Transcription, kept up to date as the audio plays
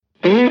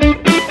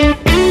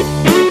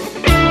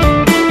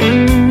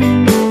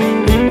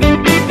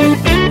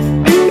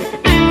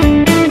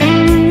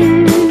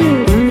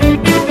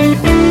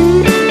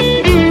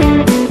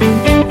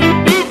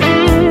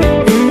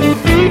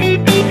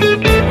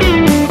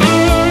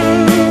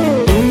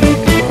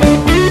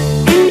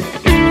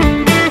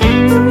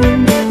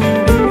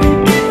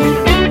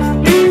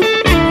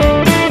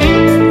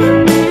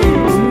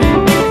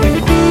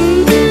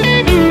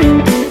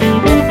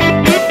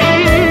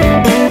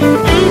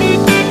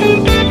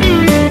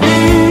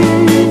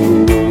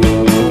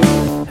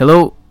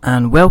Hello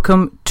and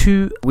welcome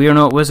to We're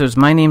Not Wizards.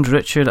 My name's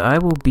Richard. I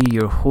will be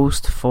your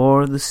host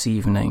for this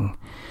evening.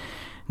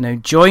 Now,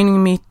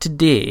 joining me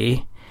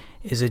today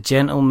is a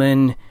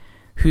gentleman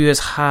who has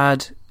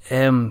had,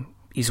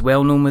 he's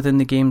well known within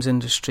the games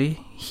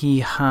industry. He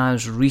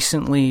has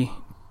recently,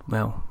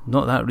 well,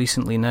 not that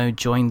recently now,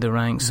 joined the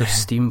ranks of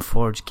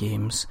Steamforged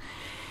Games.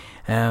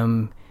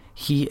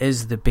 He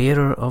is the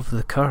bearer of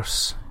the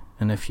curse.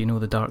 And if you know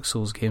the Dark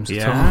Souls games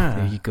at all,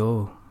 there you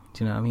go.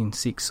 Do you know what I mean?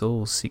 Seek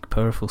souls, seek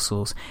powerful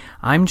souls.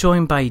 I'm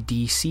joined by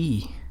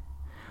DC,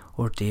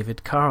 or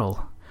David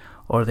Carl,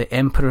 or the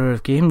Emperor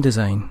of Game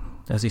Design,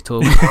 as he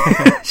told me.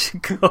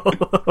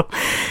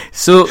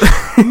 So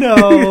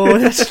no,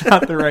 that's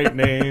not the right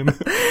name.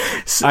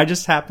 I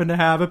just happen to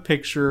have a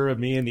picture of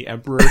me in the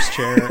Emperor's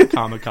chair at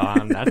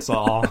Comic-Con, that's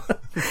all.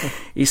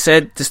 He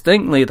said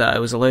distinctly that I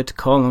was allowed to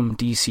call him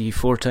DC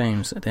 4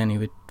 times, and then he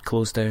would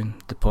close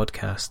down the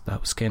podcast.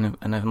 That was kind of,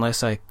 and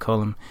unless I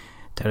call him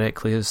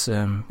directly as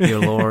your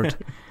lord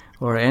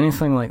or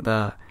anything like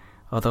that,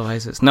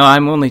 otherwise it's no,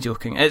 I'm only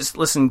joking.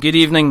 Listen, good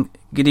evening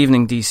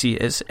DC.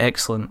 It's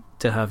excellent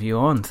to have you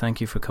on.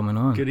 Thank you for coming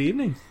on. Good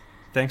evening.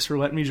 Thanks for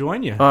letting me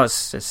join you. Oh,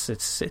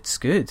 it's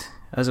good.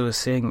 As I was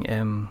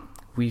saying,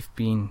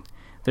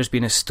 there's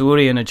been a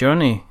story and a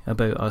journey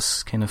about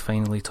us kind of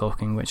finally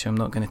talking, which I'm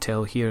not going to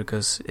tell here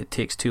because it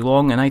takes too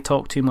long and I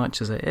talk too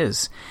much as it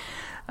is.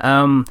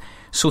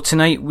 So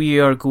tonight we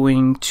are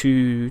going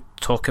to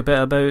talk a bit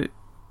about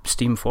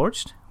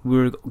Steamforged.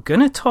 We're going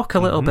to talk a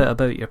little bit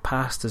about your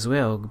past as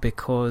well,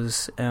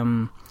 because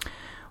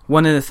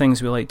one of the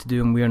things we like to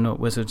do in We're Not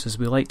Wizards is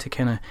we like to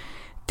kind of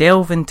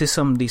delve into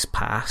somebody's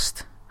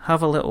past,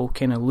 have a little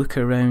kind of look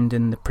around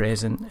in the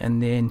present,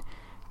 and then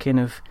kind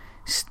of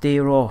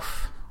stare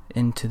off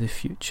into the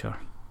future.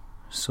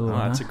 So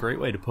that's a great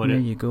way to put it. There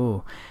you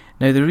go.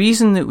 Now, the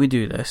reason that we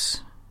do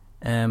this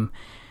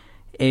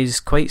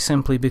is quite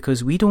simply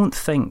because we don't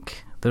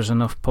think there's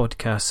enough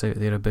podcasts out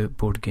there about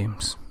board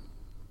games.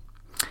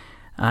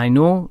 I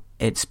know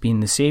it's been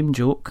the same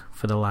joke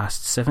for the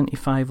last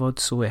 75 odd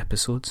so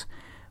episodes,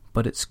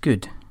 but it's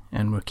good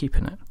and we're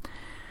keeping it.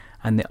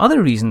 And the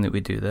other reason that we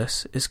do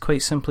this is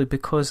quite simply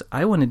because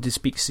I wanted to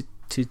speak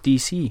to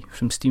DC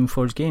from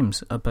Steamforged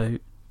Games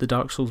about the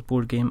Dark Souls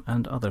board game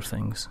and other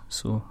things.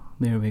 So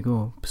there we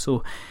go.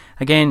 So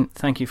again,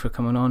 thank you for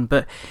coming on.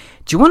 But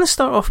do you want to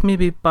start off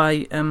maybe by,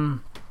 you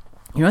want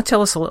to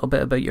tell us a little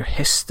bit about your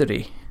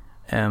history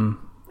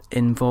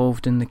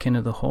involved in the kind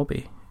of the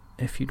hobby,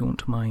 if you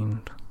don't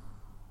mind?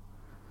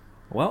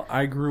 Well,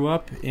 I grew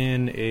up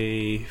in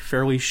a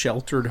fairly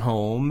sheltered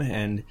home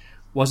and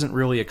wasn't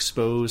really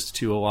exposed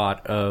to a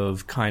lot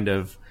of kind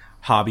of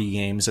hobby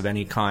games of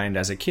any kind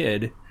as a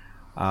kid.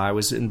 I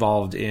was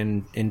involved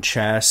in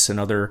chess and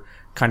other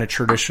kind of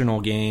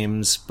traditional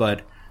games,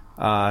 but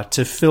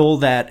to fill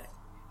that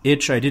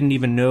itch I didn't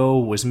even know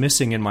was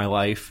missing in my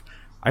life,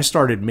 I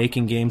started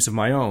making games of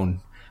my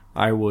own.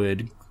 I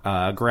would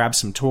grab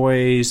some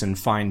toys and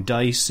find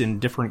dice in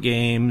different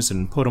games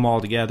and put them all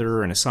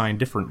together and assign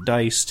different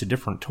dice to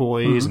different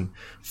toys and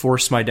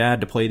force my dad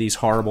to play these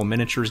horrible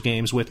miniatures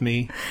games with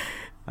me.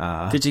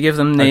 Did you give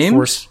them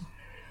names?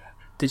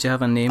 Did you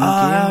have a name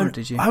game, or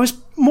did you? I was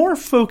more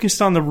focused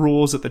on the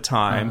rules at the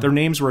time. Their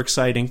names were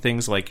exciting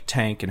things like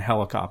Tank and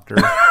Helicopter.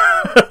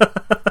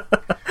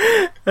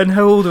 And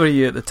how old were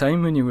you at the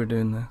time when you were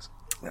doing this?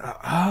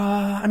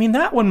 I mean,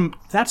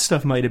 that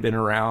stuff might have been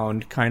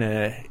around kind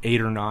of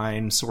 8 or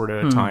 9 sort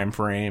of time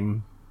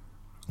frame,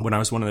 when I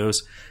was one of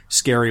those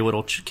scary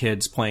little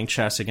kids playing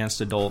chess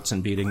against adults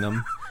and beating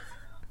them.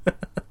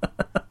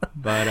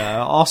 But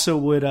also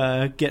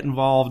would get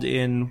involved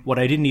in what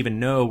I didn't even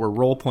know were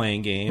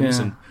role-playing games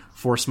and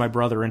force my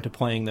brother into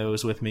playing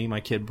those with me, my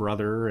kid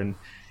brother. And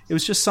it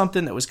was just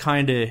something that was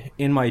kind of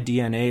in my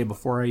DNA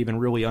before I even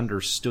really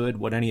understood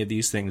what any of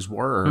these things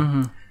were.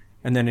 Mm-hmm.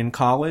 And then in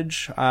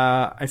college,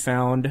 I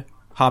found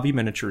hobby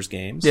miniatures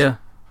games. Yeah.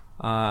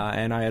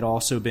 And I had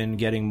also been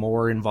getting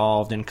more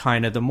involved in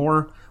kind of the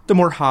more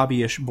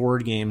hobbyish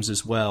board games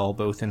as well,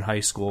 both in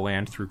high school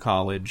and through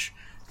college.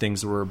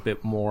 Things that were a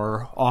bit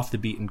more off the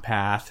beaten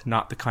path,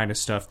 not the kind of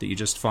stuff that you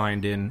just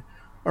find in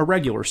a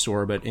regular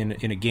store, but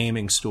in a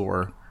gaming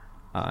store.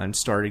 And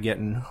started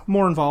getting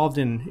more involved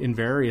in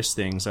various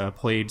things. I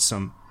played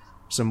some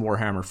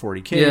Warhammer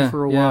 40K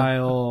for a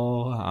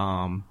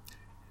while.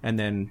 And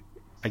then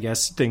I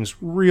guess things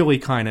really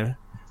kind of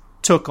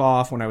took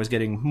off when I was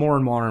getting more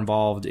and more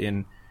involved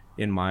in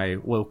my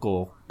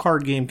local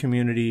card game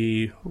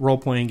community,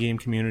 role-playing game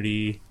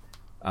community,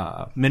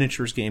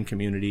 miniatures game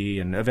community,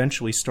 and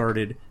eventually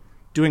started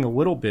doing a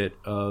little bit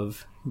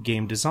of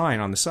game design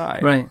on the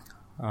side. Right.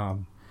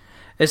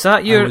 Is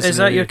that your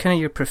kind of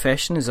your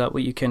profession? Is that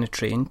what you kind of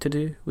trained to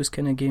do? Was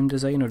kind of game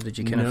design, or did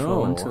you kind of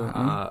fall into it?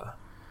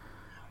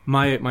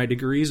 My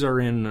degrees are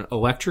in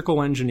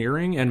electrical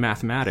engineering and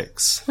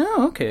mathematics.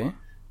 Oh, okay.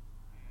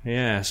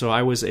 Yeah, so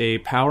I was a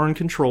power and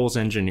controls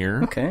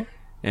engineer. Okay.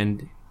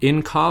 And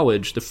in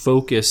college, the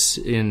focus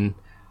in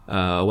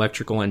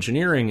electrical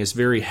engineering is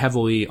very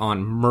heavily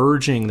on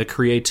merging the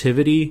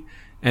creativity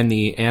and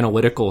the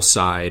analytical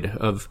side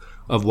of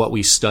of what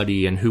we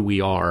study and who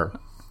we are.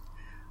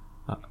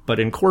 But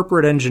in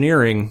corporate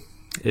engineering,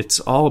 it's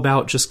all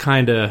about just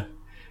kind of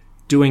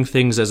doing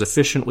things as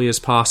efficiently as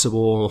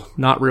possible,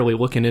 not really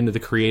looking into the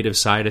creative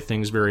side of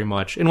things very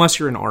much, unless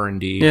you're in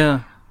R&D.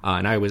 Yeah.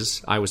 And I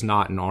was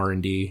not in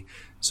R&D.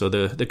 So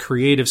the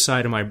creative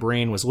side of my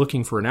brain was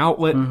looking for an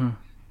outlet,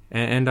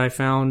 and I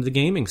found the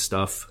gaming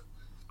stuff.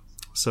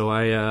 So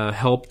I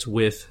helped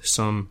with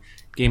some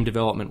game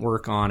development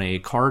work on a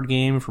card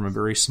game from a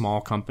very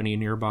small company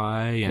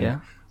nearby,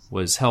 and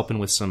was helping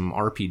with some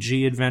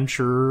RPG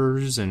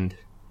adventures, and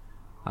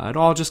it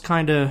all just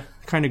kind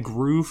of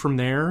grew from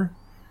there.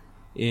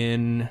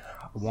 I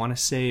want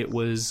to say it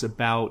was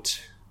about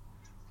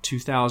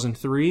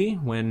 2003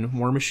 when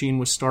War Machine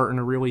was starting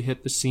to really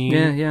hit the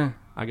scene. Yeah.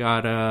 I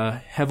got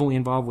heavily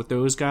involved with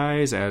those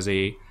guys as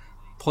a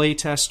play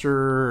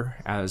tester,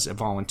 as a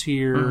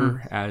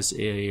volunteer, as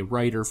a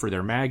writer for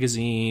their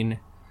magazine.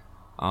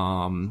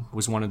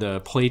 Was one of the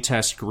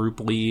playtest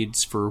group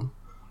leads for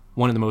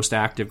one of the most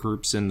active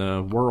groups in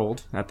the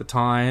world at the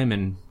time.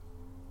 And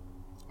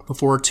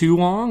before too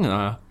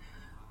long,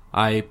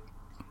 I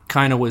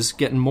kind of was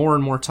getting more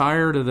and more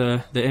tired of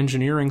the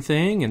engineering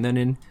thing. And then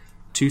in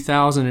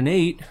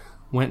 2008,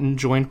 went and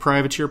joined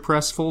Privateer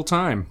Press full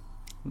time.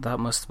 That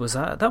must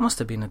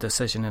have been a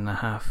decision and a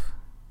half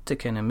to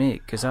kind of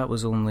make, because that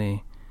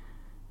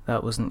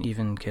wasn't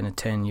even kind of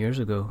 10 years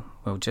ago.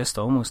 Well, just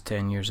almost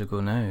 10 years ago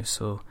now.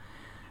 So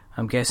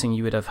I'm guessing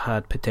you would have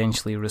had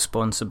potentially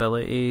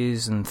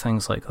responsibilities and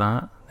things like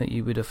that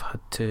you would have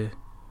had to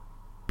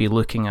be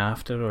looking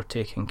after or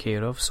taking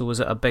care of. So was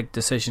it a big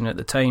decision at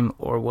the time,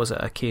 or was it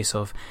a case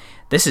of,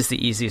 this is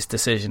the easiest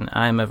decision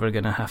I'm ever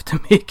going to have to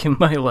make in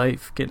my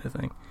life kind of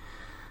thing?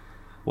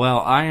 Well,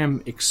 I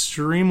am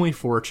extremely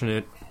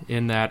fortunate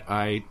in that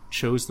I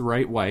chose the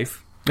right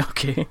wife.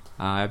 Okay.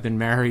 I've been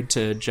married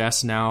to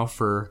Jess now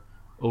for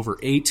over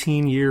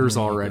 18 years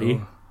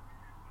already.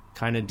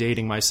 Kind of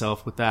dating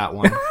myself with that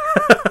one.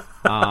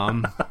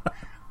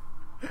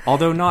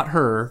 Although not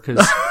her, because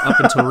up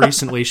until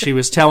recently she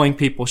was telling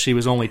people she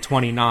was only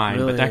 29,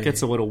 really? But that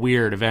gets a little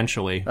weird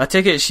eventually. I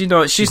take it she's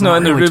not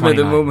in the room 29. At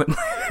the moment.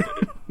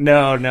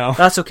 No.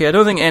 That's okay. I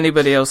don't think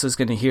anybody else is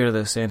going to hear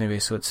this anyway,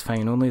 so it's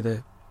fine.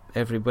 Only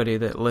everybody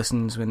that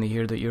listens when they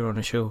hear that you're on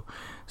a show.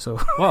 So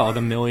well,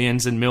 the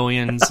millions and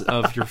millions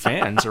of your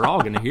fans are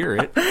all going to hear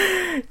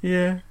it.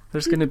 Yeah.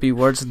 There's going to be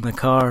words in the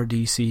car,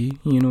 DC.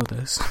 You know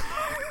this.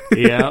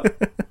 Yeah.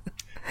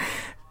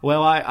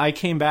 Well, I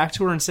came back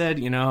to her and said,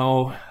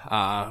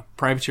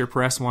 Privateer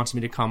Press wants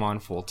me to come on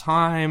full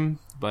time,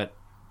 but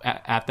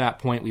at that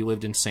point we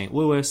lived in St.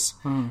 Louis,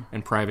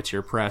 and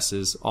Privateer Press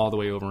is all the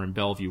way over in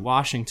Bellevue,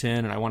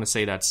 Washington, and I want to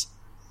say that's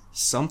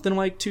something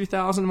like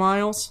 2,000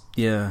 miles.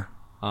 Yeah.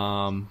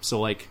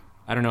 So I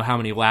don't know how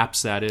many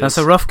laps that is. That's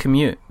a rough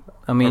commute.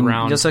 I mean,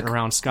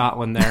 around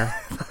Scotland there.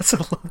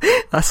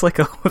 that's like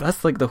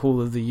the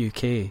whole of the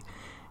UK.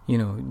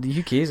 The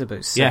UK is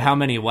about 7. Yeah, how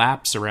many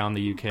laps around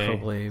the UK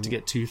probably, to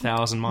get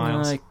 2,000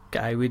 miles?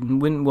 I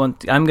wouldn't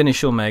want... I'm going to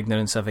show my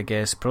ignorance, have a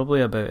guess. Probably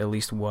about at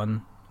least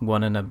one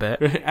and a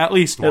bit. At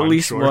least one. At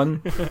least sure.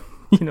 one.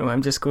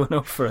 I'm just going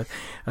off for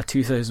a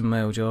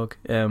 2,000-mile jog.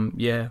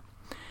 Yeah.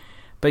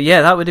 But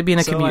yeah, that would have been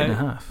a commute and a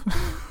half.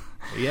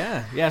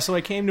 Yeah. So I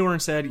came to her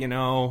and said,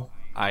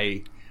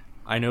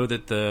 I know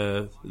that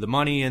the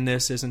money in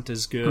this isn't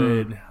as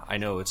good. I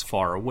know it's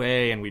far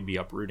away and we'd be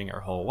uprooting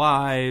our whole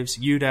lives.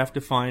 You'd have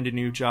to find a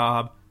new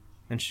job.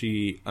 And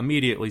she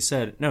immediately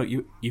said, no,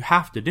 you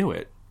have to do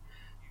it.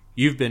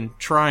 You've been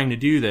trying to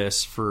do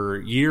this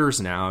for years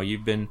now.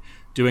 You've been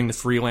doing the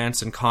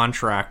freelance and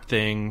contract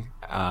thing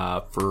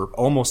for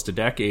almost a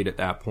decade at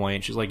that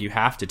point. She's like, you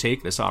have to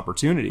take this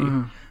opportunity.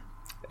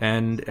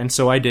 And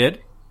so I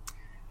did.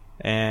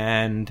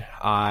 And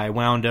I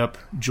wound up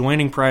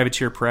joining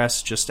Privateer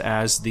Press just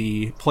as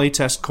the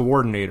playtest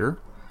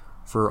coordinator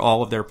for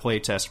all of their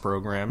playtest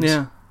programs.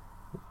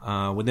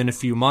 Yeah. Within a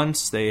few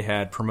months, they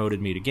had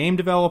promoted me to game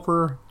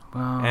developer.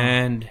 Wow.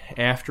 And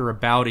after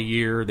about a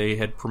year, they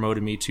had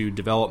promoted me to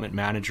development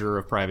manager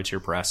of Privateer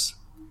Press.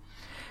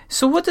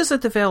 So what does a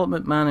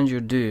development manager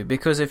do?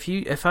 Because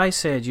if I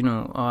said,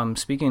 I'm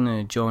speaking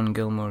to John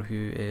Gilmore,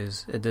 who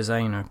is a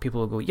designer, people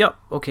will go, yep,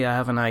 okay, I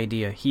have an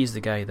idea. He's the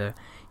guy that...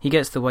 He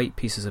gets the white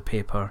pieces of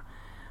paper,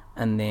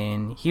 and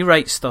then he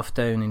writes stuff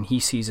down, and he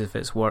sees if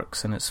it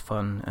works, and it's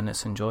fun, and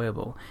it's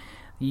enjoyable.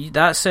 You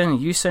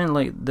sound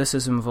like this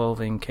is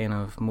involving kind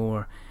of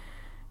more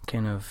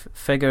kind of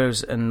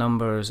figures and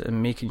numbers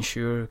and making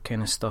sure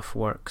kind of stuff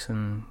works.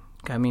 And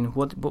I mean,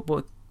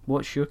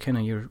 what's your kind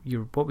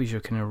of what was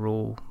your kind of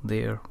role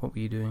there? What were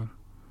you doing?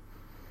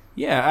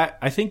 Yeah,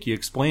 I think you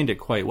explained it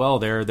quite well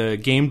there. The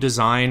game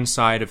design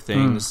side of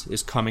things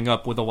is coming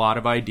up with a lot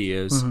of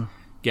ideas.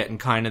 Getting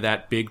kind of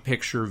that big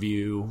picture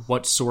view.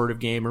 What sort of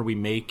game are we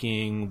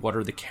making? What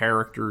are the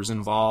characters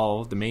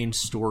involved? The main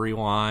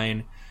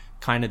storyline,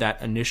 kind of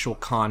that initial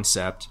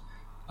concept.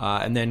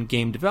 And then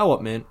game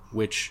development,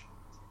 which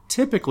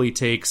typically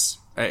takes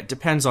it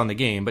depends on the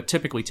game, but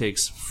typically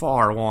takes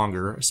far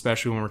longer,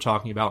 especially when we're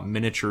talking about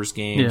miniatures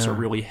games or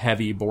really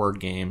heavy board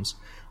games.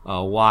 A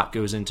lot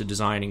goes into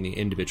designing the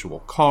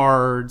individual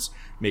cards,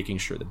 making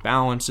sure the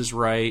balance is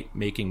right,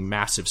 making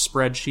massive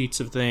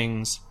spreadsheets of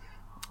things.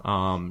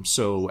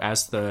 So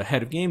as the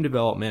head of game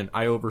development,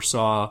 I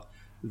oversaw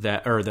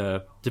that, or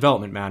the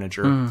development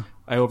manager,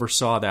 I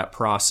oversaw that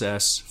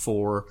process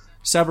for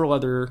several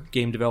other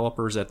game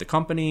developers at the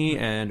company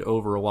and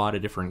over a lot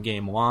of different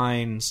game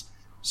lines.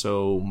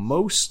 So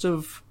most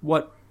of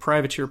what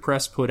Privateer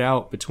Press put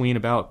out between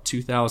about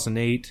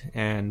 2008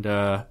 and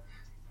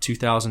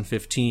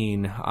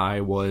 2015,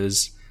 I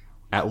was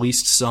at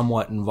least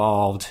somewhat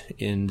involved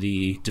in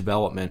the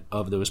development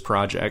of those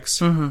projects.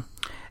 Mm-hmm.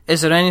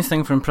 Is there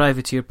anything from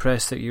Privateer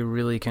Press that you're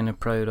really kind of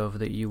proud of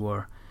that you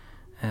were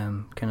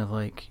kind of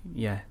like,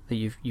 that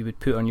you would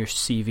put on your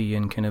CV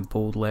in kind of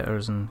bold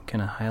letters and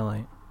kind of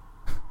highlight?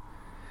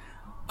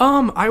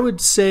 I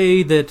would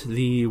say that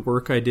the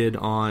work I did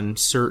on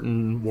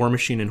certain War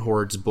Machine and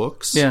Hordes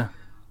books.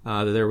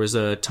 There was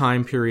a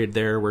time period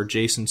there where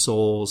Jason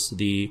Souls,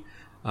 the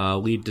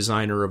lead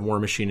designer of War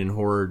Machine and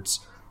Hordes,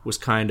 was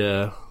kind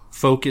of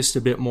focused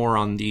a bit more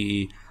on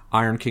the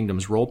Iron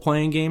Kingdoms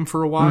role-playing game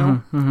for a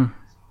while.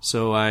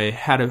 So I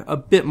had a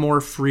bit more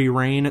free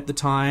reign at the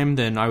time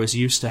than I was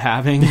used to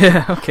having.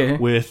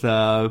 With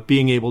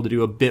being able to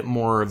do a bit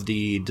more of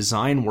the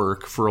design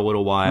work for a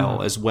little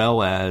while, as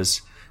well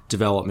as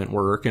development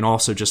work, and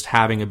also just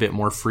having a bit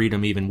more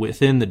freedom even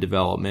within the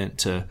development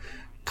to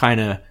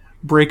kind of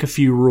break a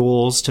few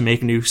rules to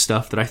make new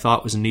stuff that I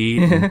thought was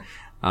neat. And,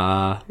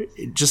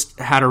 just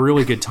had a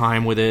really good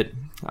time with it.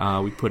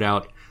 We put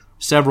out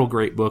several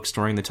great books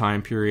during the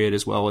time period,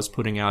 as well as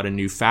putting out a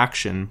new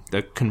faction,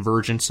 the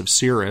Convergence of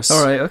Cirrus.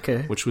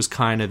 Which was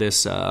kind of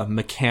this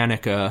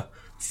Mechanica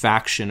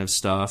faction of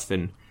stuff.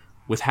 And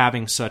with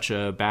having such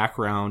a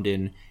background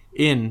in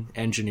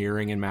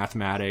engineering and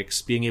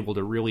mathematics, being able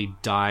to really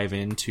dive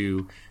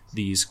into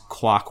these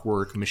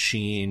clockwork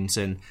machines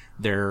and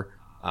their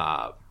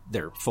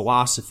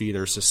philosophy,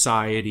 their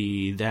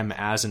society, them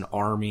as an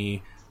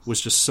army, was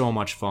just so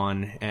much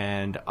fun.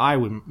 And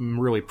I'm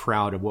really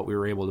proud of what we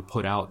were able to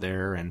put out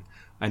there. And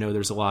I know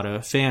there's a lot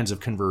of fans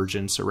of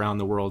Convergence around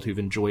the world who've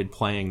enjoyed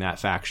playing that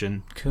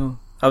faction. Cool.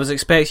 I was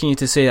expecting you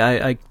to say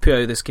I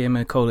put out this game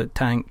and I called it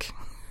Tank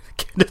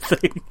kind of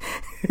thing.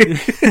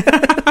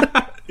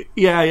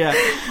 Yeah.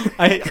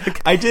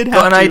 I did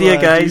have an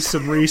idea, guys. Do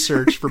some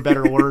research for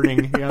better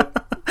wording.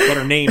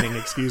 Better naming,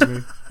 excuse me.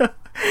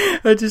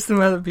 I just thought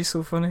that'd be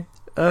so funny.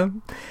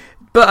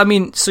 But I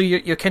mean, so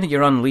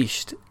you're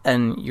unleashed,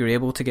 and you're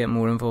able to get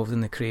more involved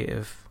in the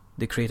creative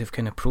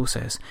kind of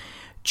process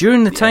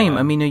during the time.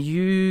 I mean,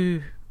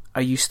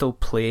 are you still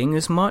playing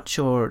as much,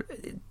 or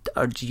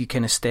do you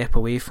kind of step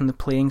away from the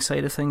playing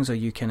side of things? Or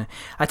you kind of,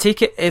 I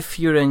take it, if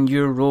you're in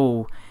your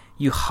role,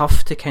 you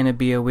have to kind of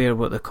be aware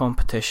what the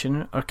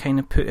competition are kind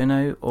of putting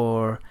out,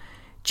 or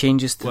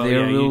changes to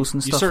their rules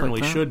and stuff like that. You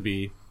certainly should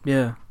be.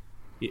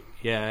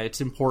 Yeah,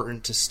 it's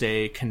important to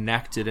stay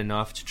connected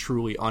enough to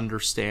truly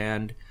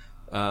understand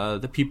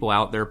the people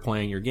out there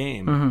playing your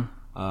game.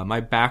 My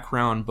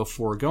background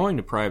before going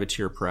to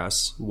Privateer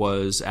Press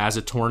was as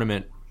a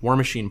tournament War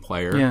Machine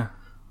player,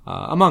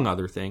 among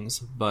other things,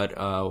 but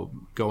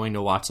going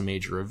to lots of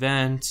major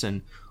events.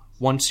 And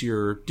once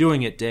you're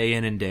doing it day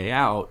in and day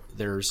out,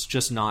 there's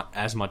just not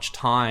as much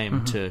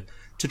time to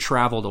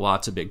travel to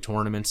lots of big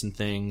tournaments and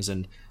things.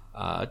 And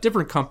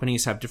different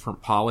companies have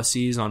different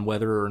policies on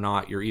whether or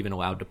not you're even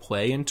allowed to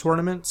play in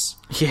tournaments.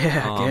 I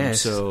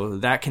guess. So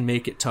that can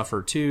make it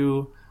tougher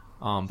too.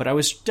 But I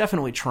was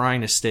definitely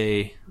trying to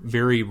stay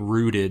very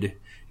rooted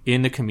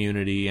in the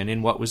community and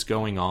in what was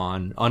going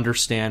on,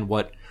 understand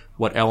what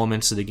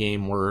elements of the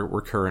game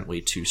were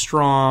currently too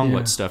strong,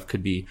 what stuff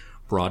could be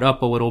brought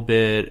up a little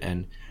bit,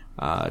 and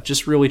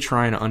just really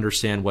trying to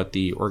understand what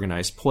the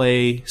organized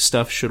play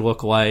stuff should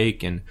look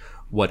like and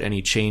what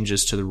any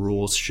changes to the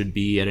rules should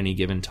be at any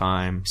given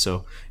time.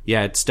 So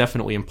it's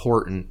definitely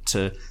important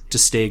to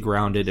stay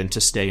grounded and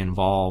to stay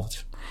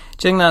involved.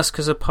 Do you think that's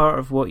because a part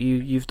of what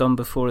you've done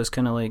before is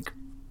kind of like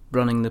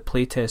running the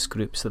playtest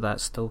groups,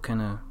 that's still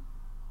kind of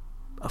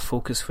a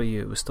focus for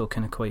you? It was still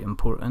kind of quite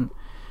important?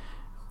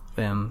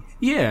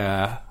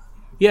 Yeah,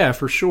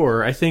 for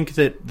sure. I think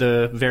that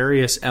the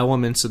various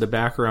elements of the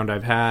background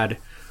I've had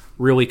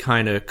really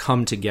kind of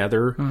come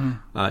together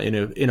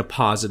in a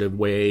positive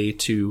way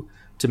to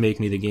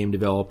make me the game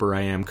developer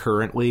I am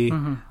currently.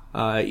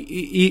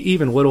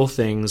 Even little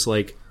things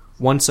like,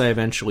 once I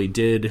eventually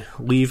did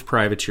leave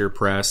Privateer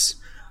Press,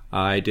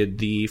 I did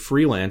the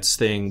freelance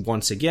thing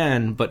once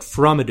again, but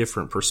from a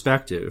different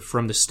perspective,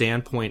 from the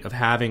standpoint of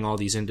having all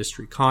these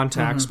industry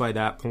contacts by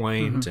that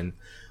point. And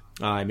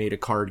I made a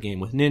card game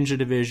with Ninja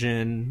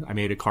Division. I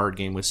made a card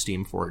game with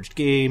Steamforged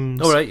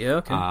Games. Oh, right, yeah,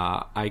 okay.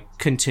 I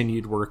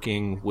continued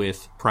working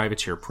with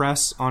Privateer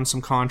Press on some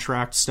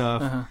contract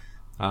stuff.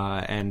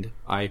 And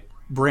I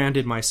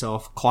branded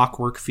myself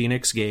Clockwork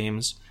Phoenix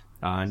Games.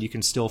 And you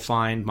can still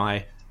find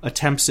my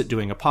attempts at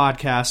doing a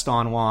podcast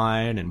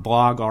online and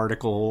blog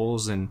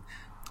articles and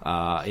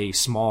a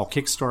small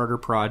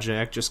Kickstarter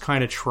project, just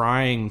kind of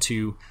trying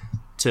to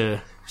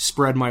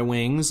spread my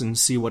wings and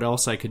see what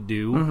else I could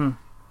do. Mm-hmm.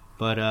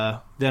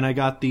 But then I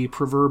got the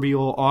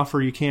proverbial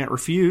offer you can't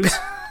refuse.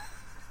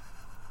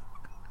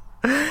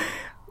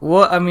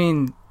 What, I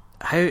mean,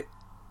 how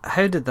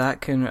did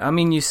that I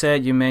mean,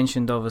 you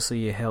mentioned obviously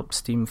you helped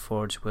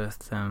Steamforge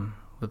with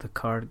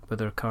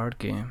their card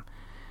game.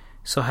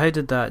 So how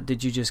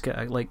did you just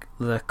get like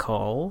the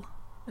call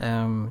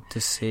to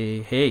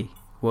say, hey,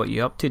 what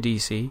you up to,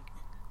 DC?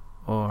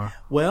 Or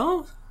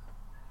well,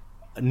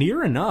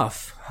 near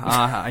enough.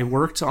 I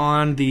worked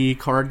on the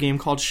card game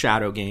called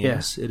Shadow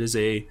Games. Yeah. It is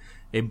a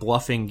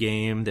bluffing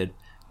game that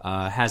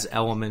has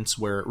elements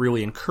where it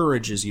really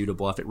encourages you to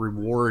bluff. It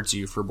rewards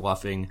you for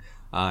bluffing,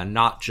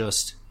 not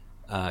just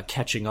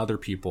catching other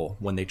people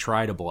when they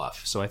try to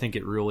bluff. So I think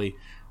it really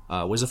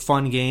was a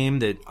fun game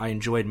that I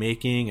enjoyed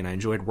making, and I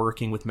enjoyed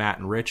working with Matt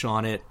and Rich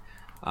on it.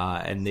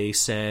 And they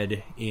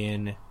said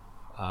in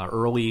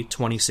early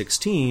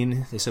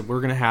 2016, they said,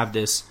 we're going to have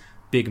this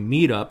big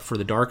meetup for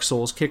the Dark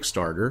Souls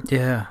Kickstarter.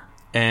 Yeah.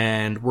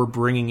 And we're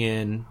bringing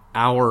in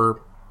our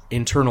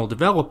internal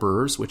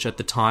developers, which at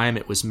the time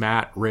it was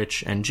Matt,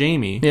 Rich, and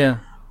Jamie. Yeah.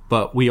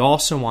 But we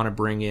also want to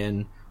bring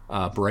in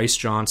Bryce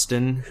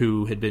Johnston,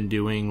 who had been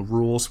doing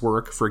rules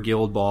work for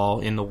Guild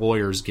Ball in the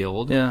Lawyers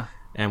Guild. Yeah.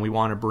 And we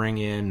want to bring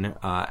in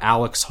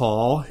Alex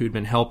Hall, who'd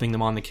been helping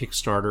them on the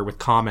Kickstarter with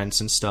comments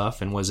and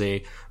stuff, and was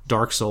a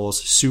Dark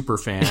Souls super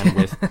fan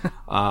with,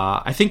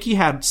 I think he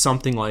had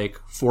something like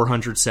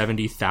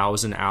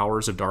 470,000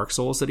 hours of Dark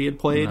Souls that he had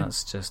played.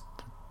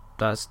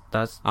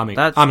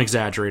 I'm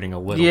exaggerating a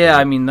little bit.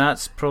 I mean,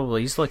 that's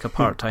probably, he's like a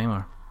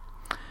part-timer.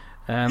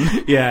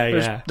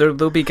 Yeah.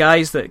 There'll be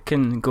guys that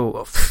can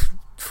go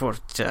for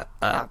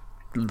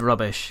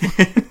rubbish.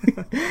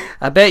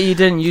 I bet you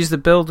didn't use the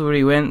build where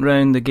he went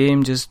round the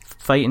game just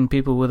fighting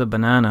people with a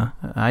banana.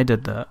 I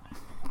did that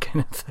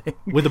kind of thing.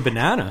 With a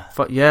banana?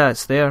 Yeah,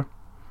 it's there.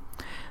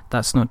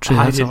 That's not true.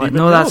 That's a lie.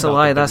 No, that's a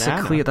lie. That's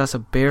a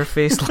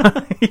barefaced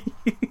lie.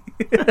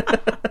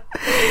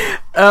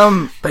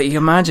 But you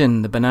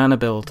imagine the banana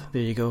build.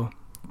 There you go.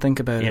 Think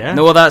about it.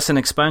 No, that's an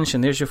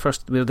expansion. There's your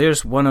first. Well,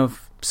 there's one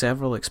of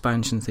several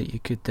expansions that you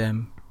could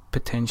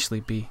potentially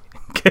be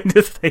kind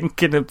of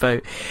thinking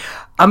about.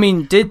 I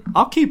mean,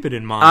 I'll keep it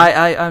in mind.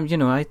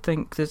 I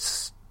think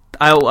that's.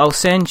 I'll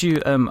send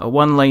you a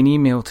one-line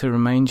email to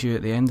remind you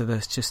at the end of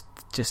this. Just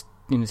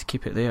to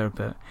keep it there.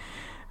 But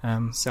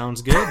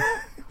sounds good.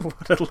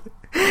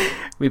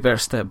 We better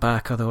step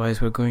back,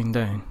 otherwise we're going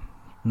down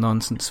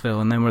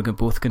Nonsenseville, and then we're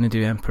both going to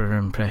do Emperor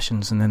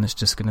impressions, and then it's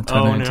just going to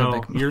turn into a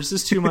big... Yours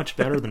is too much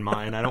better than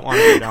mine. I don't want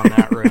to go down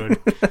that road.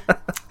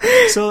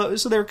 So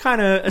they're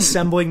kind of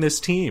assembling this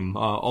team,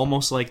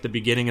 almost like the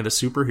beginning of the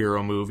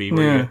superhero movie,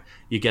 where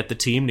you get the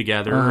team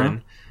together,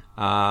 and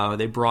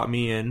they brought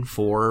me in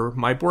for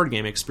my board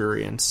game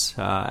experience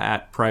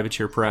at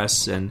Privateer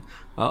Press, and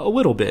a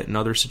little bit in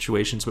other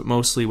situations, but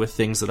mostly with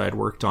things that I'd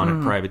worked on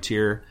at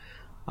Privateer.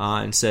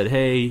 And said,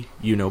 hey,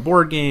 you know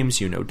board games,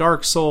 you know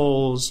Dark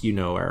Souls, you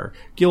know our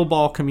Guild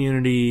Ball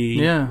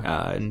community.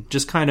 And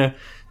just kind of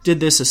did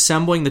this,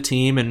 assembling the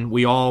team, and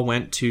we all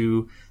went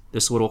to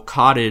this little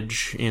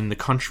cottage in the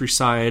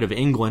countryside of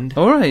England.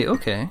 All right,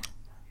 okay.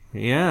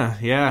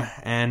 Yeah.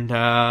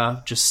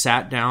 And just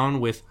sat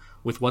down with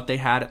what they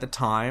had at the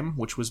time,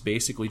 which was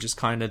basically just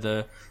kind of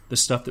the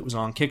stuff that was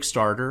on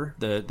Kickstarter,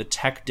 the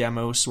tech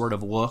demo sort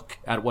of look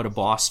at what a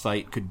boss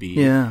fight could be.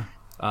 Yeah.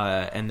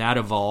 And that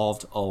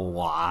evolved a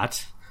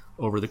lot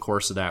over the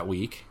course of that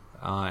week,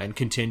 and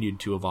continued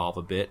to evolve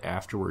a bit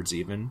afterwards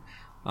even.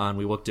 And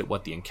we looked at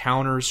what the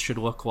encounters should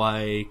look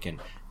like,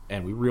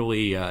 and we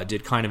really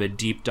did kind of a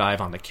deep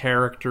dive on the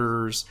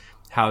characters.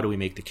 How do we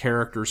make the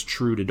characters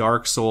true to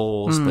Dark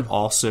Souls, but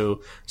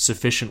also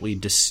sufficiently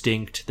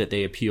distinct that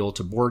they appeal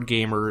to board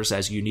gamers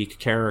as unique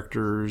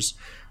characters,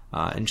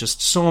 and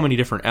just so many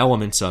different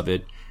elements of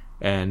it.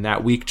 And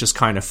that week just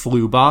kind of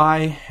flew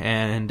by,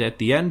 and at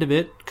the end of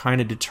it,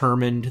 kind of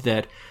determined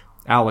that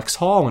Alex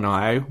Hall and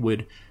I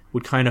would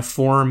kind of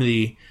form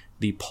the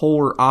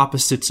polar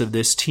opposites of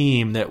this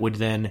team that would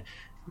then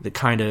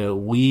kind of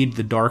lead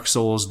the Dark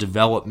Souls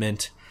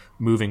development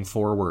moving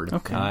forward,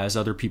 as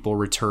other people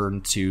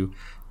return to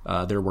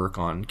their work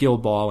on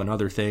Guild Ball and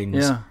other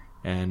things. Yeah.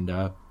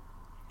 And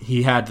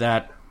he had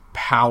that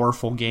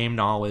powerful game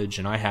knowledge,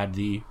 and I had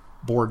the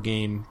board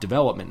game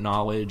development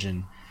knowledge,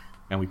 and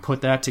we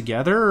put that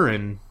together,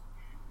 and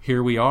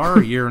here we are,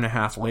 a year and a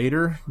half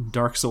later.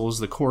 Dark Souls,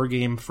 the core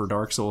game for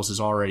Dark Souls, is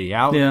already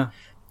out. Yeah.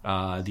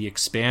 The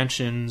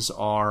expansions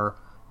are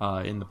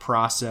in the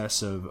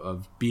process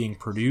of being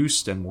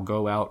produced and will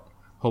go out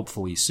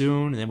hopefully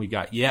soon. And then we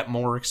got yet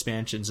more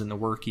expansions in the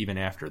work even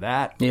after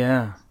that.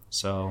 Yeah.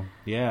 So,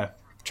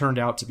 turned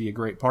out to be a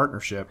great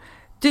partnership.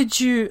 Did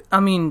you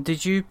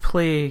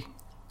play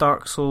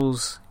Dark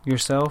Souls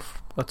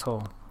yourself at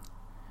all?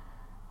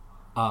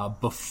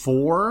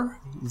 Before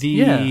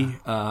the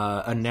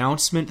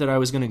announcement that I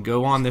was going to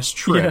go on this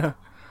trip,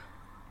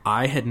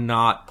 I had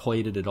not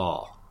played it at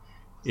all.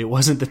 it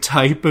wasn't the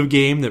type of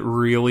game that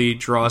really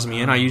draws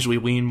me in. I usually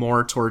lean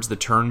more towards the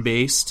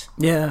turn-based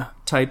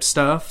type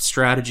stuff,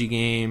 strategy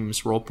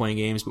games, role-playing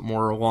games, but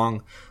more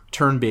along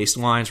turn-based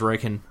lines where I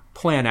can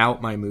plan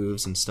out my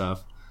moves and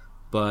stuff.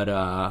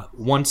 But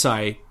once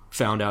I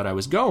found out I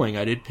was going,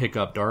 I did pick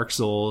up Dark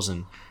Souls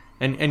and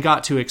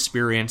got to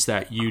experience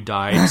that you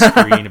die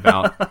screen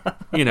about,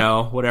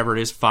 whatever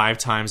it is, 5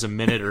 times a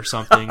minute or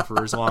something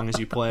for as long as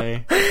you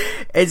play.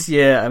 It's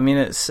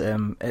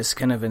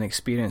kind of an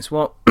experience.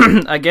 Well,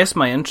 I guess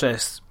my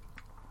interest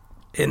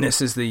in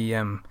this is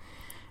the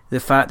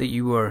fact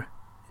that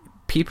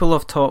people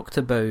have talked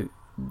about,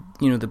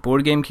 the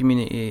board game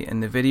community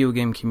and the video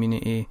game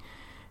community.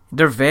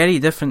 They're very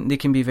different. They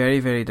can be very,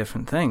 very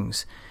different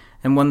things.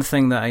 And one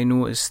thing that I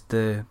noticed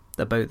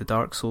about the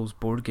Dark Souls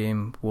board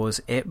game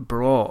was it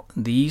brought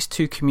these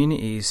two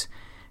communities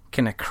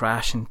kind of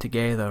crashing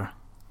together,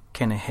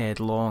 kind of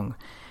headlong.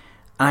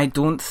 I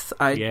don't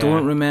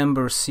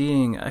remember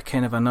seeing a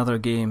kind of another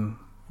game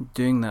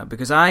doing that,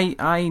 because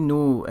I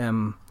know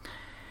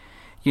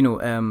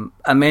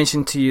I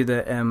mentioned to you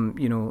that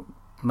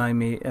my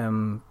mate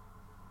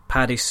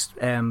Paddy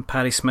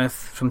Smith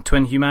from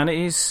Twin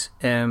Humanities,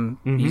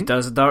 he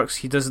does a Dark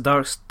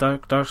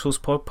Souls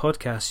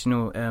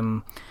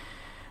podcast.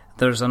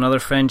 There's another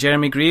friend,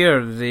 Jeremy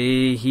Greer.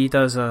 He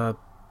does an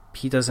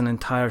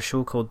entire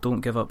show called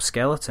Don't Give Up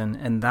Skeleton,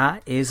 and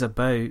that is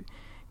about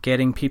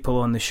getting people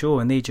on the show,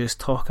 and they just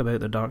talk about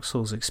their Dark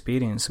Souls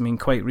experience. I mean,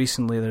 quite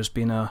recently there's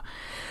been a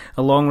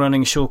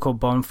long-running show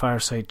called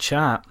Bonfireside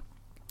Chat,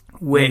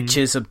 which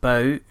is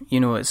about,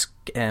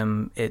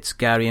 it's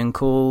Gary and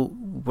Cole.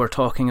 We're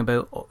talking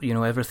about,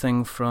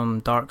 everything from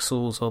Dark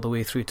Souls all the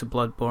way through to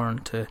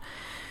Bloodborne to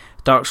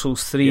Dark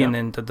Souls 3 and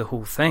then did the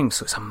whole thing.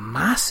 So it's a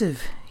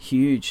massive,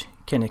 huge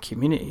kind of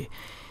community.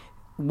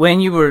 When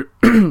you were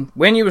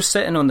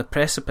sitting on the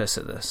precipice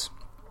of this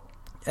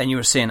and you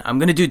were saying, I'm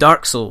going to do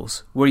Dark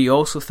Souls, were you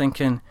also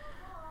thinking,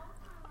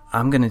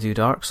 I'm going to do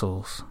Dark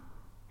Souls?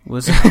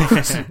 Was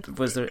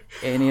there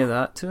any of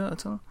that to it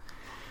at all?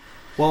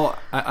 Well,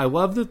 I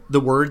love the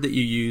word that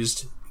you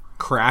used,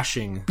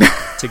 crashing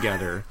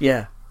together.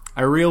 Yeah.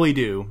 I really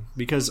do,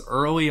 because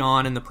early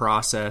on in the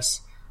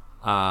process,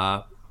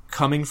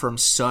 coming from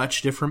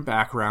such different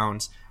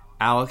backgrounds,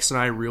 Alex and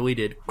I really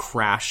did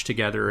crash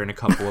together in a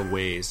couple of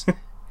ways.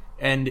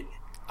 And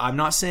I'm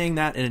not saying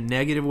that in a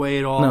negative way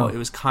at all. No. It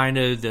was kind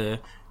of the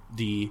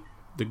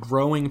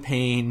growing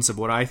pains of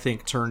what I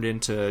think turned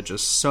into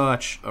just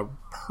such a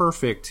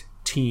perfect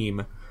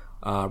team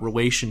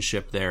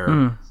relationship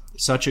there.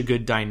 Such a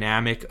good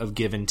dynamic of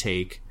give and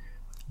take.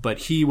 But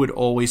he would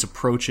always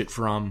approach it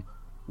from,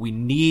 we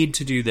need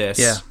to do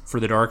this for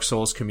the Dark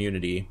Souls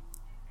community.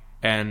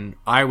 And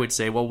I would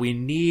say, well, we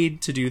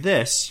need to do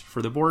this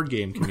for the board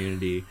game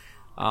community.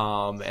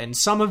 And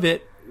some of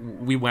it,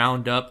 we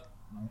wound up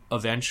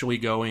eventually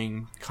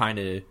going kind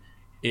of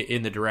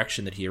in the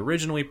direction that he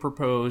originally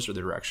proposed or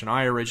the direction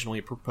I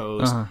originally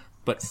proposed.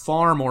 But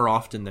far more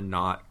often than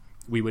not,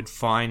 we would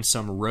find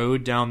some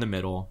road down the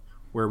middle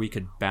where we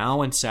could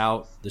balance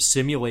out the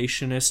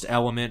simulationist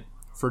element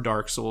for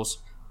Dark Souls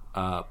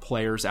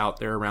players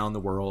out there around the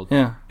world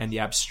and the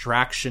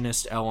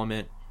abstractionist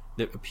element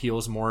that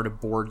appeals more to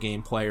board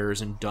game players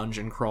and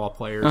dungeon crawl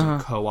players and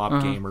co-op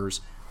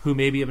gamers who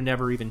maybe have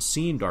never even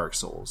seen Dark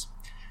Souls.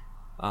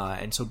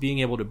 And so being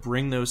able to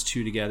bring those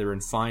two together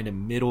and find a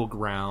middle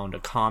ground, a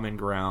common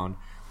ground,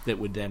 that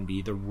would then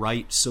be the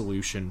right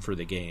solution for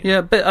the game. Yeah,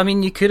 but I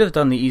mean, you could have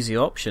done the easy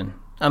option.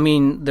 I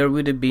mean, there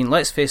would have been,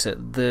 let's face it,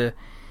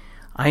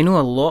 I know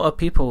a lot of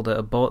people that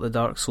have bought the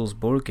Dark Souls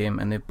board game,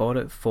 and they bought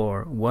it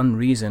for one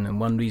reason and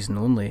one reason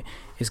only,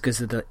 is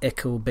because of the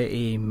Ickle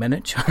Bitty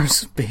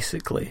miniatures,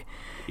 basically.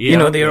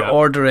 They're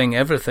ordering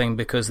everything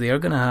because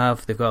they've got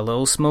a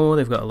little Smo,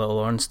 they've got a little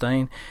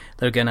Ornstein,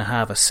 they're going to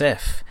have a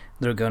Sif,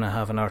 they're going to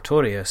have an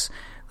Artorias,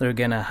 they're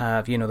going to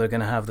have,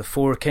 the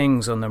Four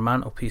Kings on their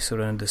mantelpiece or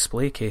in a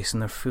display case,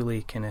 and they're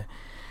fully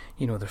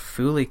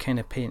kind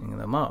of painting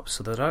them up.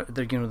 So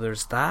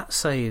there's that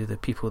side of the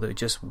people that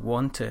just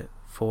want it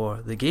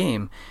for the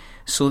game.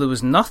 So there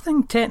was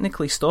nothing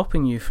technically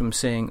stopping you from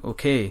saying,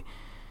 okay,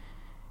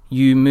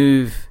 you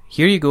move,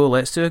 here you go,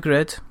 let's do a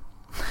grid,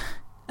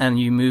 and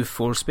you move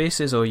 4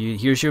 spaces, or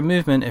here's your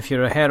movement. If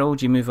you're a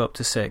herald, you move up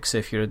to 6.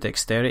 If you're a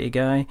dexterity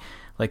guy,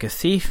 like a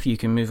thief, you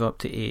can move up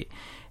to 8.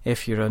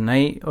 If you're a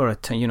knight or a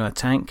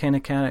tank kind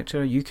of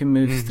character, you can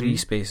move 3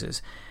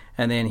 spaces.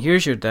 And then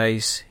here's your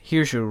dice,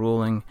 here's your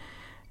rolling.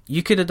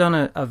 You could have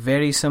done a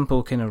very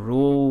simple kind of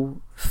roll,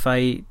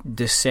 fight,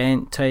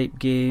 descent type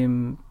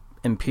game,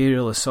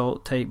 Imperial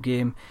Assault type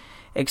game,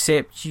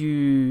 except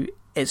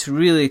it's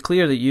really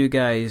clear that you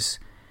guys,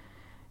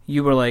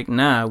 you were like,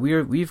 nah,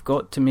 we've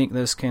got to make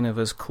this kind of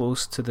as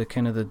close to the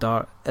kind of the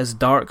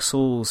Dark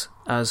Souls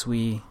as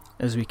we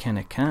kind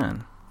of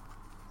can.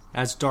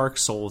 As Dark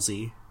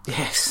Soulsy.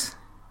 Yes.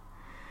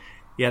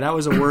 Yeah, that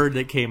was a word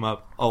that came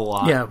up a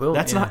lot. Yeah,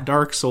 that's not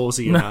Dark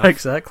Soulsy enough. No,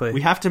 exactly.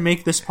 We have to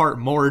make this part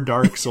more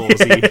Dark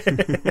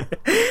Soulsy.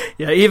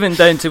 Yeah, even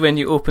down to when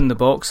you open the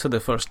box for the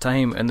first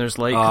time, and there's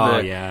like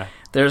I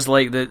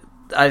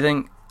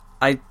think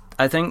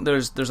I think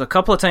there's a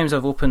couple of times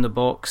I've opened the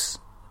box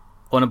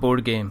on a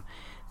board game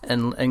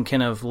and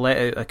kind of let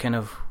out a kind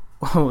of,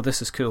 oh,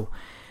 this is cool.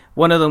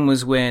 One of them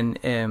was when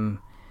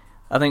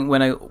I think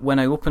when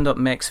I opened up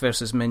Mechs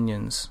vs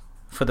Minions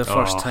for the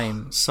first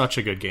time. Such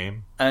a good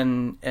game.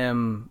 And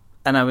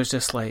I was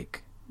just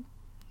like,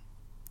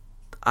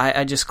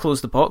 I just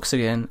closed the box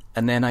again,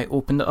 and then I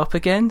opened it up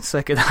again so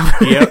I could have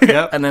it.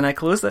 Yep. And then I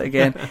closed it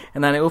again,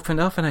 and then I opened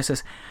up and I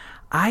says,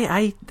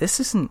 this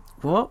isn't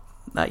what.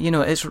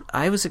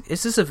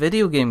 Is this a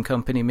video game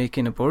company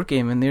making a board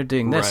game and they're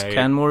doing this? Right.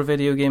 Can more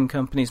video game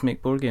companies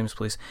make board games,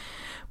 please?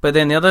 But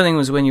then the other thing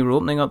was when you were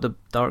opening up the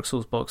Dark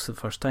Souls box the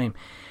first time,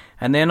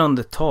 and then on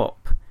the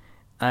top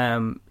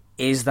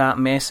is that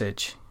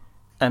message,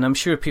 and I'm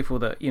sure people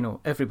that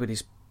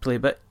everybody's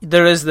played, but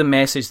there is the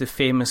message, the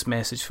famous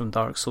message from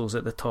Dark Souls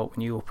at the top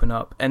when you open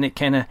up, and it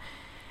kind of.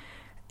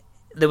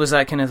 There was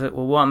that kind of,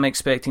 well, what I'm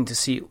expecting to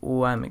see.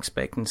 Oh, I'm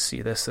expecting to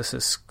see this. This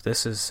is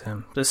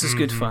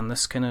good fun.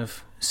 This kind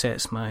of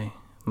sets my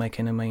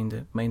kind of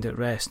mind at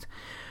rest.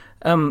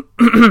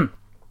 The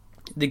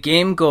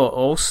game got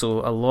also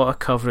a lot of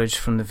coverage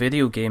from the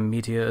video game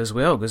media as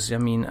well, because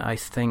I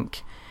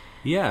think,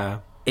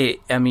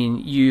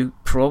 you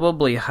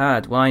probably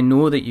had. Well, I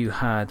know that you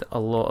had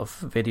a lot of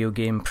video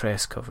game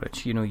press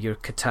coverage. Your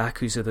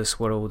Kotakus of this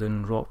world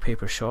and Rock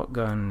Paper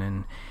Shotgun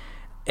and.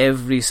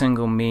 Every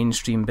single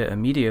mainstream bit of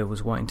media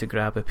was wanting to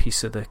grab a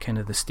piece of the kind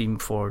of the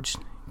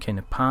Steamforged kind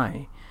of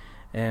pie.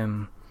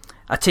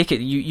 I take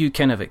it you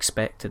kind of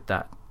expected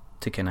that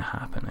to kind of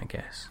happen, I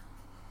guess.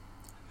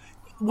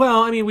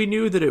 Well, we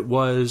knew that it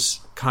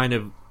was kind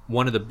of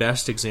one of the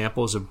best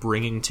examples of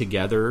bringing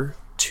together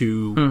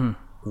two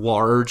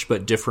large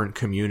but different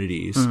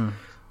communities.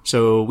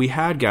 So we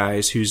had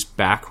guys whose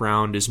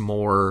background is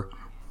more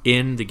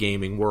in the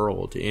gaming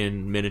world,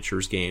 in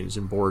miniatures games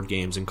and board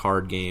games and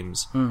card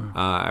games.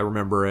 I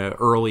remember an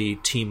early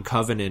Team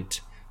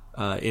Covenant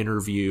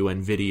interview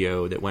and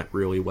video that went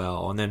really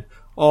well. And then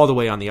all the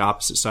way on the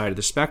opposite side of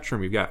the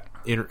spectrum, you've got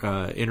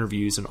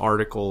interviews and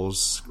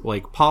articles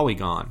like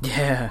Polygon,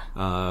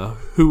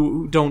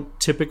 who don't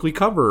typically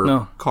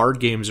cover card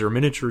games or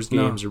miniatures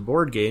games or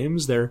board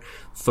games. They're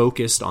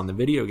focused on the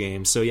video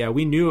games. So yeah,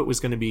 we knew it was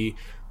going to be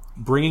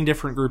bringing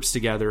different groups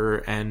together,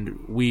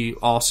 and we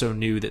also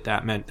knew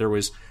that meant there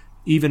was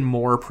even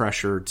more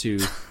pressure to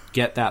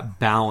get that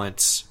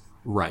balance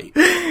right,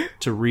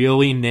 to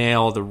really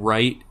nail the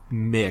right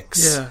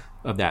mix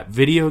of that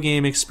video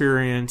game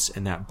experience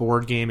and that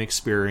board game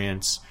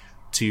experience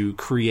to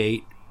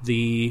create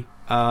the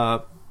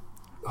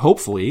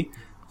hopefully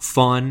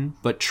fun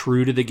but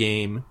true to the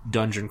game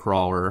dungeon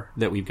crawler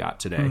that we've got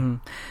today.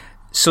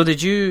 So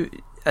did you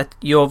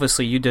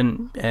obviously you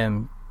didn't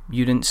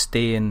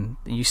stay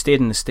you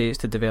stayed in the States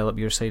to develop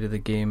your side of the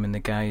game, and the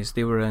guys,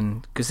 they were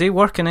in, because they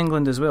work in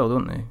England as well,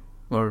 don't they,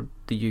 or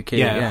the UK?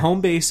 Home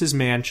base is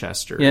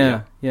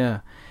Manchester.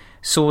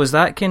 So was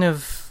that kind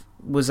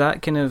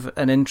of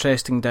an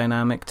interesting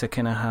dynamic to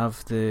kind of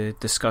have the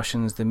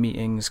discussions, the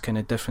meetings, kind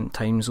of different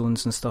time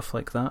zones and stuff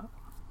like that?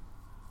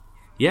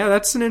 Yeah,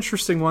 that's an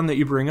interesting one that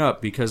you bring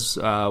up, because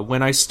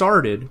when I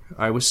started,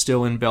 I was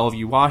still in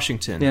Bellevue,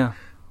 Washington.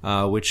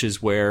 Which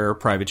is where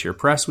Privateer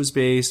Press was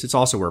based. It's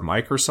also where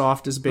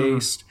Microsoft is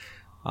based.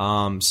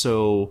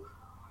 So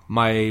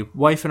my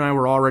wife and I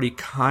were already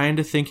kind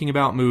of thinking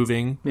about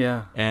moving.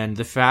 And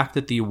the fact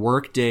that the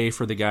work day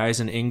for the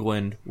guys in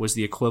England was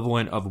the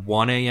equivalent of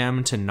 1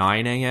 a.m. to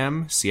 9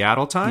 a.m.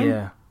 Seattle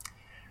time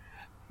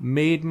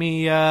made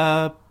me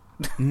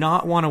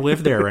not want to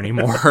live there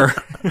anymore.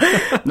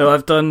 No,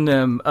 I've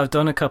done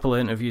a couple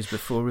of interviews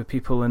before with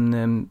people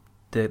in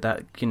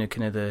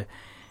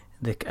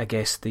I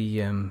guess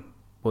the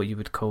what you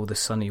would call the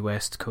sunny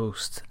West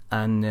Coast,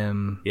 and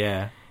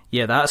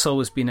that's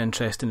always been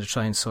interesting to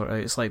try and sort out.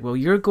 It's like, well,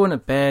 you're going to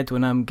bed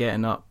when I'm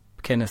getting up,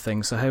 kind of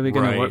thing. So how are we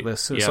going to work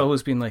this? So it's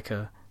always been like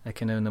a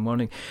kind of in the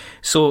morning.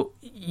 So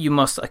you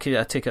must. I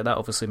take it that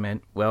obviously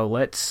meant, well,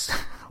 let's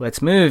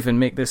move and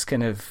make this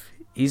kind of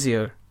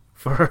easier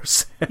for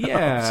ourselves.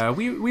 Yeah,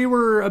 we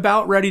were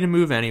about ready to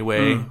move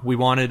anyway. We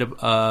wanted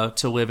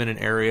to live in an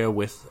area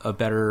with a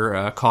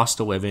better cost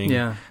of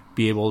living.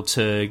 Be able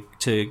to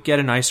get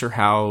a nicer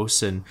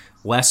house and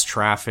less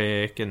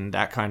traffic and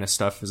that kind of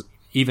stuff, is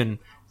even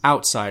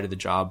outside of the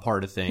job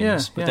part of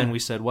things. But then we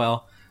said,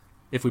 well,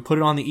 if we put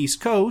it on the East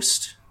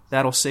Coast,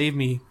 that'll save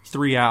me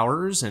 3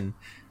 hours, and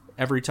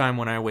every time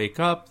when I wake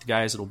up, the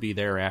guys that'll be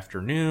there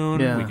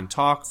afternoon, we can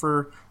talk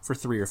for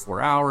 3 or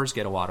 4 hours,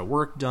 get a lot of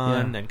work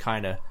done, and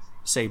kind of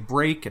say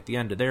break at the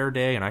end of their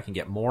day, and I can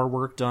get more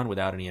work done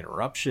without any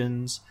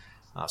interruptions.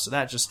 So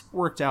that just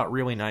worked out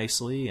really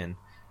nicely. And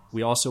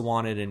we also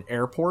wanted an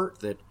airport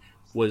that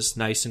was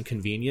nice and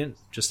convenient.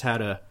 Just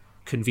had a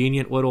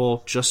convenient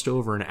little just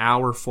over an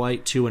hour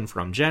flight to and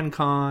from Gen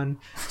Con.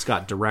 It's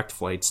got direct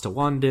flights to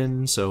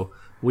London. So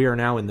we are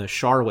now in the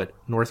Charlotte,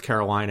 North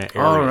Carolina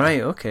area. Oh,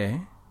 right.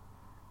 Okay.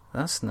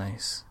 That's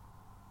nice.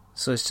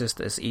 So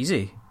it's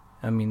easy.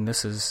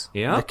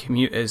 The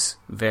commute is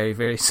very,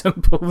 very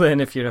simple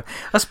then.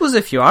 I suppose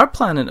if you are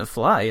planning to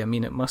fly, it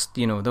must,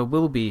 there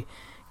will be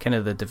kind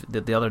of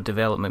the other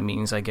development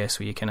meetings, I guess,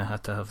 where you kind of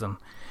had to have them.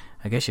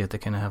 I guess you had to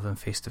kind of have them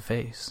face to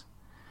face.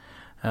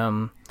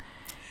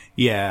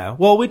 Yeah,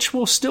 well, which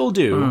we'll still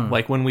do.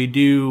 Like when we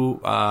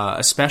do,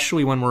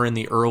 especially when we're in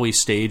the early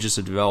stages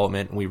of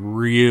development, we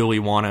really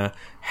want to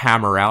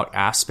hammer out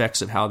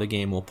aspects of how the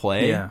game will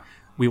play. Yeah.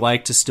 We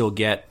like to still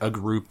get a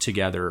group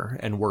together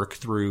and work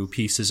through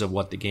pieces of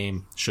what the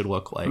game should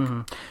look like.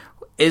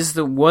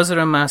 Was there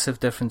a massive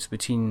difference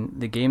between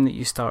the game that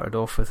you started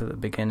off with at the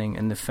beginning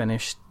and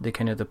the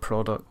kind of the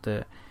product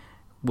that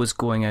was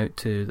going out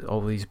to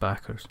all these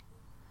backers?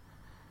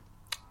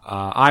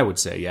 I would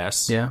say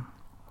yes. Yeah.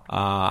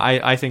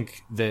 I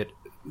think that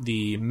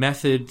the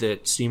method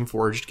that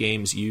Steamforged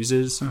Games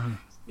uses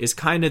is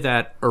kind of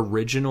that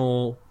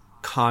original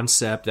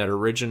concept, that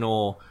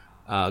original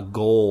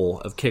goal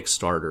of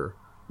Kickstarter,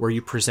 where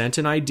you present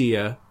an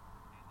idea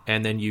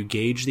and then you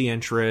gauge the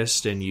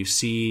interest and you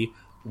see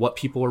what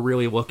people are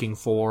really looking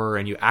for,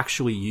 and you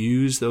actually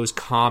use those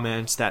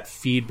comments, that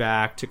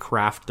feedback, to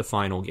craft the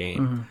final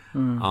game.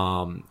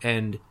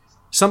 And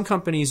some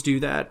companies do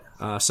that.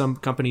 Some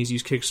companies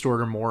use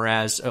Kickstarter more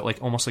as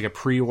almost like a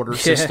pre-order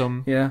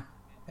system. Yeah.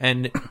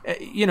 And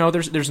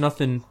there's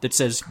nothing that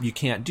says you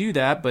can't do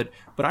that, but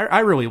I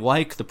really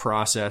like the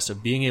process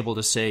of being able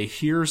to say,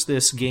 here's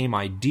this game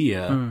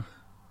idea.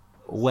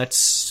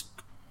 Let's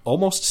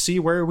almost see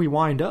where we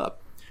wind up.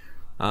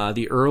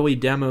 The early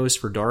demos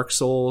for Dark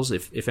Souls,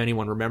 if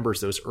anyone remembers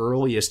those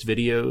earliest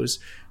videos,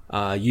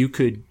 you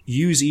could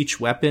use each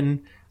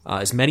weapon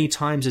as many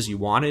times as you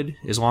wanted,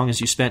 as long as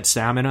you spent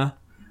stamina.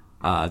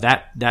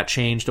 That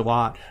changed a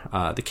lot.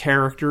 The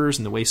characters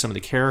and the way some of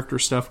the character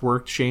stuff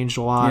worked changed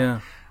a lot. Yeah.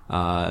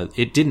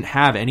 It didn't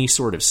have any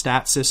sort of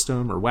stat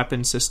system or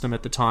weapon system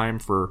at the time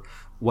for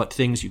what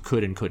things you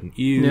could and couldn't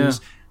use.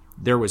 Yeah.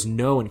 There was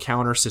no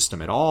encounter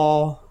system at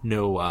all,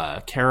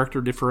 no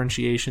character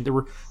differentiation. There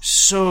were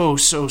so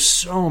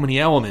many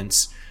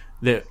elements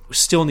that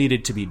still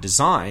needed to be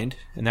designed,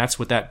 and that's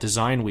what that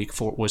design week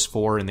was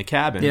for in the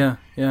cabin. Yeah.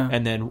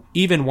 And then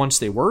even once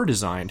they were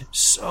designed,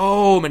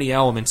 so many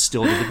elements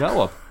still to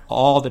develop.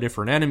 All the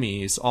different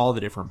enemies, all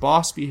the different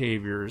boss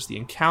behaviors, the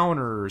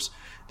encounters,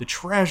 the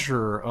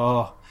treasure.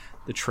 Oh,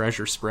 the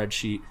treasure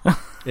spreadsheet.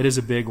 It is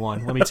a big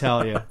one, let me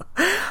tell you.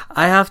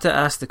 I have to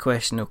ask the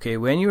question, okay,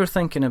 when you were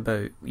thinking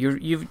about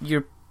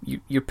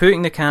you're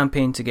putting the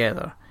campaign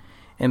together,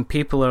 and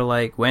people are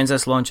like, when's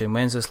this launching?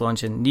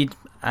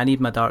 I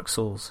need my Dark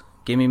Souls.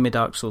 Give me my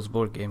Dark Souls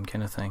board game,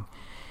 kind of thing.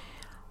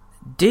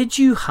 Did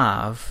you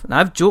have, and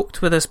I've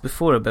joked with this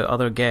before about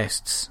other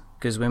guests,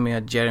 because when we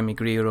had Jeremy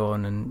Greer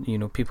on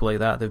and people like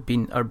that,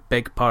 are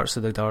big parts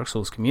of the Dark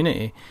Souls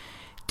community.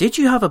 Did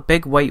you have a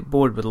big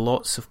whiteboard with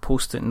lots of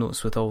post-it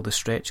notes with all the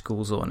stretch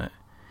goals on it?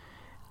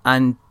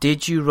 And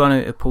did you run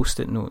out of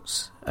post-it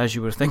notes as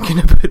you were thinking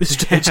about the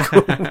stretch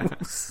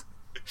goals?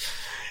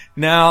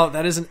 Now,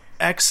 that is an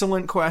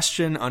excellent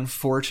question.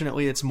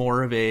 Unfortunately, it's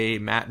more of a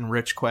Matt and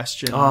Rich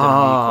question than me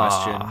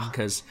question.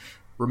 Because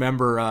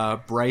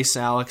remember, Bryce,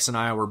 Alex, and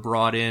I were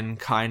brought in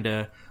kind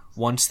of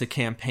once the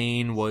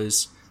campaign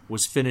was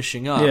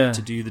finishing up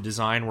to do the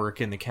design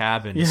work in the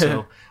cabin. Yeah.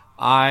 So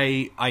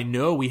I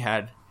know we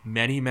had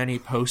many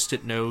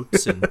post-it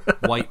notes and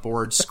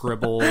whiteboard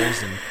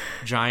scribbles and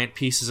giant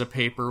pieces of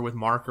paper with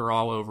marker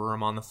all over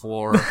them on the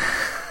floor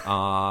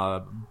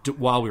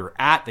while we were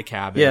at the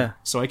cabin. Yeah.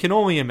 So I can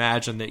only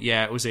imagine that,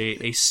 it was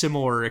a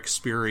similar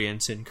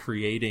experience in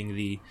creating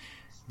the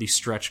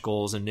stretch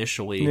goals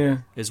initially,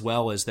 as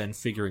well as then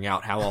figuring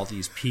out how all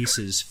these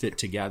pieces fit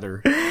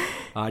together.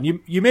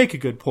 You make a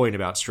good point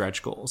about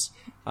stretch goals.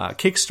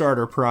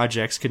 Kickstarter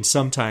projects can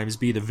sometimes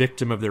be the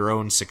victim of their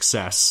own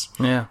success.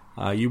 Yeah.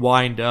 You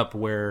wind up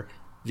where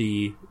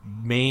the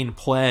main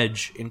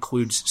pledge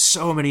includes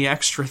so many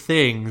extra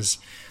things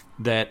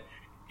that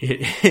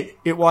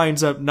it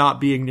winds up not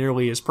being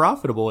nearly as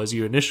profitable as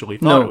you initially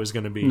thought it was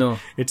going to be. No.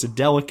 It's a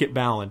delicate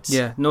balance.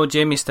 Yeah. No,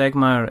 Jamie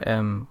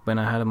Stegmaier, when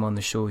I had him on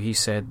the show, he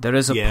said there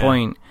is a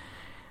point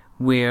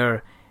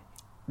where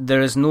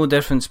there is no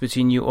difference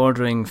between you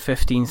ordering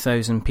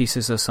 15,000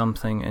 pieces of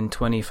something and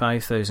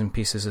 25,000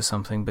 pieces of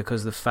something,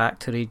 because the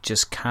factory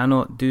just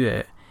cannot do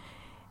it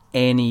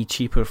any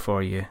cheaper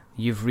for you.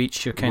 You've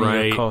reached your kind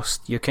of your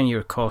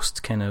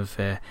cost,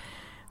 the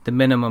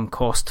minimum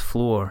cost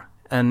floor,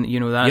 and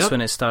that's when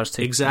it starts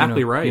to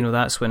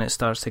that's when it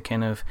starts to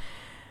kind of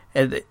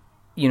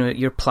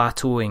you're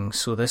plateauing.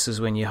 So this is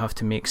when you have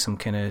to make some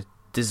kind of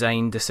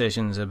design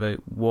decisions about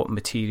what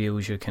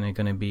materials you're kind of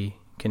going to be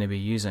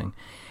using.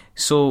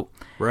 So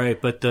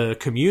but the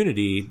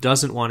community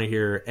doesn't want to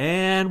hear,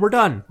 and we're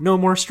done, no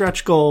more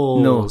stretch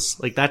goals.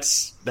 No,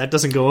 that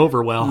doesn't go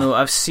over well. No,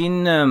 I've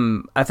seen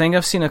I think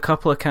I've seen a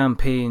couple of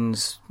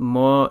campaigns,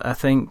 more I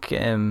think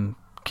kind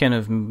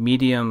of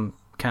medium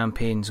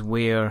campaigns,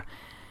 where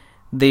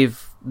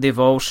they've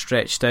all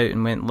stretched out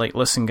and went like,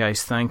 listen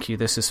guys, thank you,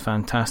 this is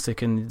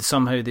fantastic, and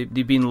somehow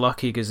they've been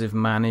lucky because they've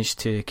managed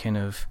to kind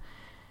of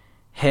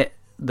hit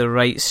the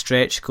right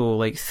stretch goal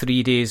like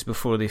 3 days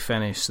before they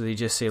finish. So they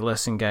just say,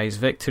 listen guys,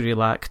 victory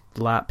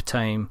lap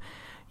time,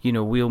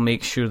 we'll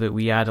make sure that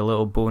we add a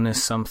little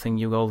bonus something.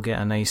 You'll all get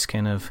a nice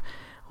kind of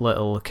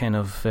little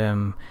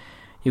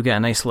you'll get a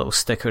nice little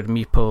stickered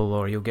meeple,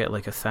 or you'll get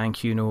like a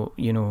thank you note,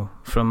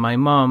 from my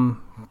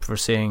mum for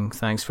saying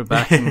thanks for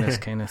backing this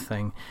kind of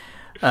thing.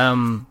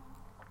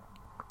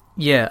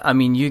 Yeah, I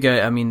mean,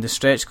 the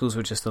stretch goals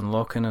were just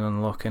unlocking and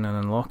unlocking and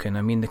unlocking.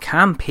 I mean, the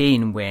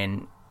campaign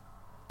went...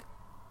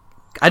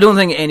 I don't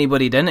think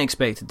anybody didn't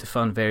expect it to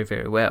fund very,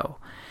 very well.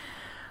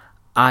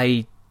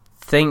 I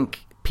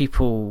think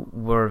people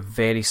were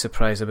very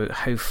surprised about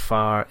how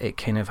far it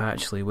kind of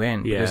actually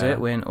went. Yeah. Because it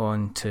went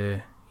on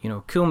to,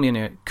 Cool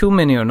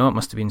Mini or Not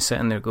must have been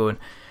sitting there going,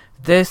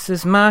 this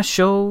is my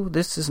show,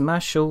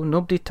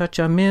 nobody touch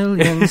our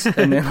millions.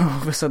 And then all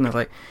of a sudden they're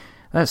like,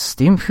 that's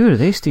Steam. Who are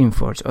they?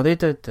 Steamforged? Oh, they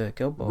did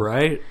Guild Ball.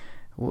 Right.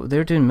 Well,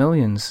 they're doing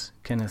millions,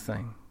 kind of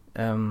thing.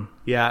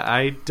 Yeah,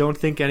 I don't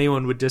think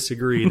anyone would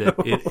disagree that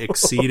it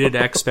exceeded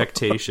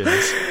expectations.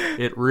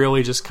 It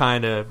really just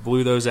kind of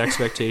blew those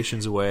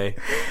expectations away.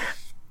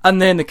 And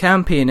then the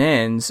campaign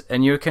ends,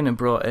 and you're kind of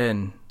brought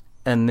in.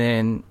 And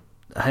then,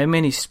 how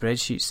many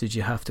spreadsheets did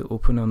you have to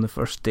open on the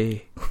first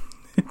day?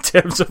 In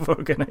terms of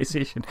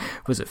organisation,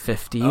 was it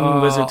 15?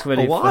 Was it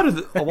 20?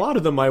 A lot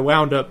of them I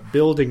wound up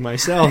building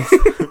myself.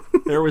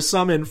 There was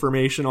some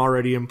information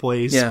already in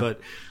place, but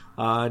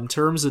in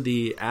terms of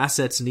the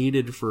assets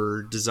needed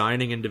for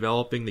designing and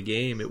developing the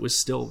game, it was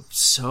still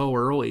so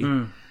early.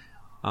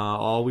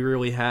 All we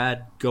really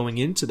had going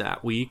into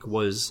that week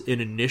was an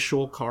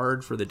initial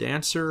card for the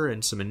dancer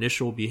and some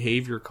initial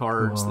behavior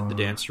cards that the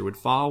dancer would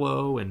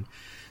follow, and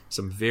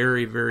some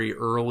very, very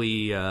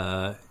early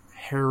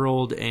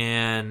Herald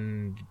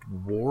and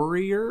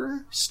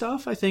Warrior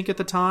stuff, I think, at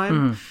the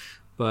time.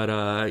 But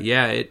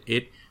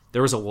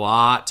there was a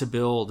lot to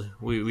build.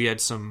 We had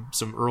some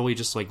early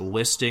just like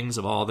listings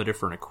of all the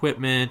different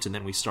equipment, and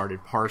then we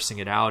started parsing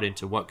it out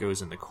into what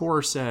goes in the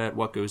core set,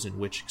 what goes in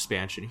which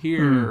expansion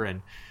here,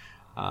 and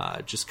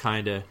just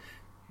kind of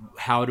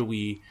how do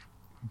we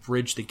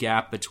bridge the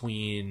gap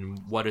between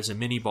what does a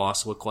mini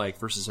boss look like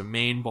versus a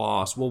main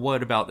boss. Well,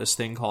 what about this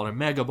thing called a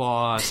mega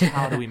boss?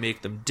 How do we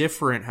make them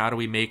different? How do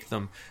we make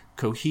them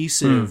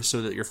cohesive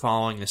so that you're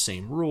following the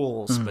same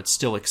rules but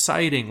still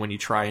exciting when you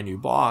try a new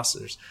boss?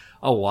 There's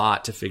a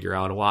lot to figure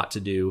out, a lot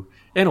to do,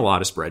 and a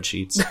lot of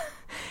spreadsheets.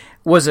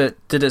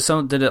 Did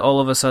it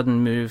all of a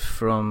sudden move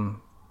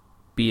from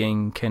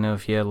being kind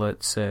of,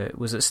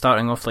 was it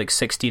starting off like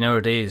 16-hour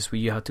days where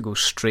you had to go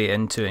straight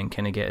into it and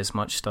kind of get as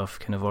much stuff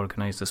kind of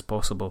organised as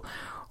possible?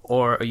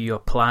 Or are you a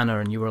planner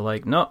and you were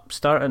like, nope,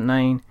 start at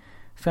 9,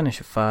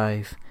 finish at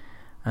 5,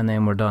 and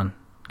then we're done,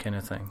 kind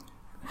of thing?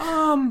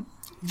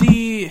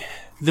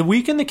 The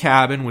week in the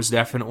cabin was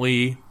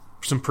definitely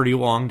some pretty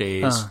long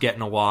days,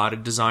 getting a lot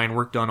of design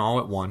work done all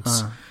at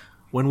once.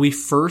 When we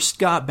first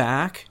got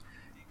back,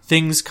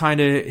 things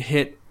kind of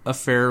hit a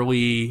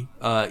fairly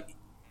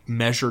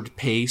measured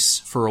pace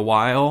for a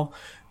while.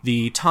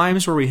 The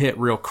times where we hit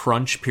real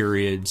crunch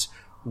periods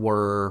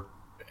were,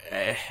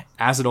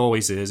 as it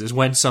always is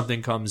when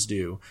something comes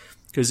due.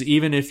 Because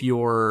even if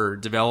your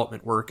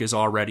development work is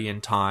already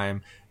in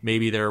time,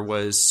 maybe there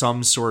was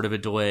some sort of a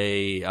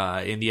delay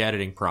in the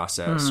editing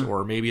process,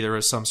 or maybe there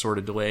was some sort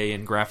of delay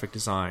in graphic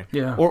design,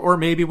 or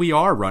maybe we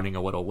are running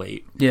a little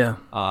late.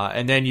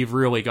 And then you've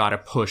really got to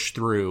push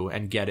through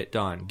and get it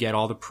done, get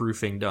all the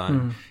proofing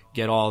done,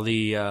 get all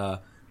the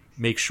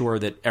make sure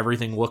that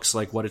everything looks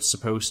like what it's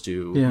supposed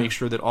to, make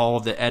sure that all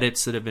of the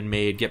edits that have been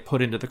made get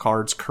put into the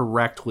cards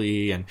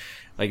correctly, and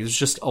like there's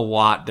just a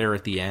lot there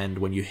at the end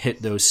when you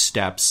hit those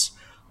steps.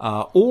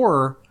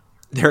 Or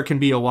there can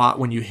be a lot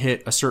when you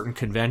hit a certain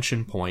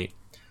convention point.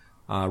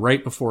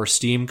 Right before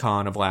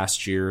SteamCon of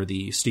last year,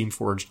 the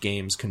Steamforged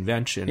Games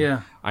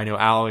convention, I know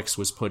Alex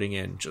was putting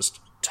in just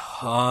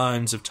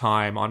tons of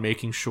time on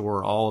making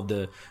sure all of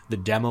the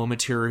demo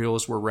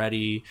materials were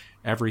ready.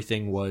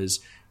 Everything was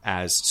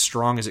as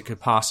strong as it could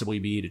possibly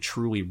be to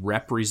truly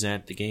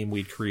represent the game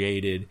we'd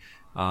created.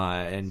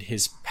 And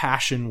his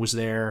passion was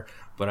there.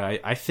 But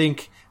I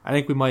think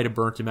we might have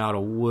burnt him out a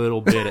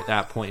little bit at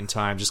that point in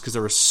time, just because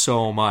there was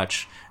so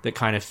much that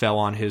kind of fell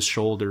on his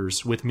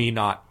shoulders with me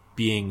not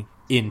being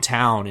in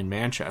town in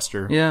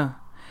Manchester. Yeah.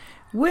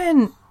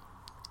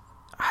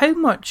 How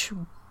much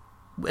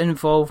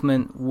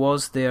involvement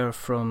was there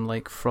from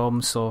like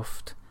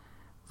FromSoft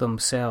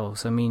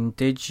themselves? I mean,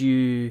 did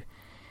you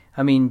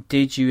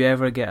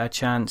ever get a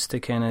chance to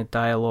kind of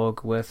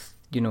dialogue with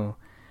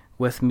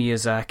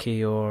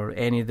Miyazaki or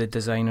any of the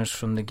designers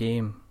from the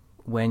game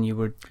when you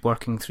were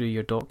working through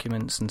your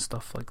documents and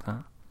stuff like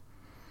that?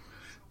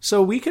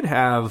 So we could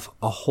have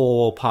a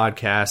whole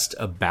podcast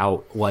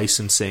about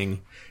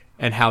licensing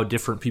and how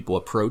different people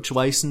approach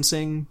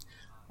licensing.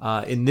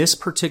 In this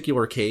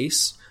particular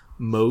case,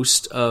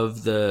 most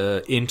of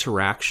the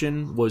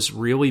interaction was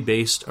really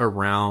based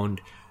around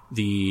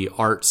the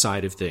art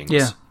side of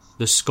things.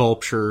 The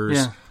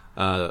sculptures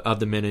of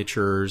the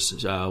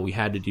miniatures. We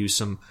had to do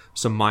some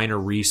minor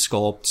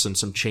resculpts and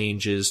some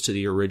changes to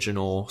the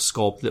original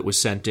sculpt that was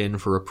sent in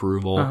for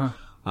approval.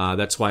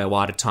 That's why a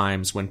lot of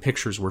times when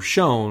pictures were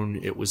shown,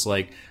 it was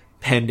like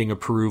pending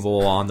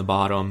approval on the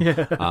bottom.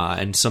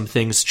 And some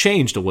things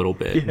changed a little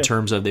bit in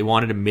terms of they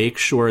wanted to make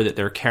sure that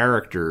their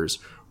characters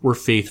were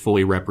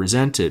faithfully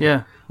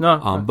represented.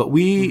 But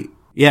we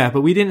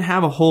didn't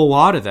have a whole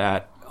lot of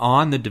that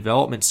on the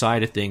development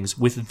side of things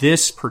with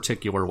this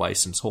particular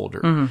license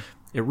holder.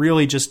 It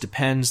really just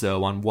depends,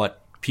 though, on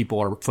what people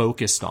are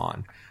focused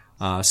on.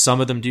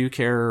 Some of them do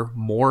care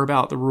more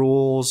about the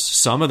rules.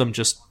 Some of them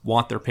just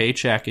want their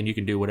paycheck, and you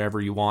can do whatever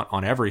you want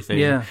on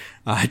everything.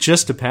 It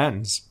just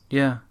depends.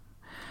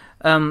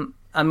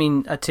 I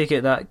mean, I take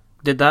it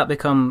did that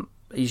become,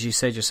 as you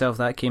said yourself,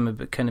 that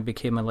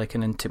became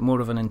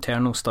more of an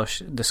internal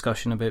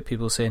discussion about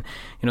people saying,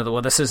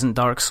 well, this isn't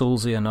Dark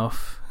Soulsy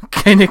enough,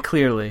 kind of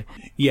clearly.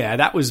 Yeah,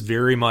 that was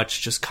very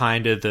much just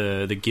kind of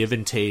the give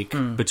and take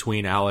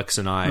between Alex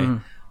and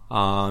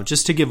I.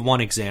 Just to give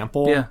one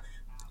example,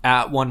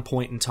 at one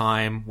point in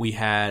time, we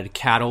had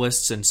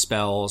catalysts and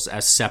spells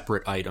as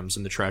separate items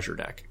in the treasure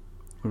deck.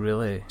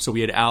 Really? So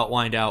we had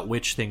outlined out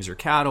which things are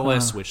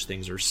catalysts, which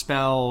things are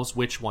spells,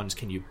 which ones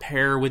can you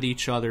pair with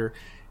each other,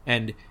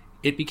 and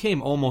it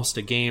became almost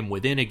a game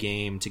within a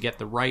game to get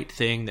the right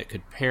thing that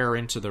could pair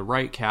into the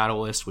right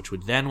catalyst, which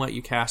would then let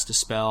you cast a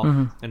spell.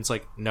 And it's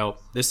like, no,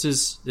 this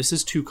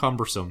is too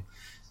cumbersome.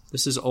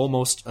 This is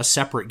almost a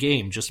separate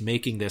game, just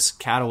making this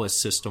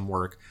catalyst system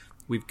work.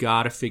 We've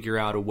got to figure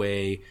out a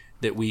way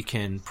that we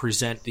can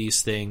present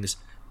these things,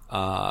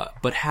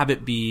 but have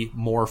it be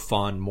more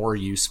fun, more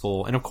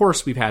useful. And of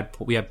course, we had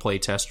play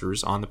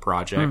testers on the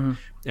project,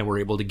 and we're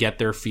able to get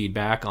their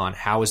feedback on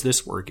how is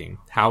this working?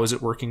 How is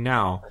it working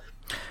now?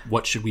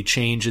 What should we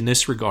change in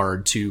this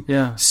regard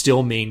to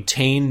still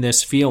maintain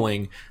this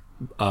feeling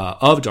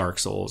of Dark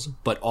Souls,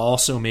 but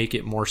also make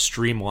it more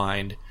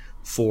streamlined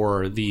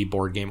for the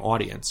board game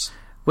audience?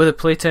 With the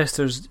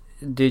playtesters,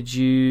 did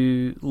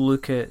you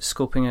look at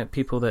scoping at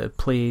people that had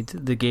played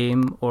the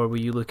game, or were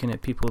you looking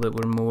at people that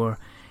were more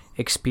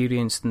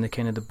experienced in the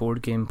kind of the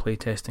board game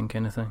playtesting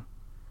kind of thing?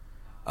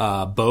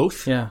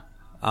 Both.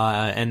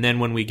 And then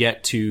when we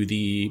get to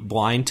the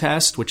blind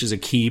test, which is a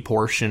key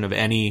portion of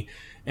any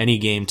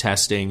game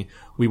testing,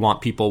 we want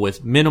people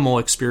with minimal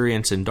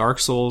experience in Dark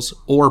Souls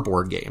or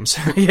board games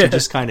to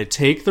just kind of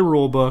take the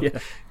rule book,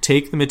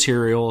 take the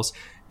materials,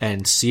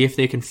 and see if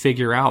they can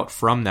figure out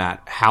from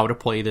that how to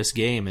play this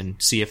game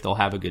and see if they'll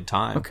have a good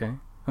time.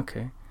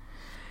 Okay.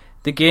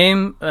 The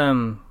game,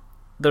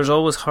 there's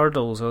always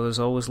hurdles, or there's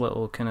always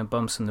little kind of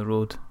bumps in the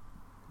road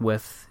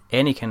with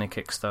any kind of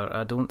Kickstarter.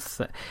 I don't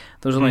think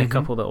there's only a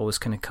couple that always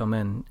kind of come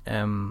in,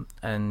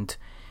 and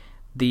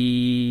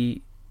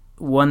the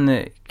one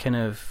that kind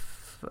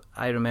of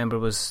I remember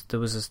was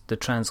the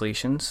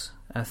translations,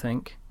 I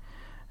think.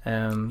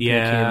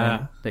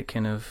 That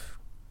kind of,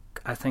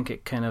 I think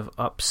it kind of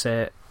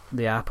upset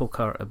the apple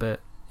cart a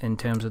bit in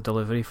terms of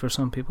delivery for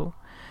some people.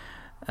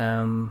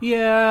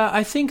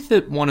 I think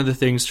that one of the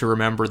things to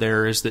remember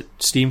there is that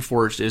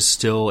Steamforged is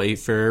still a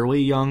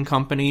fairly young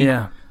company.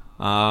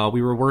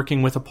 We were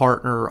working with a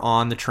partner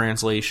on the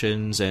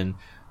translations, and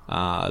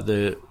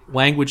the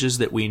languages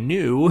that we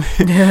knew,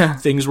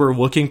 things were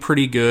looking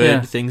pretty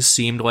good. Things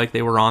seemed like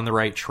they were on the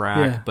right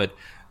track, but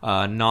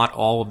not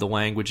all of the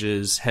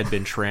languages had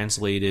been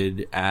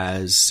translated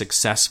as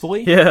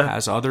successfully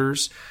as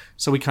others.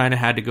 So we kind of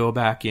had to go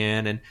back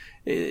in, and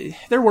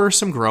there were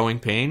some growing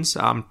pains.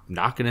 I'm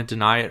not going to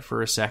deny it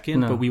for a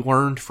second, but we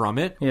learned from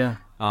it.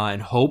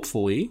 And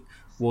hopefully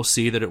we'll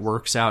see that it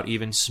works out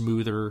even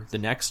smoother the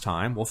next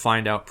time. We'll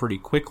find out pretty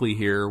quickly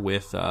here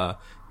with the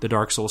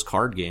Dark Souls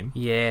card game.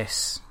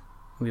 Yes,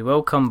 we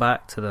will come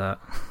back to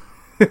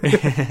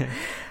that.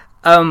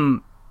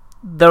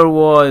 There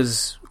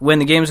was, when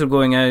the games were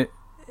going out,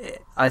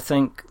 I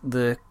think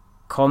the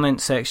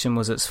comment section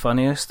was its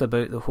funniest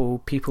about the whole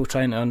people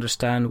trying to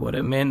understand what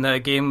it meant that a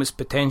game was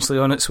potentially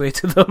on its way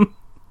to them.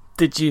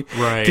 Did you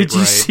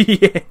see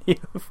any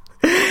of?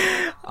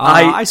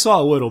 I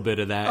saw a little bit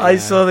of that. I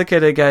saw the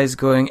kind of guys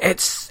going,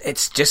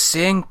 it's just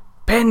saying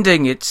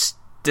pending.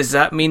 Does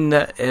that mean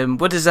that?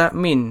 What does that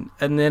mean?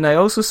 And then I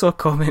also saw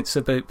comments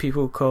about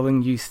people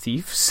calling you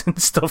thieves and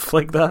stuff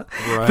like that,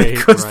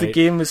 because the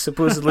game was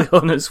supposedly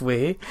on its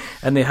way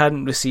and they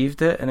hadn't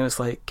received it, and it was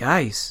like,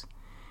 guys,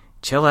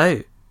 chill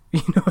out.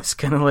 It's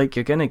kind of like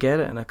you're gonna get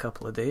it in a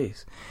couple of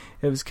days.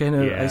 It was kind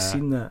of I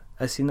seen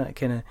that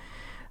kind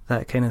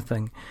of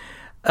thing.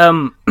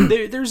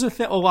 There's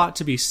a lot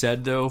to be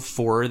said though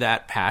for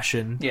that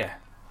passion.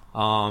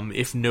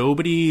 If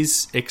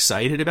nobody's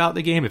excited about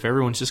the game, if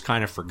everyone's just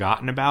kind of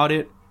forgotten about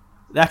it,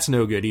 that's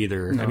no good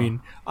either. I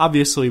mean,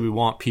 obviously we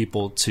want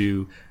people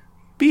to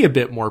be a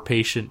bit more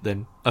patient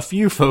than a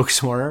few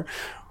folks were,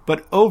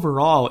 but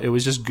overall it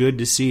was just good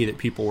to see that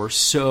people were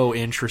so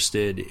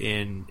interested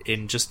in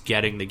just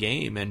getting the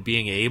game and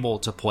being able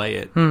to play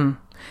it.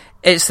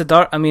 It's the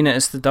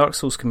Dark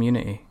Souls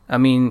community. I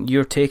mean,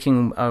 you're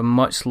taking a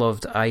much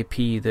loved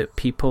IP that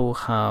people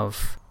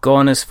have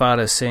gone as far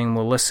as saying,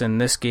 well, listen,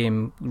 this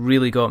game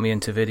really got me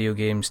into video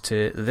games,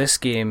 to this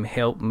game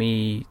helped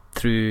me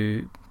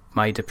through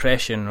my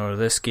depression, or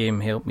this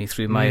game helped me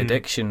through my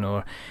addiction,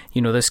 or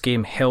this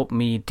game helped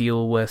me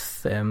deal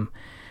with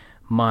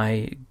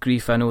my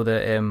grief. I know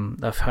that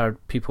I've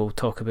heard people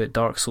talk about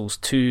Dark Souls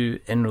 2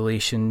 in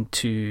relation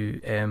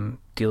to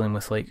dealing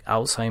with like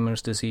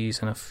Alzheimer's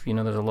disease, and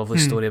there's a lovely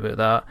story about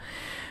that.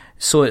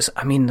 So there's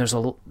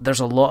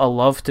a lot of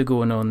love to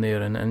going on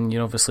there, and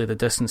obviously the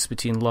distance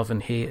between love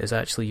and hate is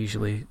actually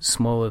usually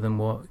smaller than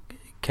what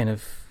kind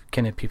of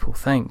people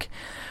think.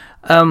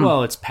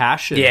 Well, it's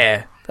passion.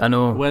 Yeah, I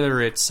know. Whether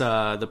it's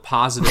the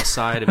positive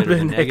side of it or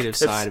the negative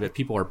side of it,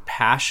 people are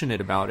passionate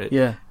about it.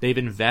 Yeah. They've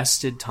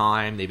invested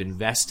time, they've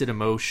invested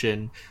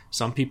emotion.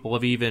 Some people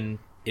have even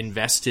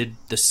invested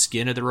the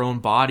skin of their own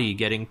body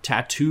getting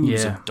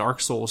tattoos of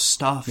Dark Souls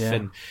stuff. Yeah.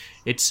 And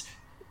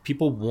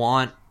people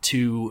want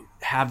to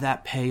have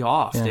that pay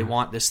off. Yeah. They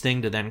want this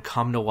thing to then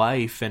come to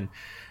life, and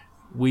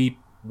we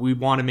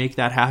want to make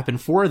that happen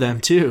for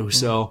them too. Yeah.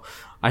 So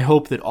I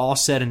hope that all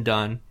said and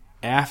done,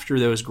 after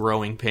those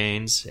growing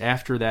pains,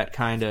 after that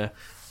kind of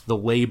the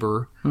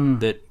labor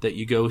that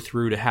you go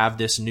through to have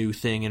this new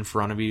thing in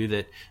front of you,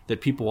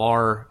 that people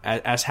are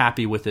as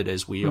happy with it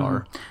as we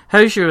are.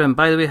 How's your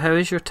by the way, how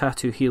is your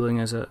tattoo healing?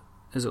 Is it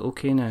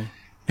okay now?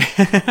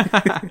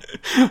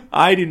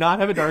 I do not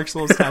have a Dark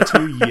Souls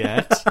tattoo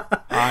yet.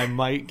 I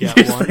might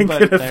get one,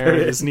 but there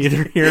is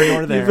neither here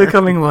nor there. You're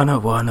becoming one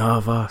of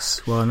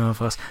us.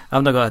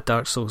 I've not got a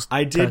Dark Souls.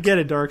 I did get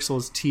a Dark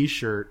Souls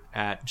T-shirt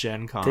at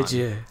Gen Con. Did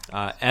you?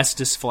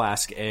 Estus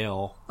Flask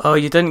Ale. Oh,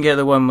 you didn't get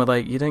the one with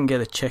you didn't get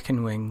the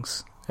chicken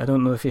wings. I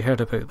don't know if you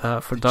heard about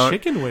that for Dark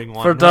chicken wing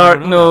one.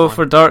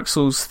 For Dark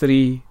Souls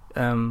 3.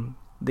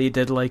 They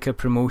did like a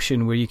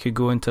promotion where you could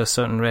go into a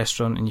certain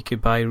restaurant and you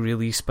could buy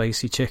really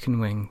spicy chicken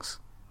wings.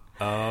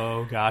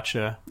 Oh,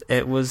 gotcha.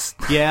 It was...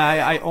 Yeah,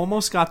 I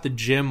almost got the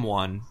gym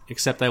one,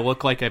 except I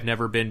look like I've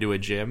never been to a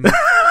gym.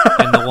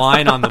 And the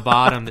line on the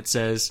bottom that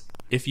says,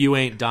 "If you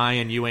ain't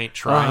dying, you ain't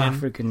trying." Oh,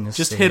 for goodness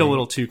just sake. hit a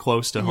little too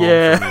close to home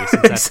for me,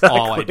 since that's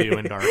all I do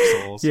in Dark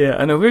Souls. Yeah,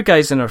 I know, we're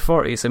guys in our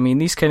 40s. I mean,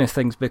 these kind of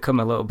things become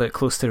a little bit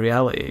close to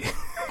reality.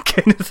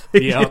 kind of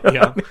thing.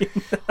 Yeah.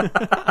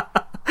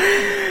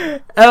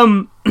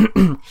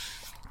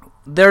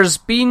 There's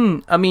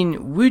been,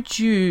 would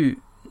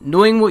you,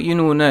 knowing what you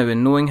know now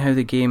and knowing how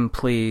the game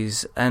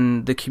plays,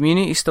 and the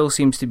community still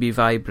seems to be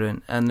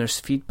vibrant and there's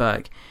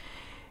feedback,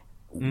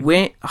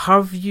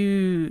 have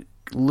you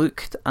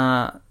looked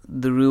at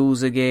the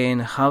rules again?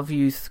 Have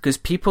you, because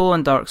people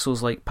on Dark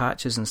Souls like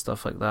patches and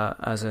stuff like that,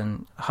 as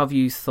in, have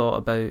you thought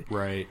about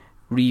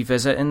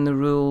revisiting the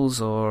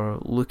rules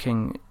or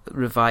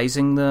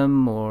revising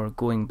them or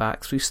going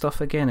back through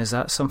stuff again? Is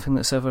that something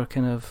that's ever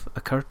kind of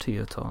occurred to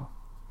you at all?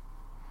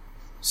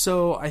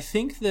 So I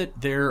think that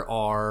there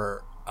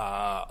are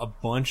a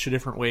bunch of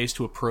different ways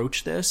to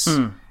approach this.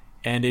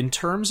 And in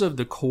terms of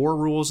the core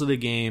rules of the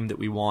game that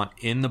we want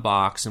in the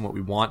box and what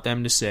we want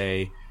them to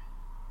say,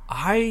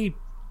 I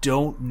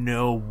don't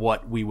know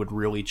what we would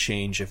really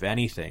change, if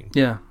anything.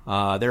 Yeah.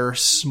 There are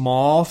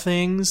small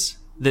things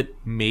that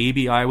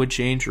maybe I would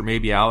change or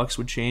maybe Alex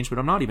would change, but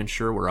I'm not even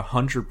sure we're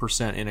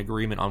 100% in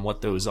agreement on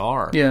what those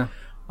are. Yeah.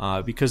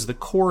 Because the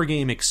core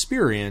game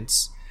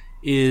experience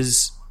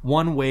is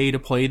one way to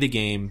play the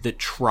game that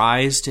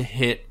tries to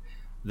hit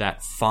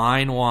that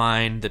fine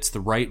line that's the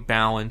right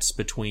balance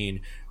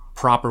between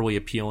properly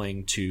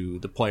appealing to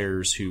the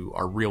players who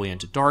are really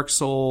into Dark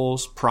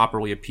Souls,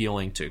 properly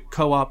appealing to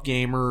co-op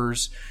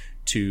gamers,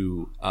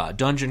 to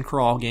dungeon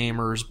crawl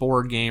gamers,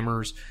 board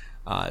gamers,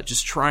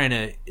 just trying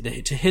to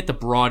hit the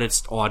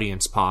broadest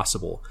audience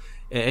possible.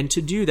 And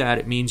to do that,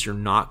 it means you're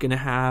not going to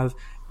have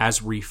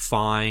as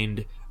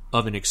refined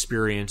of an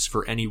experience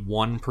for any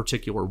one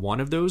particular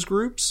one of those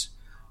groups.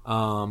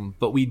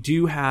 But we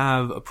do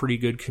have a pretty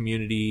good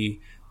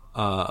community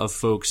of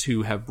folks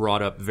who have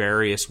brought up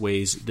various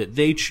ways that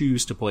they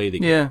choose to play the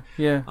game.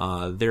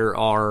 There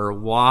are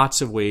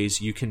lots of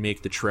ways you can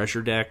make the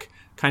treasure deck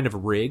kind of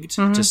rigged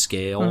to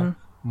scale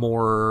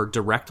more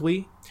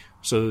directly,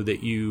 so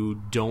that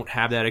you don't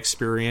have that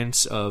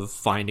experience of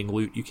finding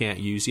loot you can't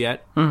use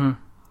yet.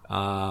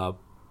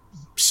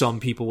 Some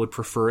people would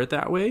prefer it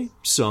that way.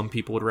 Some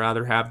people would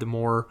rather have the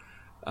more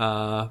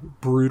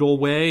brutal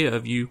way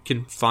of you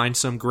can find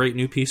some great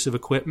new piece of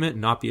equipment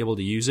and not be able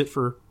to use it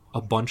for a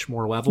bunch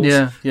more levels,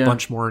 a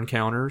bunch more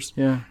encounters.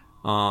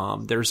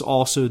 There's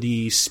also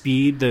the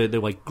speed, the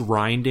like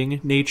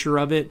grinding nature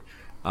of it.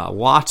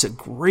 Lots of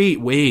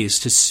great ways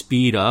to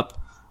speed up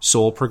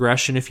soul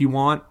progression if you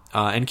want,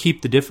 and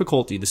keep the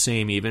difficulty the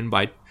same, even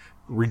by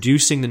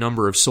reducing the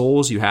number of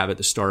souls you have at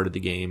the start of the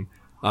game,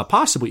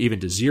 possibly even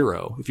to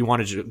 0. If you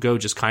wanted to go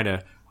just kind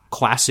of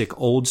classic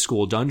old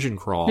school dungeon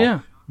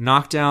crawl,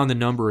 knock down the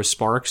number of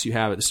sparks you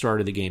have at the start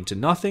of the game to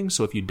nothing,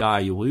 so if you die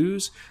you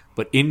lose,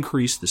 but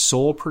increase the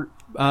soul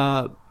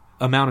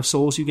amount of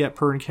souls you get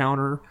per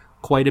encounter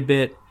quite a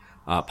bit.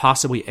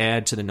 Possibly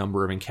add to the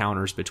number of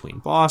encounters between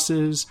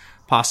bosses,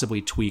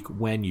 possibly tweak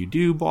when you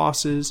do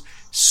bosses.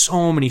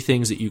 So many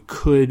things that you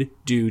could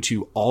do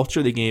to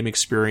alter the game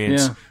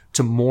experience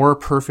to more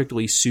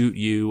perfectly suit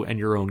you and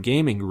your own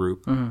gaming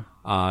group,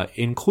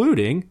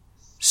 including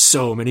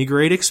so many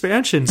great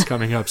expansions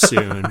coming up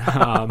soon.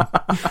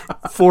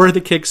 For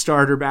the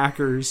Kickstarter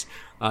backers,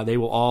 they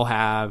will all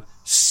have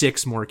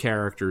 6 more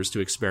characters to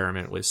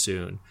experiment with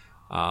soon.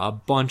 A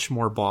bunch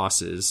more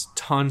bosses,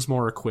 tons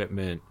more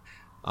equipment,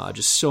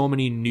 just so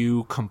many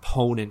new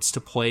components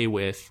to play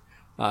with.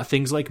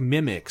 Things like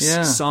mimics,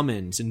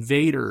 summons,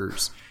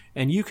 invaders,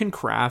 and you can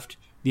craft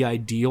the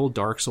ideal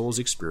Dark Souls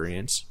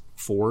experience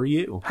for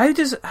you.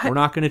 We're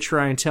not going to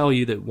try and tell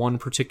you that one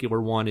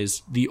particular one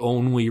is the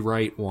only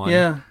right one.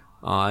 Yeah.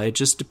 It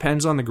just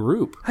depends on the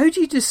group. How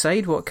do you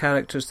decide what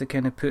characters to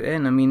kind of put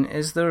in? I mean,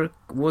 was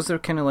there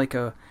kind of like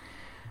a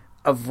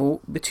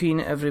vote between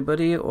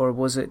everybody, or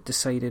was it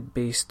decided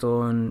based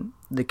on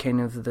the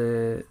kind of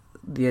the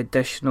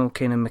additional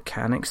kind of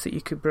mechanics that you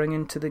could bring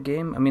into the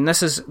game? I mean,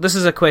 this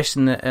is a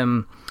question that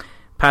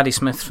Paddy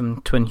Smith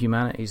from Twin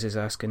Humanities is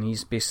asking.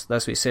 That's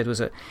what he said. Was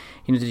it,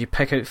 did you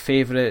pick out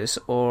favourites,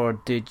 or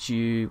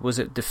was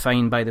it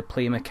defined by the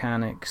play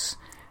mechanics?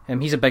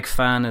 He's a big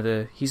fan of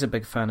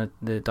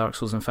the Dark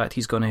Souls. In fact,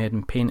 he's gone ahead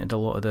and painted a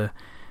lot of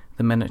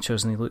the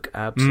miniatures, and they look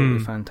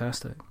absolutely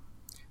fantastic.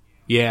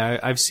 Yeah,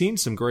 I've seen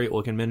some great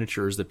looking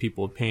miniatures that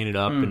people have painted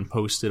up and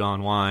posted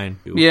online.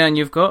 Yeah, and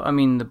you've got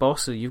the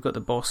bosses.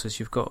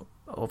 You've got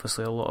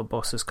obviously a lot of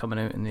bosses coming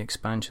out in the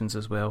expansions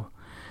as well.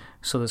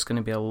 So there's going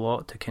to be a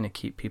lot to kind of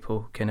keep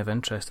people kind of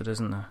interested,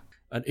 isn't there?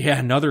 Yeah,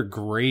 another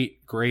great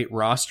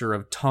roster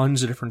of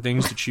tons of different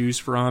things to choose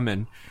from,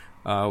 and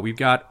we've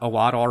got a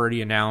lot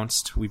already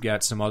announced. We've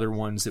got some other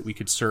ones that we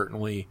could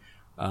certainly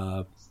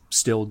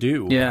still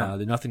do. Yeah,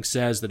 nothing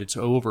says that it's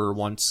over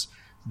once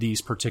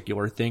these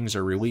particular things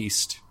are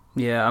released.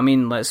 Yeah, I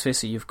mean, let's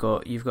face it, you've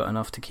got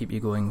enough to keep you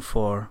going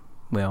for,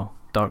 well,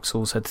 Dark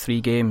Souls had 3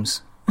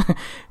 games.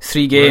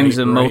 3 games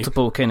and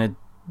multiple kind of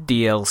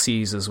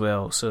DLCs as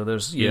well. So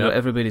there's,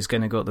 everybody's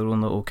kind of got their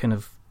own little kind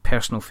of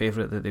personal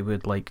favourite that they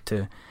would like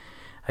to,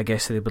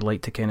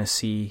 kind of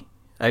see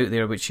out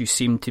there, which you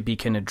seem to be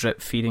kind of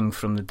drip feeding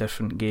from the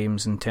different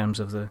games in terms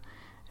of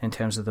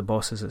the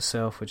bosses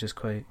itself, which is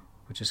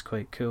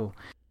quite cool.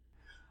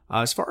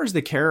 As far as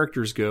the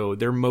characters go,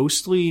 they're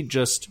mostly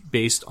just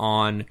based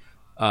on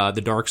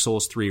the Dark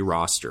Souls 3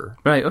 roster.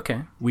 Right,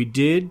 okay. We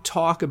did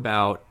talk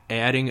about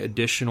adding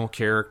additional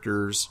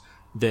characters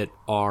that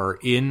are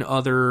in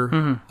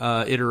other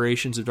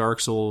iterations of Dark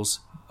Souls,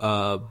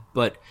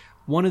 but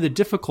one of the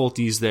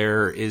difficulties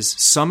there is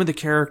some of the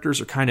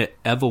characters are kind of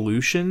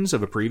evolutions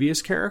of a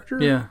previous character.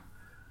 Yeah.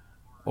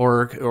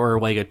 Or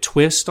like a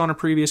twist on a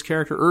previous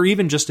character, or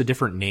even just a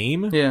different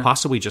name,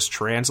 possibly just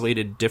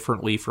translated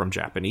differently from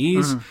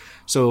Japanese.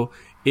 So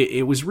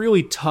it was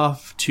really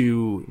tough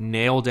to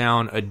nail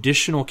down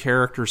additional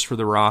characters for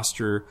the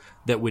roster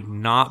that would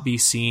not be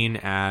seen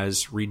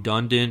as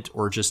redundant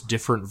or just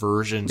different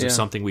versions of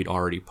something we'd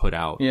already put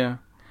out. Yeah.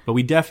 But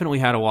we definitely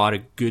had a lot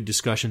of good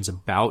discussions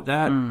about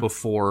that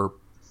before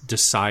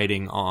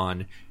deciding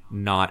on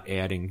not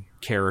adding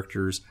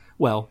characters.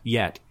 Well,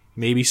 yet.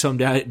 Maybe some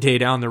day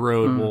down the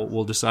road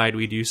we'll decide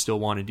we do still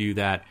want to do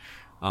that.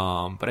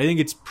 But I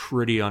think it's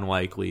pretty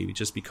unlikely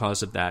just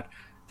because of that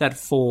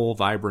full,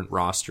 vibrant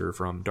roster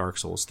from Dark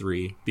Souls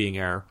 3 being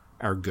our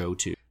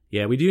go-to.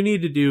 Yeah, we do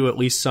need to do at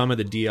least some of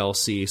the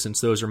DLC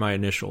since those are my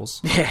initials.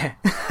 Yeah.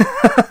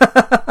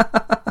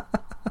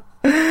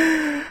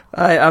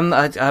 I'm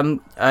not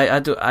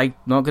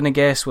going to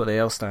guess what the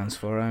L stands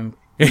for.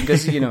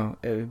 Because it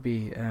would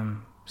be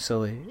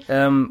silly.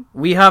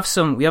 We have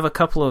a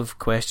couple of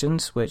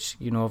questions which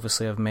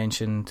obviously I've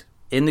mentioned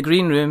in the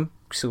green room,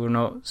 so we're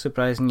not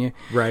surprising you.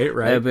 Right.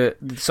 But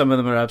some of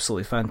them are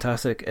absolutely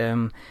fantastic.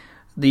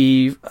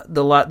 The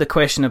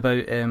question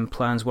about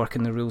plans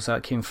working the rules,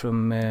 that came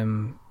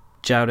from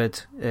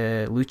Jared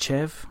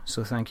Luchev,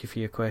 so thank you for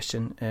your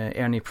question.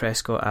 Ernie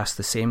Prescott asked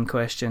the same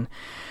question.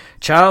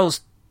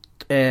 Charles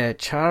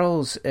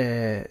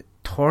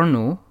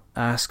Torno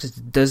asks,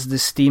 does the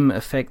steam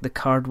affect the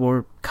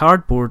cardboard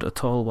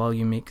at all while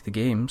you make the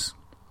games?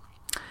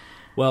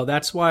 Well,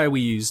 that's why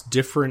we use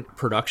different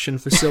production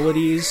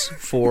facilities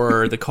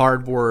for the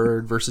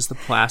cardboard versus the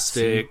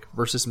plastic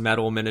versus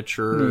metal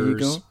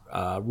miniatures,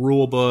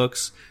 rule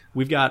books.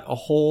 We've got a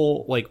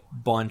whole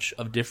bunch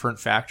of different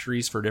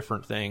factories for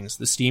different things.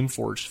 The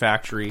Steamforged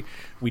factory,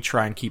 we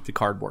try and keep the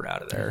cardboard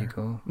out of there. There you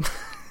go.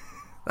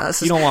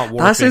 You don't want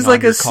warping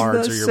on your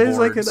cards or your boards. That sounds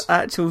like an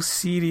actual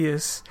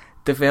serious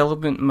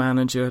development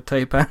manager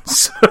type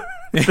answer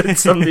that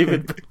somebody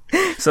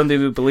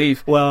would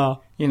believe.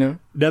 Well,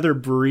 another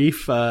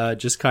brief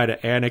just kind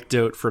of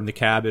anecdote from the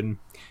cabin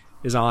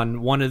is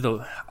on one of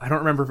the, I don't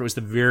remember if it was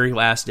the very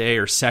last day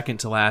or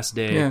second to last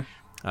day,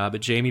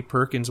 but Jamie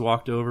Perkins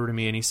walked over to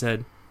me and he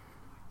said,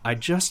 I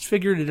just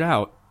figured it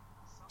out.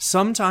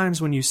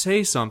 Sometimes when you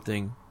say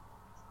something,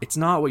 it's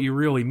not what you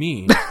really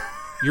mean.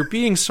 You're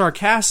being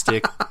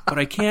sarcastic, but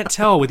I can't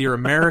tell with your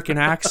American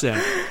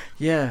accent.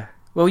 Yeah.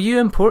 Well, you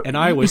import... And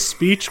I was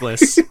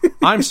speechless.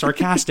 I'm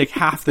sarcastic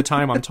half the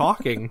time I'm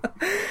talking.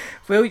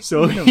 Well,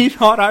 so he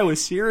thought I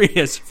was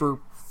serious for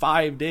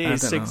 5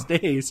 days, I don't 6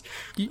 days.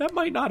 That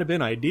might not have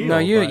been ideal. No,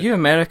 but... you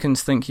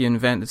Americans think you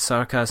invented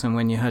sarcasm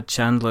when you had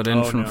Chandler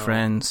in from no.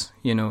 Friends,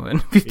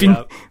 and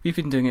we've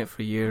been doing it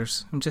for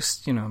years. I'm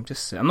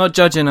not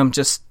judging. I'm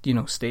just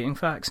stating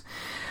facts.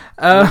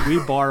 We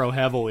borrow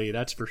heavily,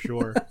 that's for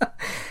sure.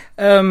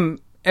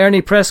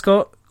 Ernie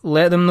Prescott,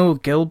 let them know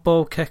Guild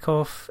Ball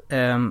kickoff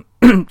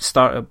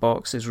starter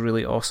box is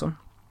really awesome.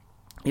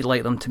 He'd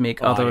like them to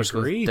make others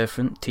with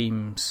different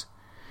teams.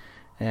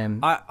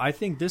 I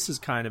think this is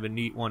kind of a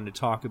neat one to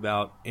talk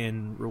about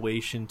in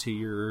relation to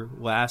your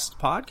last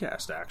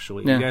podcast,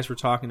 actually. Yeah. You guys were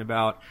talking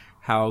about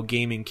how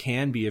gaming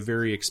can be a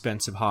very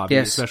expensive hobby,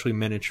 especially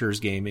miniatures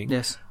gaming.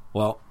 Yes.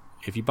 Well,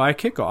 if you buy a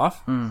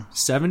kickoff,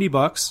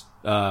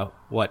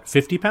 $70,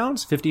 50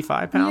 pounds,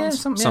 55 pounds,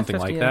 something 50,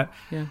 like that.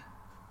 Yeah.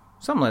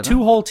 Something like that.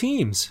 2 whole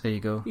teams. There you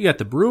go. You got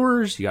the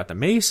Brewers, you got the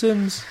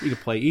Masons. You can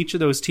play each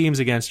of those teams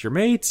against your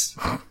mates.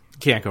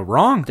 Can't go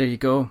wrong. There you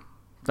go.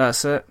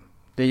 That's it.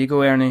 There you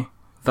go, Ernie.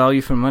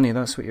 Value for money,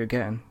 that's what you're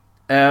getting.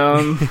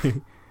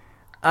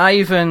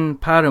 Ivan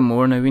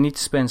Paramore, now we need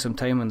to spend some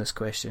time on this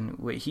question.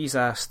 He's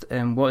asked,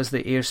 what is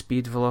the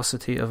airspeed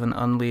velocity of an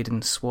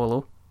unladen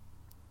swallow?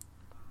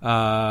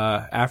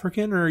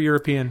 African or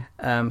European?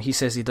 He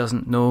says he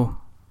doesn't know.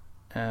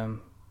 And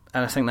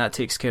I think that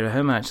takes care of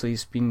him, actually.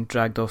 He's been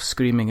dragged off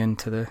screaming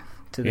into the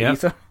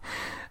ether.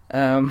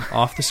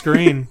 Off the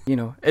screen.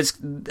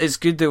 It's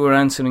good that we're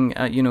answering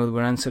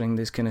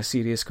these kind of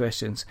serious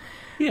questions.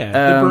 Yeah,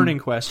 the burning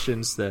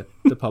questions that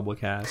the public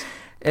has.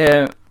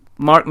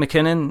 Mark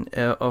McKinnon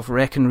of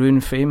Wreck and Ruin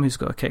fame, who's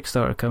got a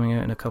Kickstarter coming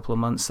out in a couple of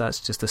months.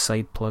 That's just a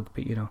side plug,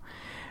 but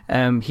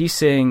he's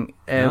saying,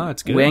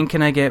 when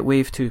can I get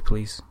Wave 2,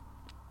 please?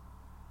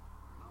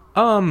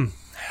 I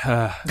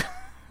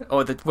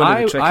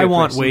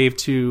want Wave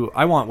 2.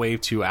 I want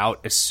Wave 2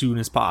 out as soon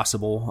as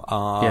possible.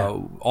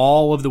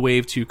 All of the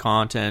Wave 2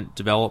 content,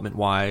 development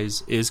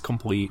wise, is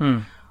complete,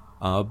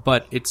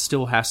 but it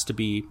still has to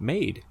be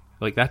made.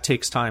 Like, that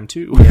takes time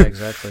too. Yeah,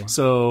 exactly.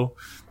 So,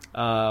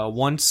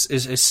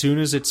 as soon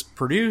as it's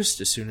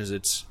produced, as soon as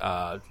it's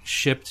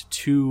shipped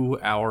to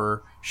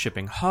our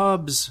shipping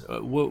hubs,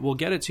 we'll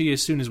get it to you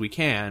as soon as we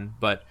can.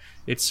 But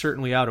it's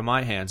certainly out of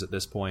my hands at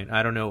this point.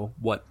 I don't know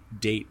what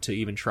date to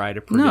even try to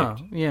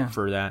predict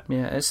for that.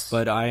 Yeah,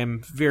 but I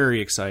am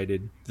very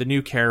excited. The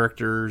new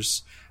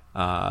characters,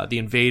 the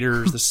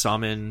invaders, the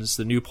summons,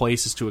 the new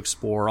places to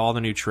explore, all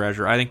the new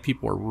treasure. I think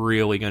people are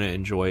really going to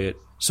enjoy it.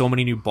 So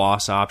many new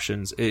boss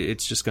options.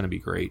 It's just going to be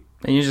great.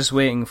 And you're just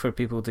waiting for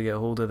people to get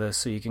hold of this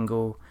so you can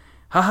go,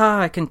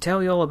 haha, I can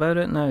tell you all about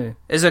it now.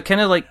 Is it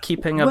kind of like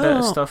keeping a bit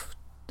of stuff,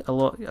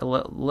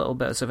 little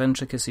bits of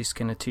intricacies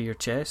kind of to your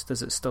chest?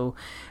 Is it still,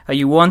 are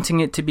you wanting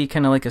it to be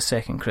kind of like a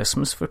second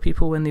Christmas for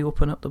people when they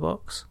open up the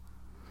box?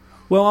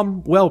 Well,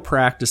 I'm well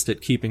practiced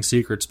at keeping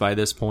secrets by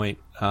this point,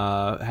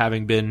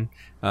 having been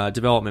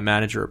development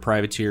manager at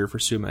Privateer for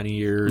so many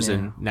years,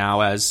 and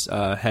now as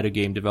head of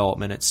game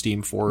development at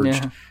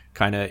Steamforged,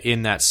 kind of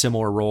in that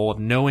similar role of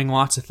knowing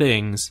lots of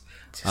things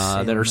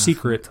that are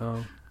secret,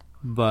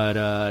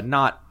 but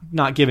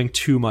not giving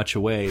too much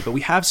away. But we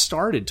have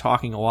started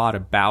talking a lot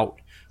about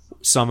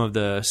some of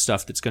the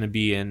stuff that's going to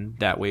be in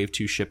that Wave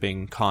 2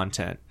 shipping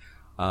content.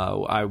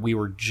 We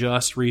were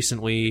just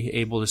recently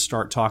able to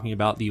start talking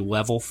about the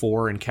level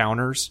 4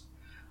 encounters.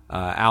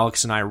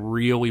 Alex and I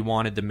really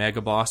wanted the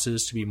mega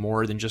bosses to be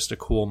more than just a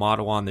cool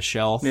model on the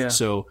shelf. Yeah.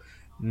 So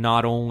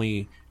not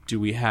only do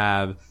we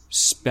have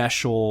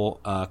special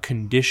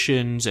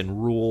conditions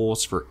and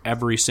rules for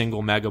every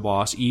single mega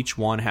boss, each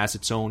one has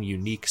its own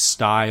unique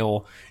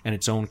style and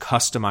its own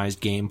customized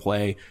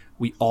gameplay.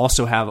 We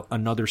also have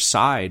another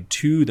side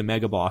to the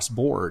mega boss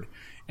board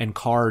and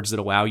cards that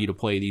allow you to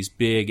play these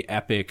big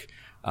epic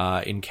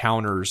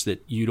encounters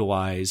that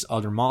utilize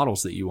other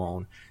models that you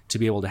own to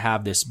be able to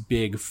have this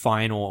big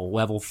final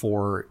level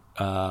 4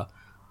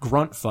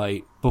 grunt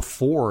fight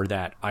before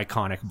that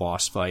iconic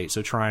boss fight.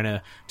 So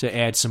trying to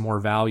add some more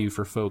value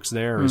for folks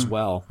there as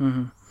well.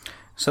 Mm-hmm.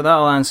 So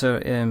that'll answer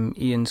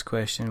Ian's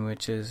question,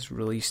 which is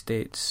release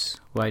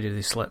dates, why do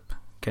they slip,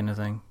 kind of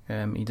thing.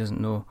 He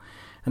doesn't know.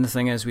 And the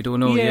thing is, we don't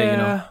know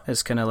yet,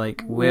 It's kind of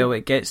like, well,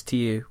 it gets to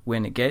you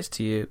when it gets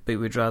to you, but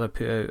we'd rather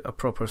put out a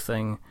proper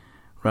thing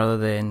rather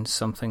than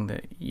something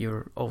that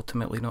you're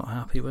ultimately not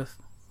happy with,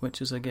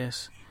 which is, I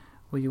guess,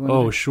 what you want.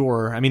 Oh,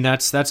 sure. I mean,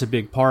 that's a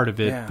big part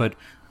of it, but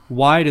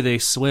why do they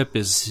slip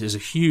is a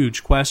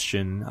huge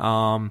question.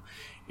 And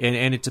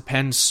it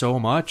depends so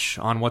much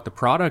on what the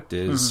product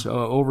is.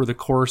 Over the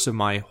course of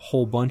my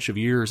whole bunch of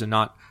years, and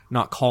not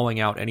calling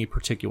out any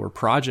particular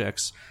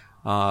projects,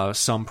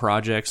 some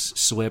projects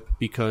slip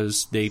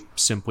because they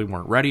simply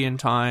weren't ready in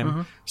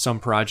time. Some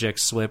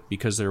projects slip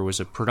because there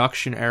was a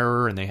production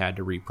error and they had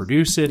to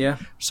reproduce it.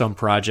 Some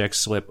projects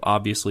slip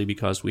obviously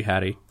because we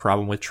had a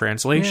problem with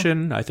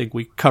translation. I think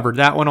we covered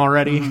that one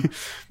already.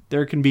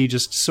 There can be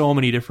just so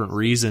many different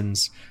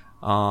reasons,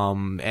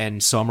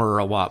 and some are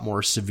a lot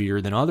more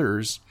severe than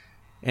others,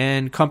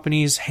 and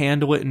companies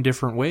handle it in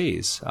different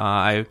ways.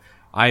 I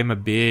am a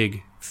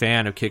big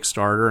fan of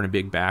Kickstarter and a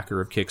big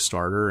backer of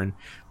Kickstarter, and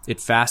it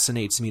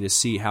fascinates me to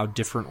see how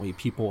differently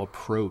people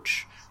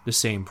approach the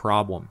same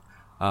problem.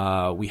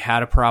 We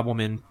had a problem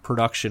in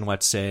production,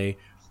 let's say.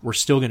 We're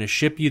still going to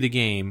ship you the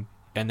game,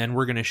 and then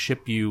we're going to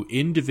ship you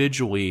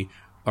individually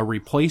a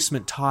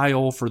replacement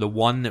tile for the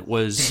one that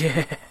was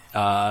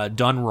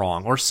done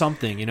wrong or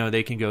something.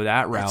 They can go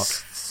that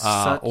route.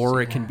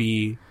 Or it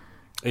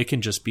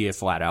can just be a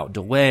flat out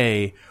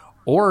delay,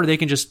 or they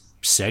can just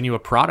send you a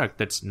product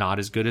that's not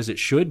as good as it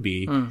should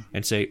be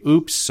and say,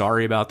 oops,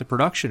 sorry about the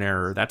production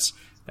error. That's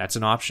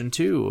an option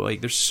too.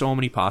 Like, there's so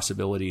many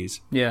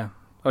possibilities. Yeah.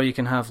 Or you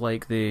can have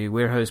like the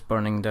warehouse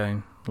burning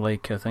down.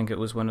 Like, I think it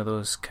was one of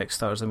those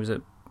Kickstarters.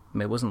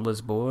 It wasn't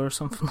Lisboa or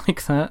something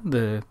like that.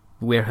 The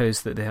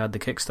warehouse that they had the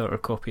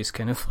Kickstarter copies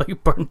kind of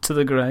like burnt to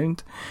the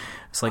ground.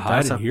 It's like,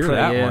 I didn't hear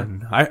that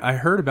one. I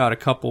heard about a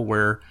couple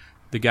where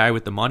the guy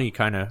with the money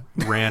kind of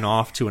ran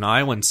off to an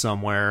island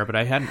somewhere, but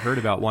I hadn't heard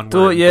about one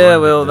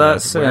where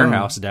that's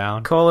warehouse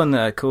down. Colin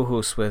that I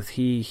co-host with,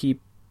 he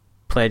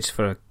pledged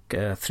for a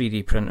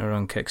 3D printer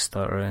on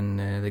Kickstarter,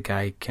 and the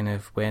guy kind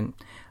of went,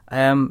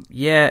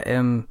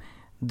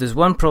 there's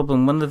one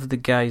problem. One of the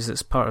guys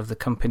that's part of the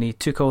company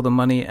took all the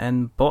money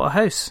and bought a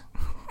house.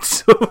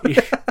 So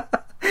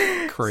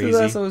crazy. So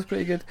that's always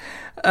pretty good.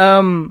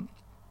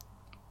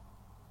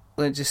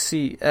 Let's just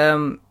see.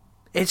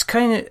 It's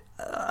kind of,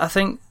 I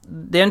think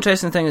the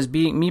interesting thing is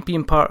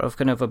being part of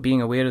kind of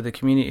being aware of the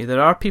community.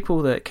 There are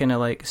people that kind of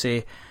like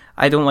say,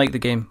 I don't like the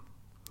game,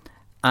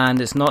 and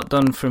it's not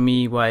done for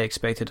me what I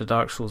expected a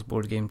Dark Souls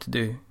board game to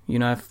do.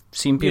 I've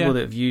seen people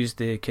that have used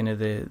the kind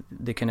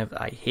of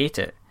I hate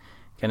it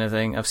kind of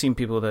thing. I've seen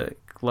people that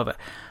love it.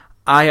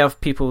 I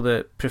have people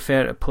that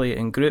prefer to play it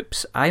in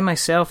groups. I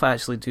myself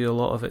actually do a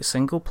lot of it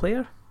single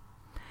player.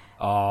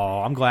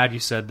 Oh, I'm glad you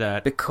said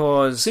that.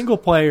 Because single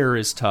player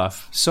is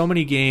tough. So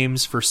many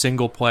games for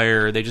single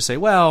player, they just say,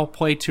 well,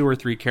 play 2 or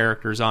 3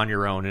 characters on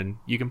your own and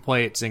you can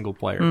play it single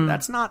player.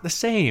 That's not the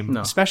same,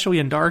 especially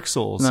in Dark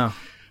Souls.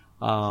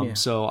 No.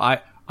 So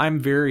I'm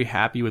very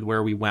happy with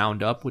where we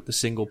wound up with the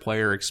single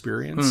player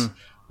experience.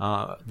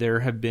 There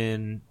have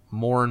been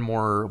more and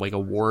more like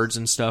awards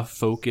and stuff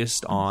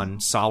focused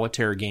on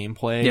solitaire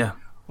gameplay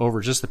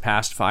over just the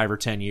past 5 or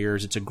 10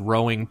 years. It's a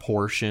growing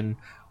portion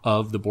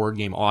of the board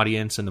game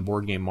audience and the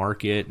board game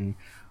market, and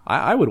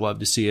I would love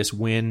to see us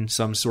win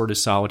some sort of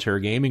solitaire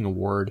gaming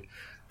award,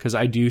 because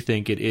I do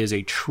think it is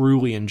a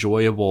truly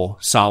enjoyable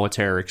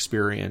solitaire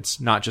experience,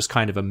 not just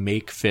kind of a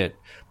make fit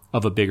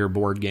of a bigger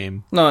board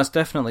game. No, it's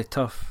definitely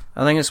tough.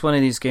 I think it's one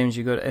of these games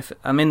you got. If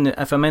I'm in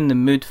the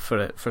mood for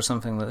it, for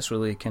something that's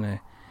really kind of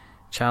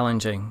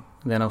challenging,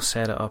 then I'll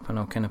set it up and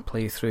I'll kind of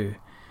play through.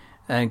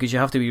 Because you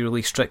have to be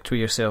really strict with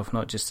yourself,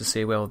 not just to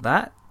say, well,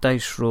 that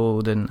dice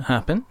roll didn't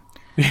happen.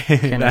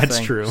 That's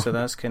true. So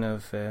that's kind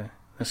of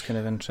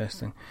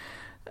interesting.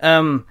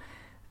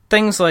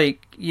 Things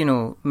like,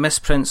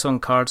 misprints on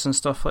cards and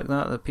stuff like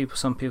that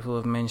some people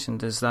have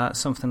mentioned. Is that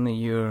something that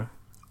you're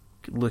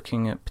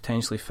looking at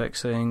potentially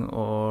fixing,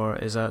 or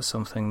is that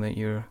something that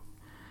you're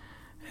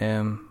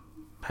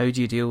how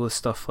do you deal with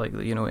stuff like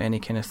that, any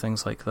kind of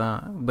things like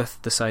that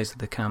with the size of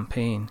the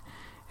campaign?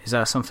 Is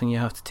that something you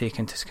have to take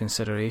into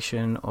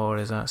consideration, or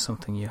is that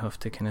something you have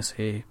to kind of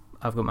say,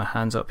 I've got my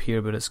hands up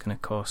here, but it's going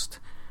to cost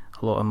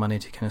a lot of money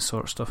to kind of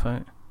sort stuff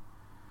out?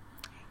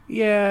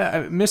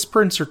 Yeah,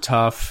 misprints are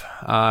tough.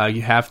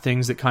 You have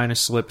things that kind of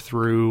slip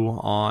through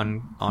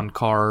on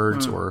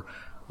cards or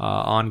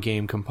on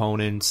game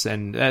components,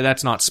 and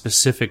that's not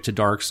specific to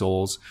Dark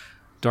Souls.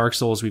 Dark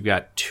Souls, we've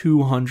got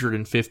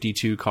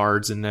 252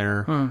 cards in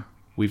there.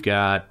 We've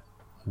got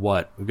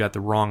the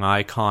wrong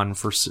icon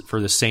for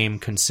the same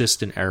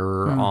consistent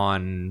error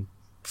on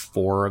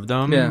 4 of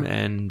them,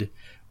 and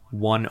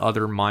one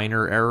other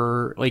minor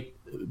error.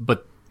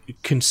 But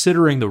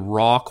considering the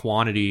raw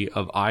quantity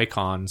of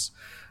icons,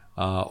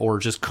 or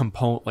just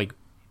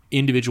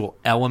individual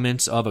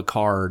elements of a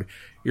card,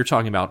 you're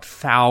talking about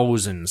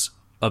thousands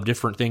of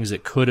different things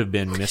that could have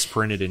been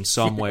misprinted in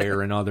some way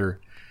or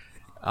another.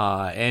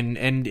 And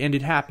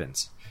it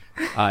happens.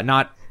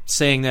 Not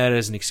saying that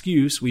as an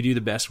excuse. We do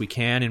the best we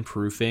can in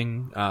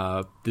proofing.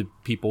 The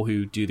people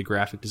who do the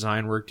graphic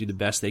design work do the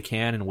best they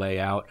can in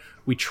layout.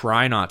 We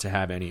try not to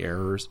have any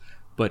errors,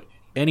 but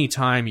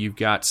anytime you've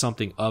got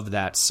something of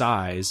that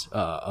size,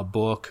 a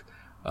book,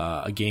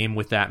 a game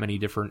with that many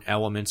different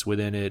elements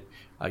within it,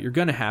 you're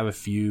going to have a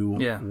few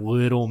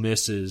little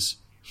misses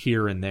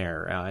here and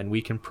there. And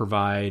we can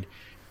provide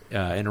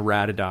an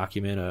errata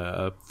document,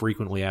 a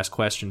frequently asked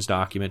questions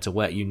document, to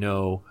let you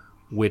know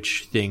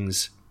which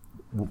things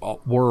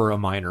were a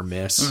minor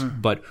miss.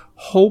 But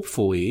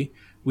hopefully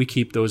we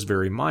keep those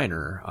very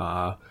minor.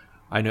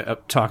 I know,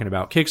 talking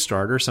about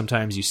Kickstarter,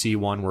 sometimes you see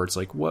one where it's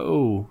like,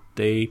 whoa,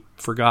 they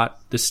forgot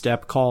the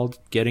step called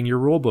getting your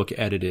rulebook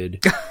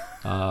edited.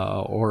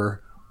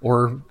 Or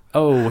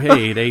oh,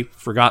 hey, they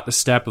forgot the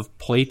step of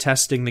play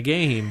testing the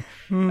game.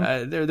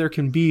 There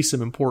can be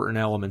some important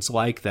elements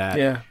like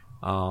that.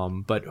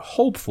 But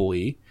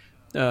hopefully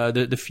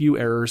the few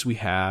errors we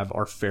have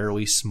are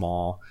fairly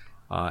small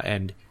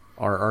and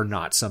are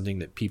not something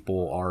that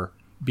people are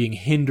being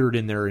hindered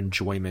in their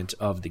enjoyment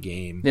of the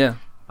game.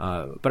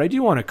 But I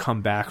do want to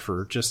come back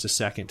for just a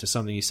second to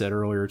something you said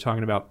earlier,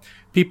 talking about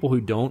people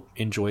who don't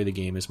enjoy the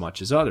game as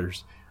much as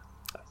others.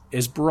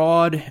 As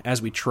broad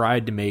as we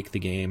tried to make the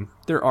game,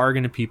 there are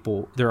going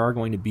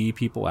to be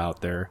people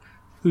out there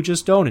who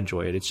just don't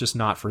enjoy it. It's just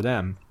not for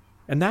them.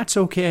 And that's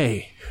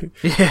okay.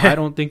 Yeah. I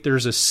don't think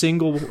there's a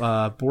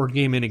single board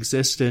game in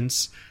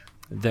existence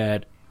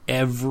that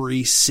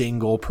every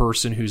single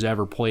person who's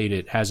ever played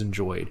it has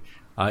enjoyed.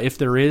 If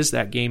there is,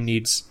 that game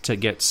needs to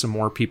get some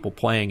more people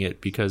playing it,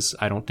 because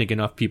I don't think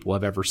enough people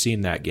have ever seen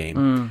that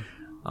game.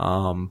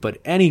 But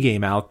any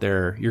game out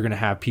there, you're going to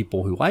have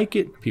people who like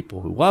it,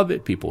 people who love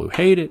it, people who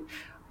hate it,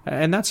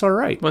 and that's all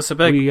right. Well, it's a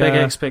big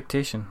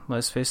expectation.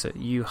 Let's face it.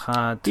 You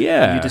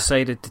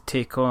decided to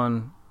take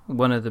on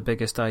one of the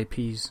biggest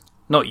IPs.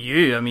 Not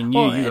you. I mean,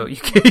 you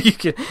can.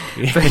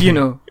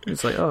 But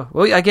it's like, oh,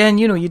 well, again,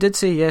 you did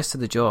say yes to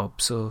the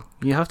job, so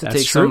you have to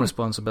take some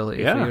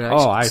responsibility for your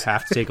actions. Oh, I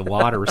have to take a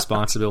lot of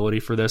responsibility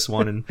for this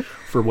one and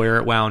for where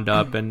it wound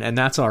up, and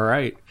that's all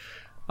right.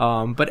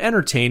 But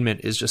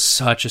entertainment is just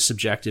such a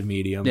subjective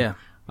medium. Yeah.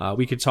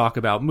 We could talk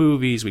about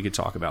movies, we could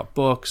talk about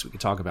books, we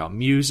could talk about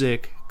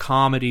music,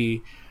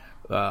 comedy.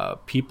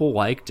 People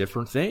like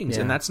different things,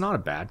 and that's not a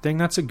bad thing.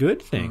 That's a good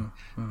thing.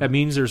 That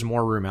means there's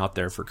more room out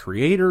there for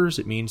creators.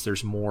 It means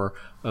there's more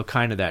of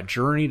kind of that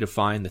journey to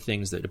find the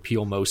things that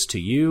appeal most to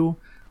you.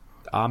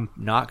 I'm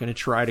not going to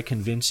try to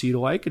convince you to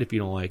like it if you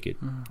don't like it.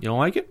 You don't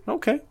like it?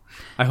 Okay.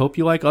 I hope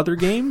you like other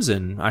games,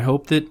 and I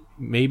hope that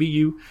maybe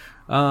you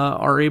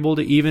are able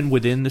to, even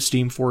within the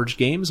Steamforged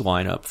Games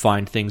lineup,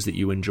 find things that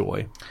you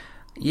enjoy.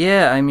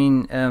 Yeah, I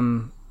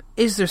mean,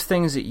 is there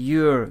things that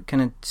you're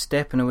kind of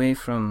stepping away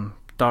from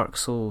Dark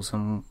Souls,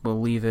 and we'll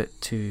leave it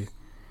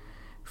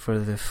for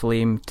the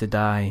flame to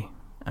die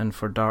and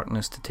for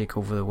darkness to take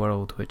over the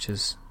world, which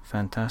is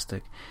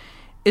fantastic.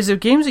 Is there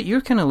games that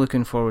you're kind of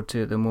looking forward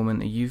to at the moment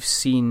that you've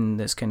seen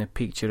that's kind of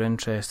piqued your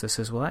interest, that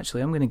says, well,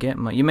 actually, I'm going to get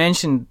my... You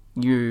mentioned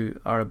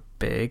you are a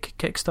big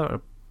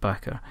Kickstarter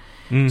backer.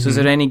 Mm-hmm. So is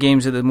there any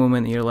games at the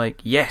moment that you're like,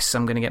 yes,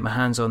 I'm going to get my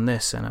hands on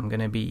this, and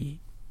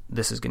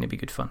this is going to be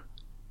good fun?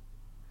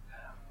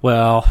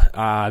 Well,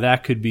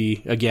 that could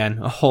be, again,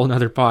 a whole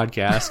nother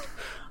podcast.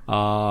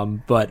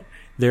 But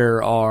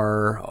there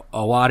are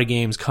a lot of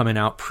games coming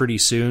out pretty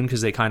soon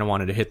because they kind of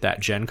wanted to hit that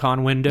Gen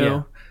Con window.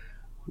 Yeah.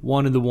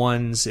 One of the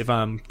ones, if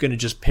I'm going to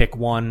just pick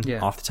one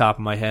off the top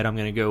of my head, I'm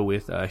going to go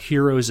with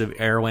Heroes of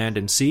Air, Land,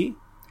 and Sea.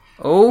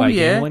 Oh,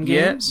 yeah.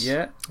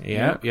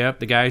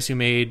 The guys who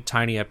made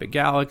Tiny Epic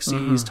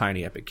Galaxies,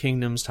 Tiny Epic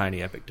Kingdoms,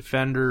 Tiny Epic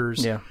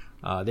Defenders. Yeah.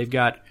 They've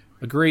got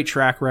a great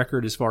track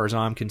record as far as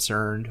I'm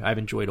concerned. I've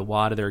enjoyed a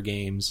lot of their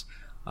games.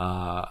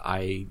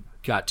 I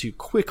got to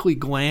quickly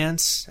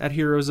glance at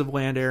Heroes of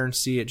Land, Air, and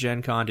Sea at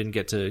Gen Con. Didn't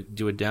get to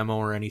do a demo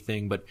or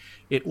anything, but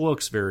it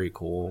looks very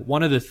cool.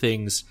 One of the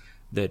things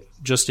that,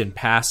 just in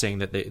passing,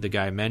 that the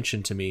guy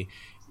mentioned to me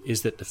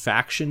is that the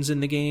factions in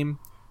the game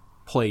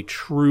play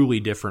truly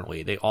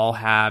differently. They all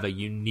have a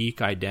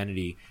unique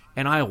identity,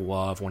 and I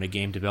love when a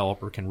game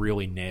developer can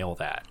really nail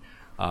that,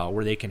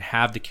 where they can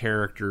have the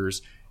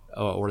characters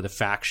or the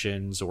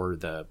factions or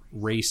the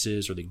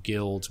races or the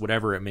guilds,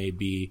 whatever it may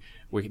be,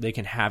 where they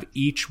can have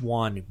each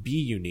one be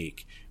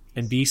unique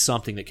and be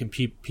something that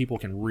people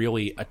can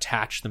really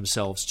attach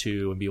themselves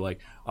to and be like,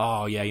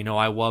 oh yeah,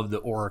 I love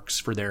the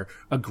orcs for their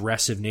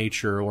aggressive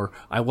nature, or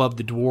I love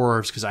the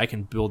dwarves because I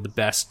can build the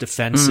best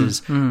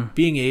defenses.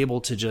 Being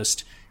able to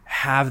just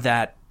have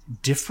that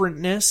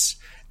differentness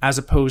as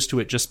opposed to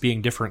it just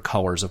being different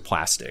colors of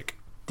plastic.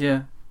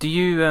 Yeah. Do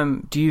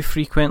you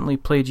frequently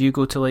play? Do you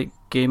go to like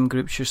game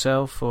groups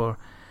yourself, or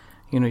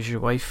does your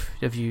wife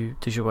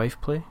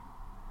play?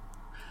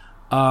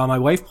 My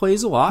wife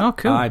plays a lot. Oh,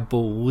 cool. I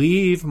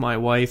believe my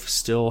wife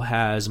still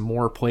has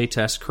more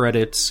playtest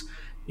credits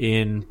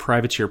in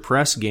Privateer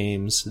Press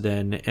games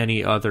than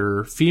any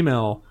other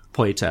female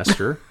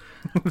playtester.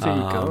 There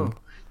you go.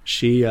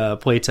 She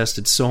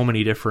playtested so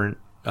many different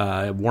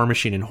War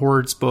Machine and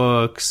Hordes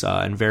books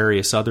and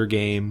various other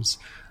games.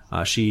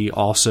 She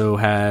also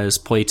has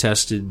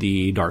playtested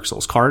the Dark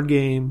Souls card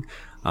game.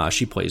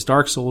 She plays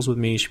Dark Souls with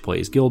me. She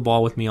plays Guild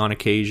Ball with me on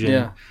occasion.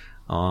 Yeah.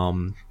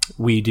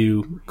 We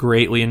do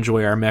greatly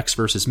enjoy our Mechs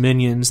versus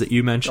Minions that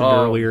you mentioned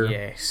earlier.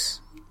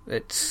 Yes.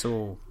 It's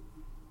so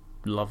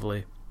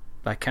lovely.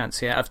 I can't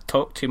say it. I've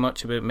talked too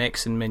much about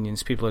Mechs and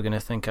Minions. People are going to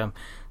think I'm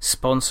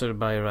sponsored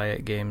by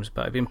Riot Games,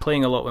 but I've been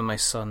playing a lot with my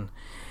son,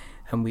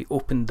 and we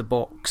opened the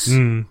box.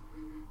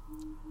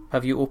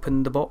 Have you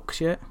opened the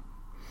box yet?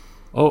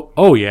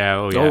 Oh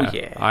yeah.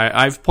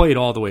 I've played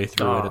all the way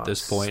through it at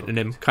this point, and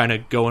I'm kind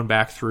of going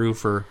back through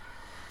for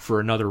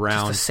another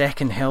round. Just a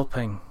second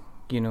helping,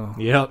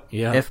 Yep.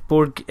 If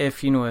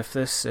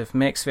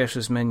Mechs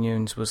versus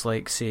Minions was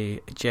like, say,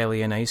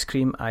 jelly and ice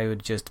cream, I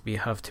would just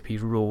have to be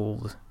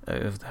rolled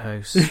out of the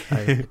house.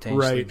 I would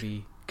potentially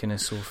be kind of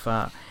so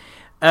fat.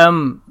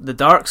 The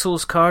Dark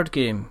Souls card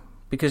game,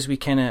 because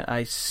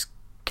I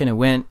kind of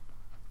went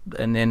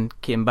and then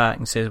came back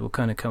and said we'll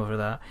kind of cover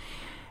that.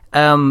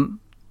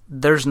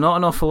 There's not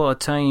an awful lot of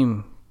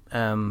time.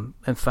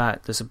 In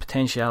fact, there's a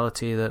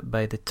potentiality that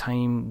by the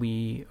time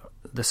we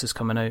this is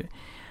coming out,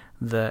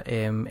 that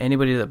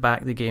anybody that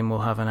backed the game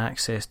will have an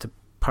access to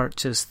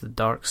purchase the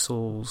Dark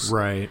Souls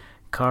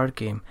card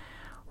game.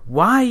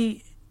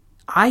 Why?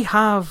 I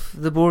have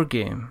the board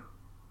game,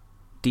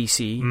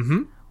 DC.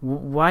 Mm-hmm.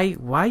 Why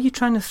are you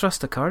trying to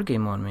thrust a card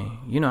game on me?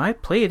 I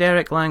played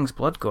Eric Lang's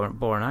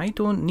Bloodborne. I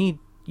don't need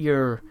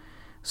your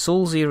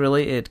Soulsy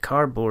related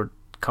card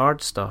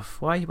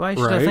stuff. Why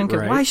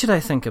should I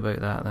think about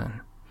that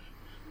then?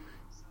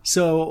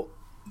 So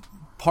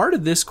part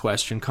of this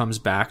question comes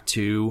back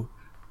to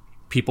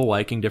people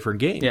liking different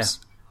games.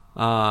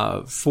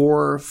 Yeah.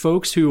 For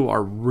folks who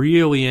are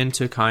really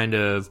into kind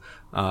of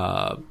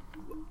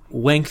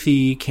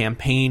lengthy,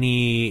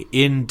 campaigny,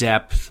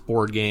 in-depth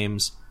board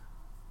games,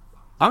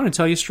 I'm going to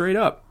tell you straight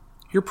up,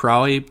 you're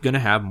probably going to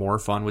have more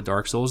fun with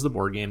Dark Souls the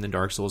board game than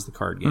Dark Souls the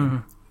card game.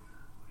 Mm-hmm.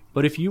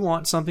 But if you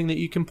want something that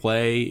you can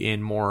play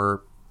in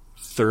more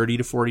 30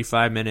 to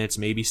 45 minutes,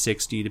 maybe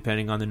 60,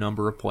 depending on the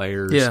number of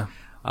players. Yeah.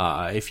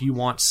 If you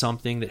want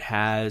something that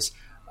has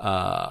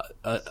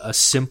a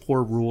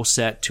simpler rule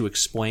set to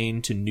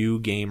explain to new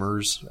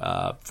gamers,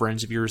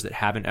 friends of yours that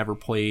haven't ever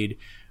played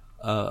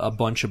a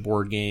bunch of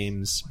board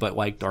games but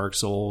like Dark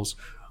Souls,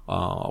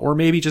 or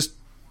maybe just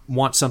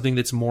want something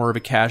that's more of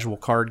a casual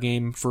card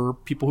game for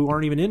people who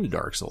aren't even into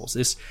Dark Souls.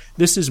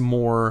 This is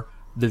more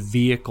the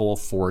vehicle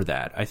for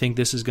that. I think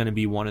this is going to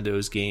be one of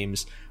those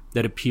games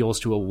that appeals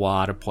to a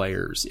lot of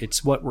players.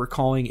 It's what we're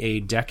calling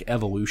a deck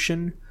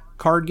evolution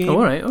card game.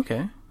 All right,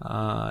 okay.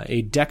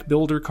 A deck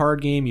builder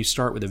card game. You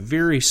start with a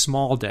very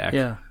small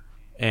deck,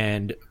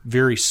 and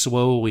very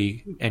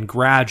slowly and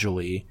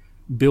gradually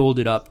build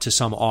it up to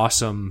some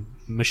awesome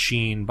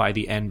machine by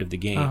the end of the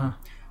game,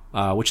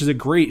 which is a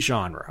great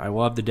genre. I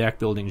love the deck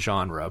building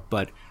genre,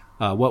 but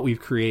what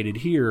we've created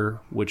here,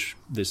 which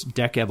this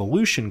deck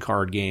evolution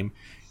card game,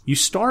 you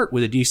start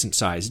with a decent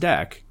sized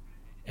deck,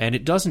 and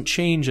it doesn't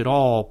change at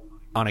all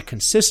on a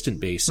consistent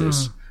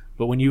basis.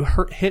 But when you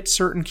hit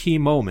certain key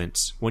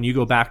moments, when you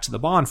go back to the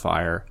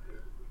bonfire,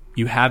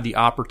 you have the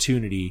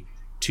opportunity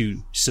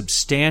to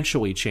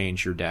substantially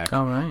change your deck,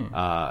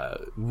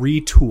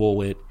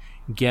 retool it,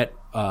 get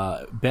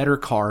better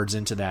cards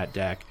into that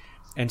deck.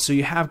 And so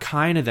you have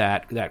kind of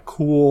that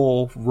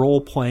cool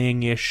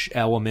role-playing-ish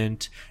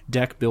element,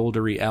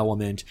 deck-buildery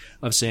element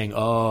of saying,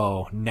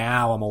 oh,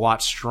 now I'm a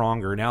lot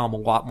stronger. Now I'm a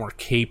lot more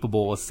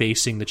capable of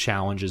facing the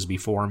challenges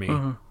before me.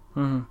 Mm-hmm.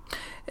 Mm-hmm.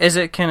 Is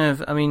it kind of,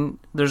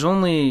 there's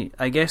only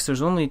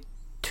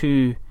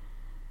two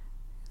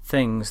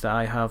things that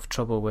I have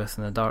trouble with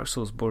in the Dark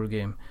Souls board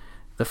game.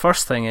 The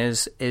first thing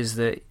is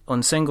that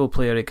on single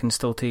player it can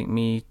still take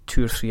me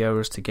 2 or 3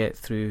 hours to get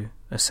through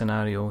a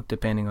scenario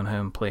depending on how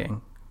I'm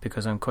playing,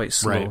 because I'm quite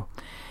slow. Right.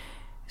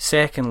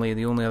 Secondly,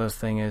 the only other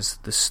thing is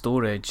the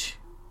storage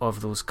of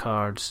those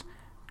cards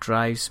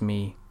drives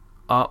me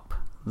up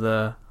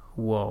the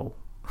wall.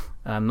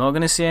 I'm not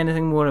going to say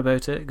anything more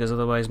about it because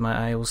otherwise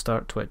my eye will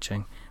start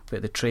twitching.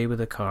 But the tray with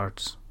the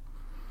cards,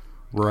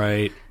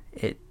 right?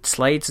 It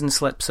slides and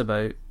slips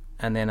about,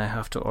 and then I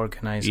have to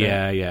organise it.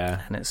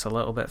 Yeah. And it's a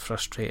little bit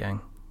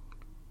frustrating.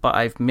 But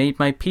I've made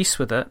my peace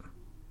with it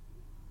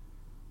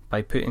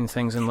by putting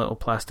things in little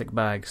plastic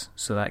bags,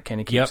 so that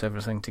kind of keeps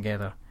everything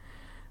together.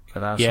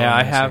 But that's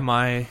I have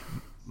my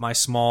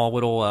small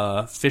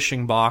little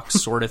fishing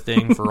box sort of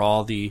thing for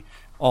all the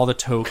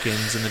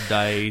tokens and the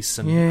dice,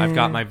 and I've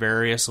got my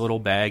various little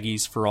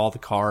baggies for all the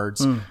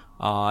cards.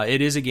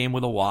 It is a game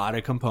with a lot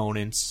of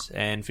components,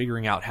 and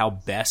figuring out how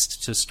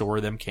best to store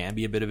them can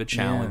be a bit of a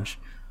challenge.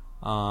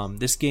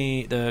 This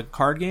game, the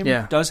card game,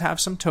 does have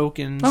some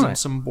tokens and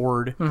some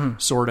board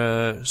sort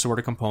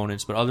of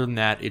components, but other than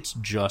that, it's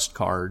just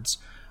cards.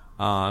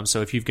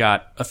 So if you've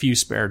got a few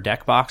spare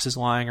deck boxes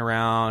lying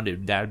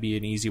around, that would be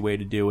an easy way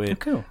to do it.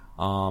 Cool.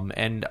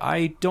 And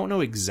I don't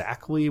know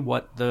exactly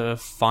what the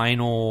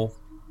final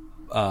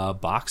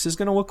box is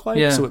going to look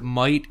like, so it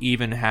might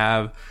even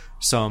have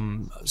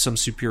some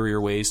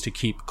superior ways to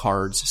keep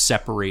cards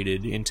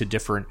separated into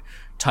different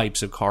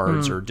types of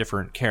cards or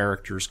different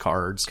characters'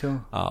 cards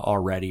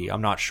already.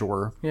 I'm not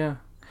sure. Yeah.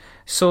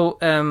 So,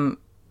 how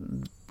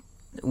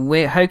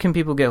can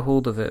people get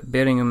hold of it?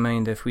 Bearing in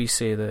mind, if we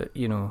say that,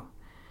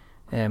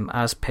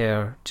 as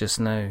per just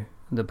now,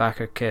 the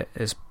backer kit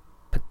is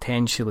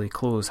potentially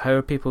closed, how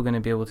are people going to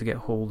be able to get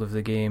hold of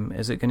the game?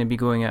 Is it going to be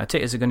going out?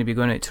 Is it going to be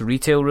going out to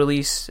retail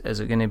release? Is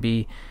it going to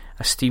be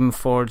a Steam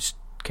Forged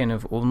kind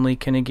of only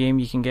kind of game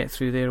you can get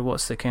through there?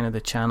 What's the kind of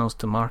the channels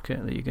to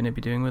market that you're going to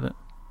be doing with it?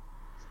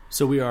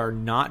 So we are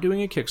not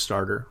doing a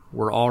Kickstarter.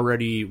 We're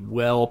already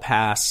well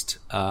past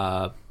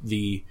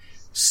the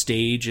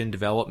stage in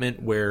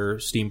development where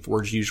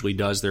Steamforged usually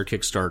does their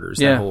Kickstarters.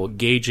 That whole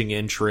gauging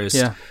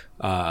interest,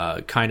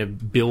 kind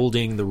of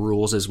building the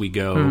rules as we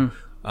go.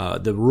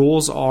 The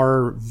rules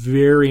are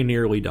very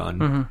nearly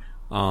done.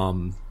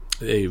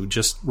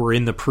 We're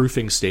in the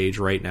proofing stage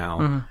right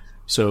now.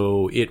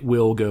 So it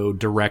will go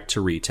direct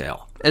to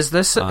retail. Is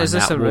this a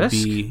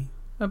risk?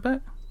 A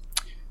bit?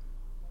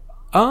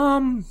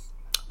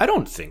 I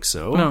don't think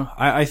so. No.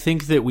 I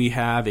think that we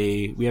have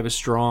a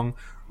strong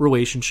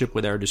relationship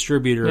with our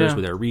distributors, Yeah.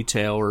 with our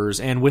retailers,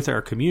 and with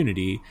our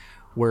community,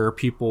 where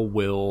people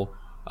will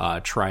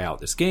try out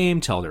this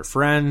game, tell their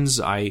friends.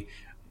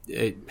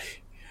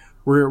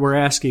 We're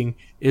asking,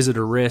 is it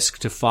a risk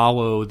to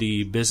follow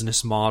the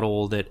business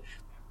model that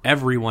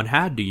everyone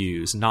had to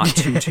use not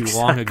too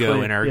long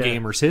ago in our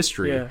gamers'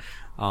 history?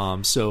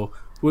 Yeah. So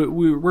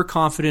we're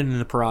confident in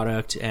the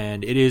product,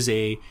 and it is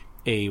a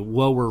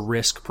lower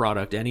risk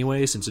product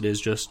anyway, since it is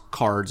just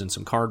cards and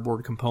some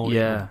cardboard component,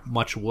 Yeah.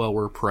 much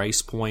lower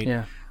price point.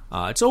 Yeah.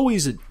 It's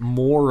always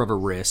more of a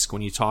risk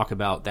when you talk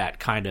about that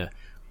kind of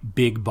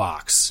big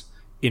box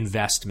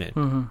investment,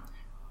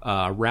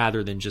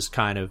 rather than just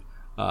kind of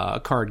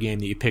a card game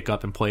that you pick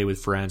up and play with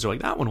friends. Or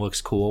like, that one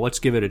looks cool, let's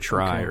give it a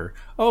try. Okay. Or,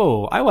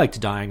 oh, I liked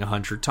dying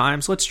 100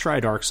 times, let's try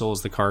Dark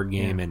Souls, the card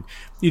game. And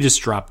you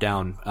just drop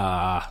down,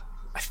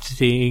 I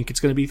think it's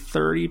going to be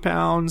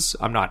 £30.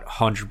 I'm not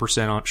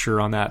 100%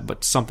 sure on that,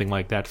 but something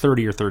like that,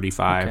 30 or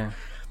 35. Okay.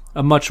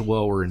 A much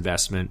lower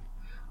investment.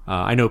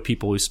 I know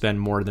people who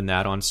spend more than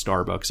that on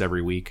Starbucks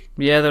every week.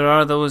 Yeah, there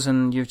are those,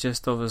 and I'm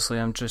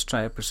just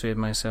trying to persuade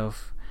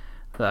myself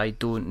that I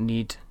don't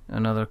need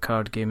another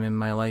card game in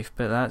my life,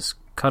 but that's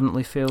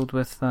currently failed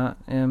with that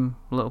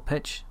little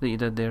pitch that you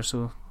did there,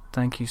 so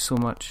thank you so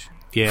much.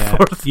 Yeah,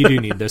 you do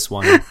need this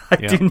one. I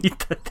do need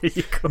that. There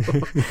you go.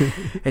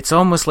 It's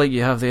almost like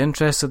you have the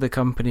interests of the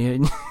company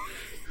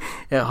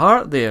at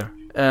heart there.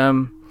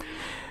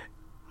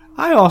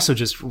 I also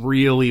just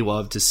really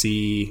love to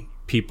see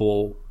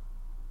people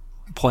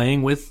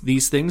playing with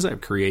these things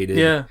I've created.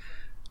 Yeah.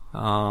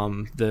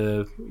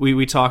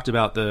 We talked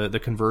about the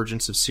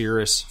Convergence of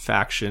Cirrus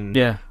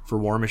faction for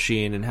War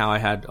Machine, and how I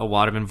had a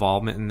lot of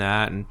involvement in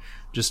that, and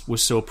just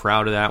was so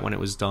proud of that when it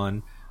was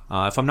done.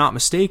 If I'm not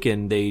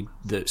mistaken,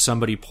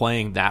 somebody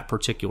playing that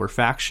particular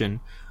faction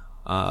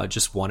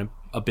just won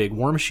a big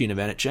War Machine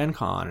event at Gen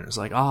Con, and it was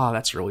like,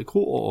 that's really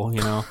cool,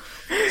 you know.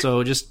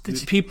 So just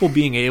people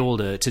being able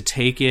to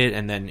take it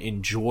and then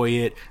enjoy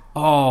it.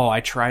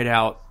 I tried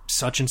out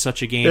such and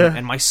such a game,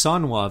 and my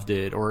son loved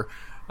it, or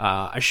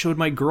I showed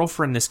my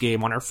girlfriend this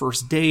game on our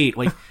first date.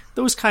 Like,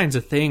 those kinds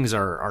of things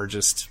are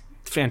just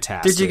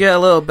fantastic. Did you get a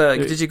little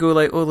bit? Did you go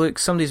like, oh look,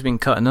 somebody's been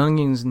cutting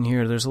onions in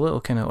here? There's a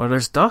little kind of, or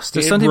there's dust.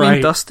 Has somebody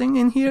been dusting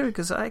in here?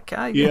 Because I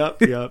can't.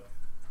 Yep.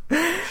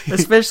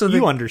 Especially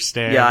you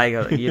understand. Yeah, I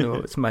got it. You know,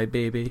 it's my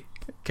baby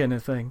kind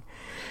of thing.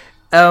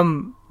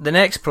 The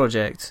next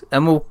project,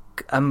 and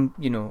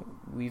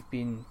we've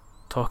been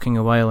talking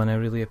a while, and I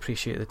really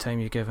appreciate the time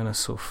you've given us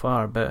so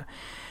far. But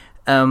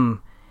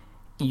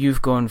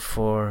you've gone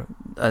for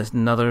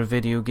another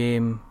video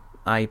game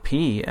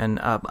IP, and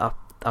a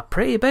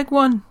pretty big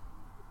one,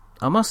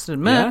 I must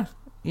admit. Yeah.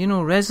 You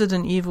know,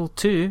 Resident Evil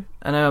 2,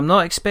 and I'm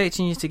not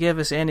expecting you to give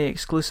us any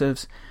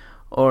exclusives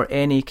or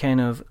any kind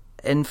of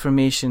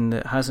information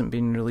that hasn't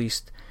been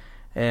released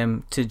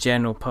to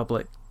general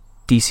public.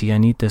 DC, I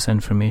need this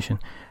information.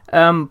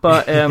 I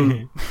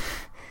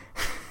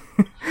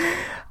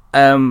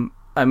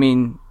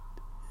mean,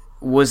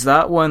 was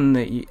that one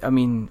that you, I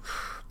mean,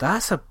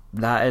 that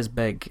is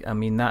big. I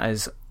mean,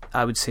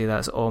 I would say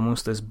that's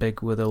almost as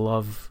big with a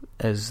love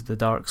as the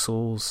Dark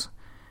Souls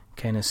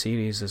kind of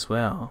series as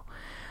well.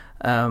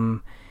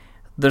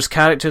 There's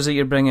characters that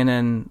you're bringing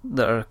in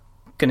that are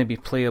going to be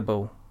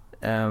playable.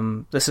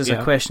 This is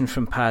a question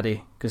from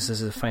Paddy, because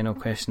this is the final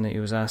question that he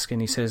was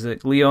asking. He says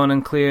that Leon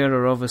and Claire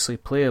are obviously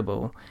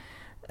playable.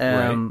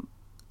 Right.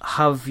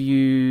 Have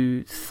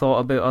you thought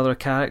about other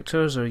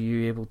characters? Are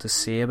you able to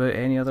say about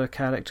any other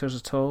characters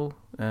at all?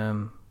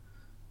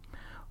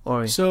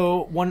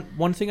 So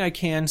one thing I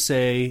can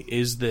say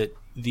is that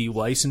the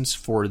license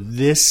for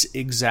this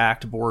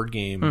exact board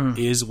game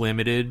is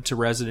limited to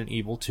Resident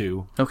Evil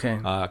 2. Okay.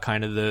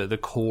 Kind of the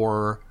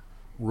core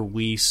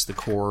release, the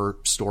core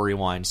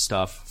storyline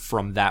stuff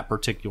from that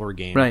particular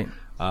game. Right.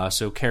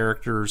 So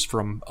characters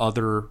from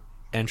other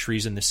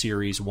entries in the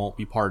series won't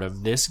be part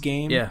of this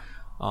game. Yeah.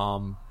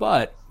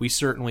 But we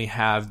certainly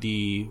have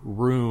the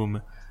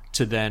room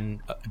to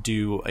then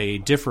do a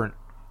different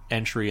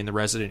entry in the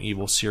Resident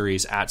Evil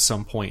series at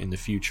some point in the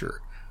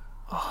future.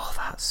 Oh,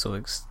 that's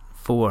so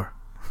 4.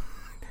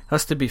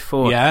 Has to be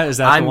 4. Yeah, is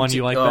that the one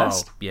you like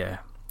best? Yeah,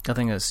 I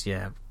think it's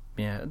yeah.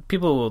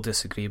 People will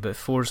disagree, but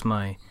 4's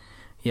my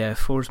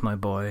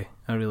boy.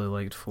 I really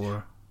liked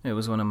 4. It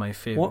was one of my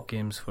favorite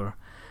games for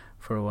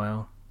a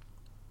while.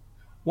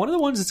 One of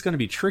the ones that's going to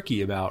be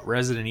tricky about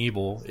Resident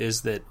Evil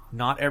is that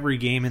not every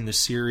game in the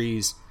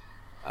series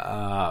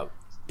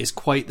is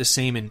quite the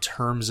same in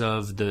terms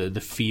of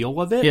the feel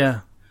of it.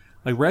 Yeah.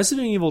 Like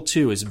Resident Evil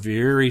 2 is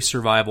very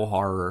survival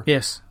horror.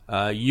 Yes.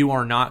 You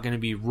are not going to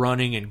be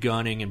running and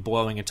gunning and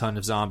blowing a ton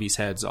of zombies'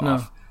 heads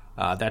off.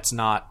 No. That's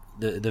not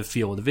the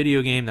feel of the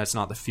video game. That's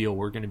not the feel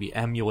we're going to be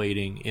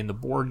emulating in the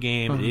board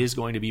game. It is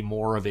going to be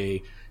more of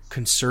a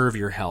conserve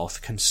your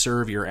health,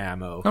 conserve your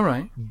ammo. All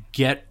right.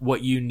 Get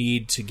what you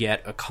need to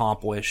get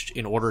accomplished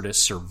in order to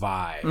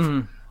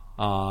survive.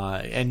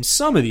 And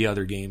some of the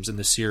other games in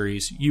the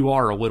series, you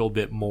are a little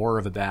bit more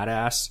of a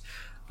badass.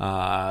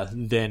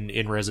 than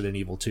in Resident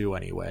Evil 2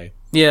 anyway.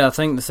 Yeah, I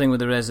think the thing with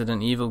the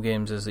Resident Evil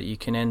games is that you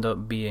can end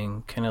up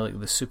being kind of like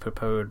the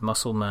superpowered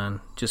muscle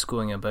man, just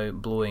going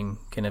about blowing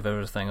kind of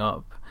everything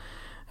up.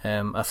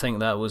 I think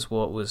that was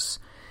what was...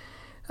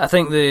 I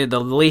think the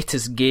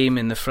latest game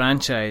in the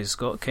franchise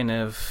got kind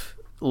of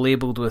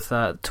labelled with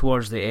that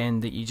towards the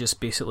end, that you just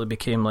basically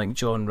became like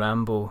John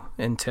Rambo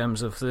in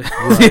terms of the,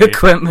 the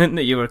equipment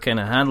that you were kind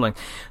of handling.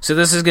 So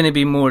this is going to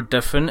be more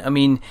different. I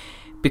mean,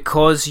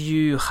 because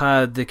you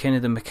had the kind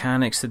of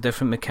the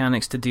different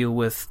mechanics to deal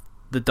with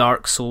the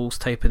Dark Souls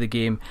type of the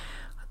game,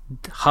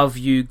 have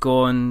you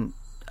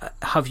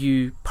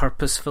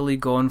purposefully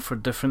gone for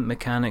different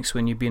mechanics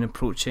when you've been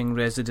approaching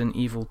Resident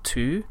Evil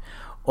 2,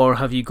 or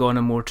have you gone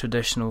a more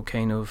traditional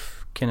kind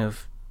of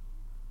route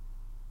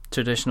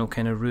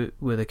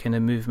with a kind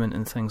of movement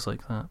and things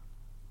like that?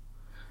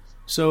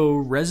 So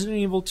Resident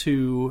Evil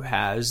 2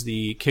 has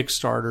the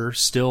Kickstarter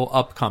still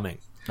upcoming.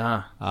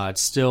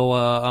 It's still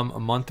a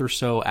month or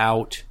so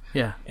out.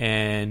 Yeah.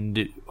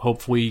 And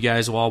hopefully you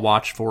guys will all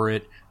watch for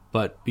it.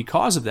 But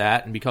because of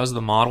that, and because of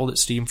the model that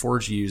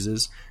Steamforge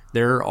uses,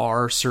 there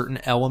are certain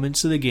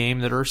elements of the game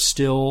that are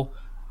still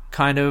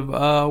kind of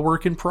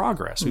work in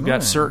progress. We've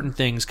got certain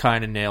things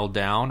kind of nailed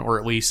down, or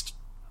at least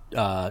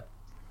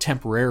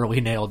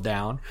temporarily nailed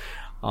down.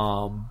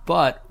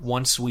 But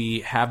once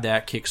we have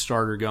that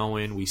Kickstarter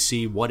going, we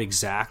see what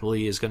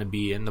exactly is going to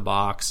be in the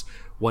box.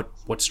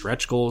 What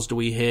stretch goals do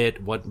we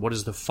hit? What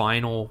is the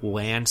final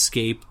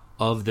landscape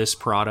of this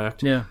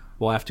product? Yeah.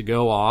 We'll have to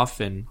go off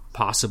and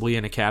possibly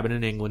in a cabin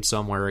in England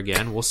somewhere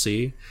again. We'll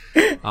see.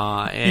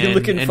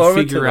 And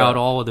figure out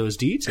all of those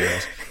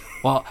details.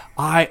 Well,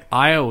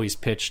 I always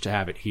pitch to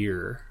have it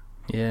here.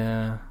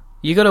 Yeah.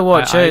 You got to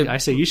watch out. I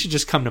say you should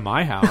just come to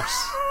my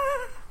house.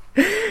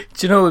 Do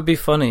you know what would be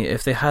funny?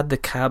 If they had the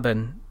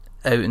cabin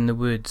out in the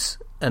woods,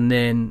 and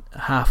then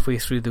halfway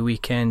through the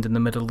weekend in the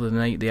middle of the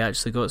night they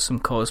actually got some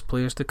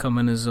cosplayers to come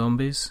in as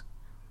zombies.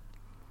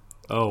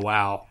 Oh,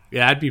 wow.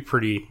 Yeah, that'd be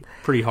pretty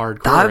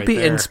hardcore. That'd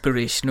be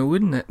inspirational,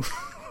 wouldn't it?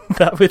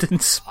 That would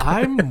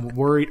inspire. I'm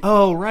worried.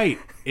 Oh, right.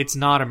 It's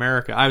not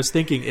America. I was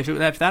thinking,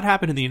 if that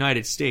happened in the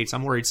United States,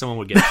 I'm worried someone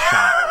would get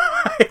shot.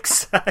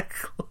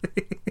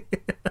 Exactly.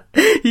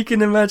 You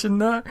can imagine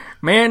that.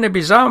 Man, there'd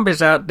be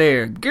zombies out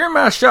there. Give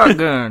me a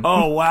shotgun.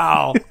 Oh,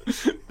 wow.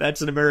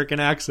 That's an American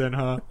accent,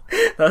 huh?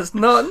 That's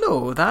not...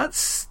 No,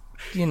 that's...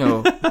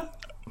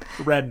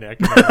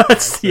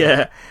 Redneck.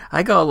 Yeah,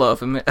 I got a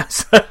lot of...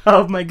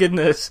 Oh my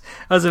goodness.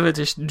 I was about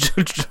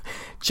to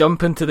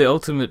jump into the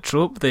ultimate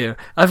trope there.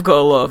 I've got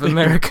a lot of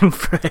American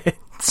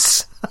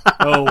friends.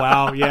 Oh,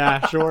 wow.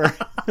 Yeah, sure.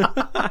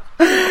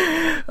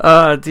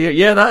 Oh, dear.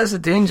 Yeah, that is a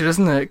danger,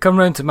 isn't it? Come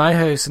round to my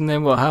house, and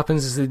then what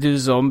happens is they do the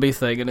zombie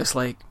thing, and it's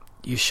like,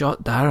 you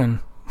shot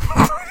Darren.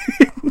 I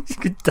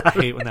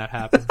hate when that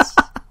happens.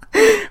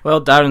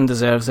 Well, Darren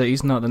deserves it.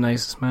 He's not the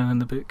nicest man in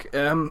the book.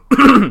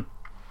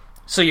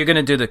 So you're going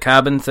to do the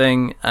cabin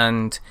thing,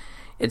 and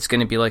it's going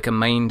to be like a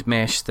mind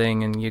mesh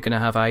thing, and you're going to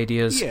have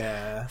ideas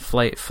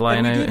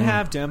flying out. We did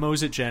have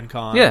demos at Gen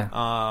Con.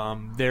 Yeah.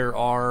 There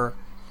are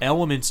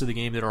elements of the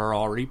game that are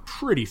already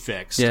pretty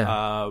fixed.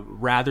 Yeah.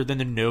 Rather than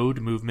the node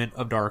movement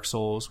of Dark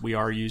Souls, we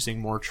are using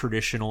more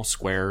traditional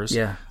squares.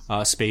 Yeah.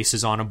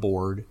 Spaces on a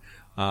board.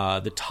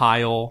 The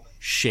tile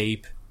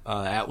shape,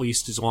 at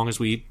least as long as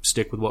we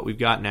stick with what we've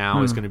got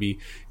now, is going to be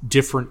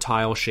different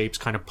tile shapes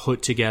kind of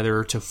put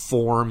together to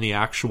form the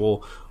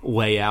actual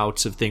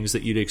layouts of things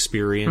that you'd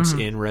experience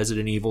in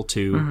Resident Evil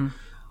 2.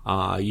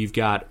 You've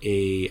got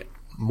a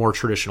more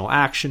traditional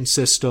action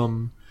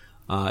system.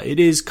 It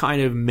is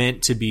kind of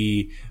meant to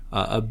be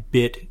a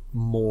bit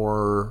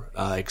more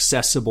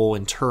accessible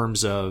in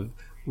terms of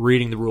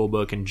reading the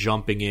rulebook and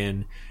jumping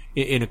in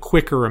a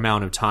quicker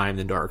amount of time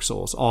than Dark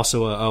Souls.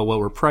 Also a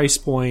lower price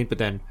point, but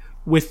then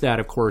with that,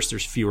 of course,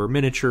 there's fewer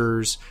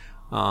miniatures.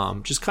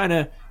 Just kind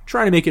of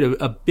trying to make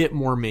it a bit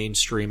more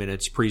mainstream in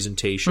its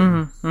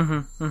presentation.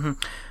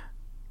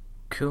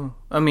 Cool.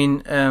 I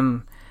mean,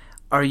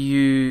 are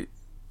you...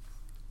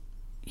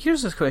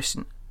 Here's this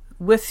question.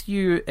 With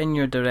you in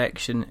your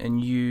direction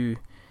and you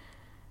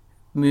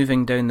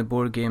moving down the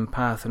board game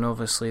path, and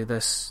obviously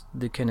the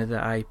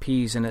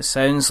IPs, and it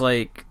sounds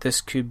like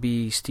this could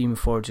be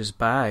Steamforge's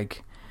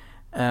bag.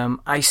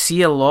 I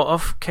see a lot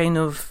of kind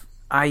of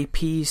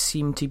IPs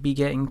seem to be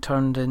getting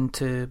turned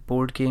into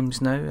board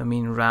games now. I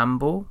mean,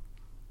 Rambo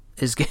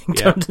is getting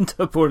turned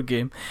into a board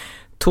game.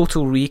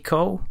 Total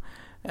Recall,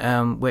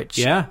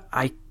 which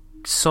I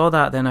saw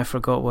that, then I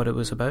forgot what it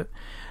was about.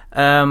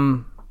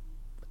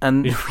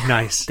 And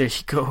nice. There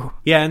you go.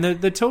 Yeah, and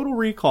the Total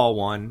Recall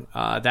one,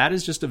 that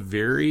is just a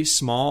very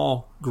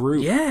small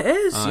group. Yeah, it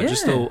is.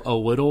 Just a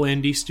little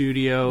indie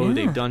studio. Yeah.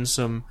 They've done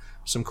some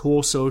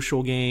cool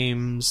social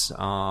games.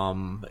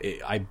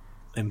 I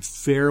am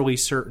fairly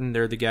certain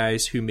they're the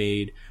guys who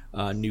made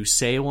New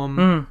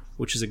Salem,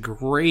 which is a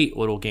great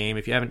little game.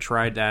 If you haven't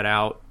tried that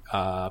out,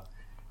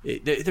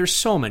 there's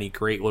so many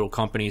great little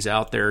companies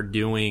out there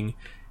doing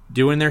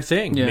their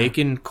thing,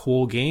 making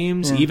cool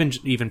games,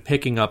 even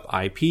picking up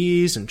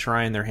IPs and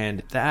trying their hand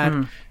at that.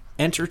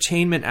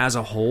 entertainment as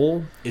a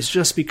whole is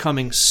just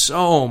becoming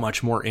so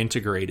much more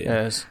integrated.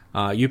 Yes.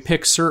 You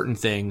pick certain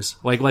things,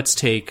 like let's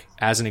take,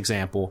 as an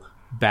example,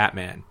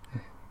 Batman.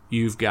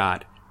 You've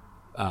got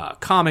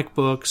comic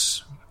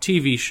books,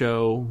 TV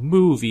show,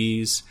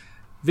 movies,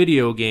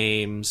 video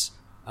games,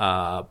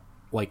 app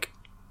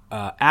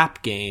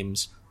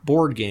games,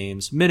 board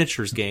games,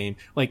 miniatures game.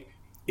 Like,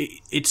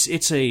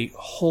 it's a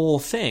whole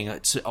thing.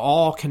 It's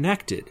all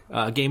connected.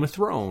 Game of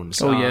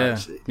Thrones. Oh,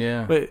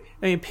 yeah. But,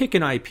 I mean, pick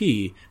an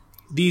IP.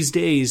 These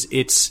days,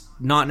 it's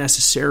not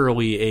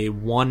necessarily a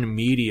one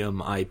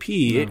medium IP.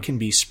 No. It can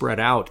be spread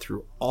out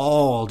through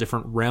all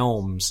different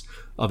realms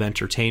of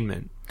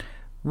entertainment.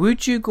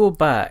 Would you go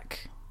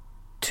back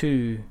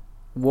to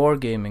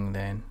wargaming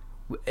then?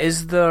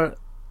 Is there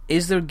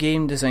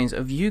game designs?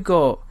 Have you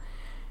got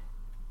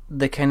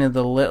the kind of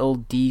the little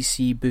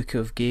DC book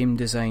of game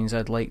designs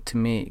I'd like to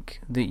make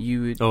that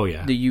you would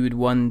that you would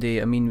one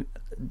day? I mean,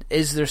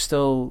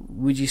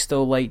 would you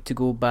still like to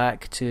go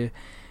back to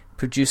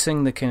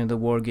producing the kind of the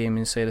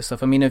wargaming side of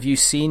stuff? I mean, have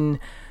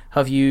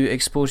you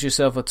exposed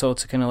yourself at all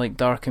to kind of like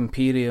Dark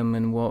Imperium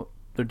and what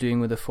they're doing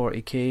with the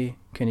 40k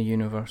kind of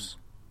universe?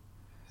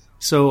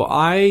 So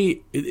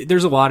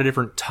there's a lot of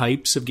different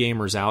types of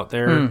gamers out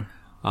there, and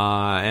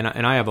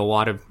I have a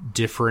lot of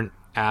different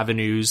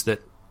avenues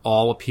that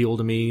all appeal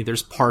to me.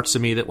 There's parts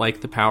of me that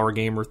like the power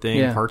gamer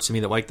thing, parts of me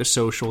that like the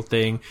social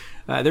thing.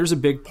 There's a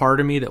big part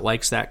of me that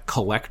likes that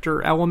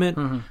collector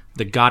element,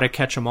 the gotta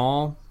catch 'em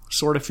all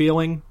sort of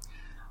feeling.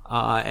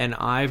 And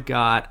I've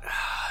got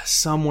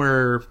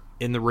somewhere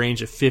in the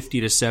range of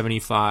 50 to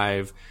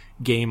 75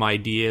 game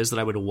ideas that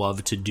I would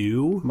love to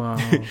do. Wow.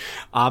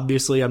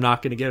 Obviously, I'm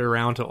not going to get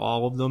around to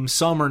all of them.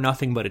 Some are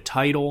nothing but a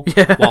title,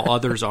 while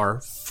others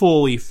are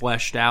fully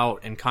fleshed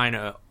out and kind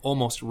of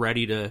almost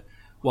ready to...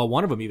 Well,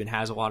 one of them even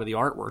has a lot of the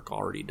artwork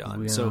already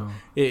done. Yeah. So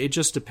it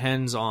just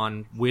depends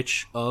on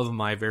which of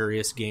my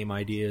various game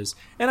ideas.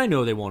 And I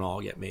know they won't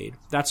all get made.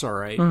 That's all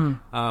right.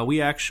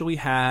 We actually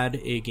had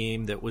a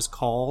game that was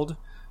called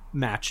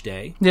Match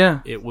Day.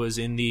 Yeah. It was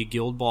in the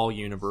Guild Ball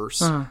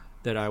universe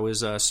that I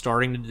was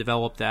starting to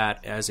develop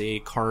that as a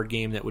card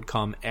game that would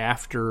come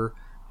after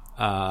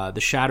the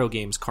Shadow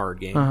Games card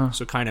game.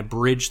 So kind of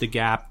bridge the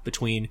gap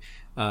between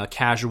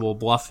casual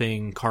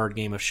bluffing card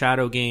game of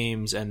Shadow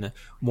Games and the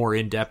more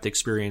in-depth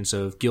experience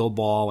of Guild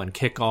Ball and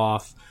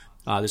Kickoff.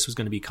 This was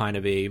going to be kind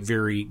of a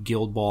very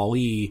Guild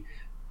Ball-y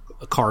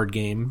card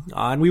game.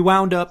 And we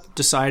wound up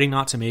deciding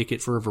not to make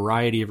it for a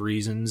variety of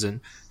reasons. And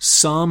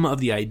some of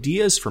the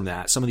ideas from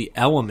that, some of the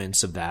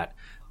elements of that,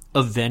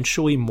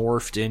 eventually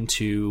morphed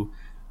into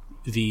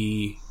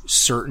the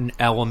certain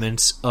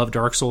elements of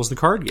Dark Souls, the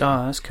card game.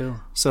 Oh, that's cool.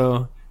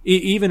 So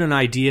even an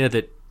idea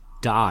that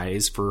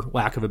dies, for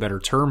lack of a better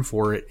term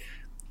for it,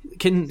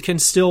 can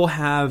still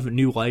have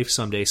new life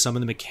someday. Some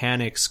of the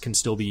mechanics can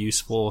still be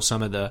useful.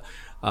 Some of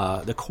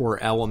the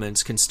core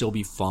elements can still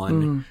be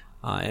fun.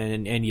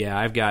 And yeah,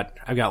 I've got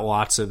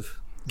lots of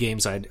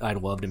games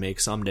I'd love to make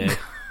someday.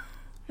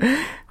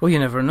 Well, you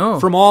never know.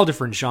 From all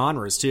different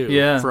genres too.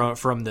 Yeah.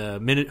 From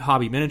the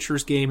hobby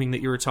miniatures gaming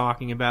that you were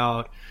talking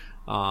about.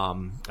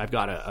 I've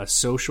got a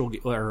social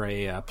or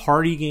a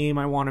party game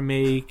I want to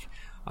make.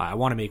 I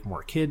want to make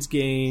more kids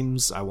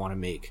games. I want to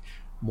make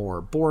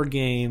more board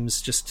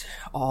games. Just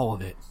all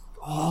of it.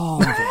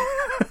 All of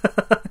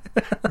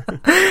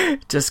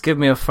it. Just give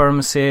me a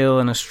firm sail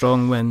and a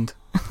strong wind.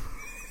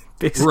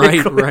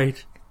 Basically.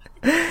 Right.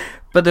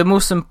 But the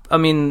most,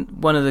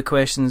 one of the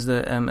questions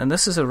that, and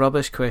this is a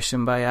rubbish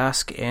question, but I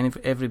ask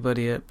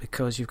everybody it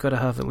because you've got to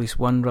have at least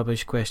one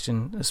rubbish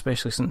question,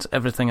 especially since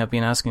everything I've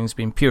been asking has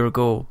been pure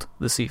gold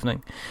this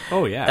evening.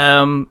 Oh,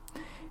 yeah.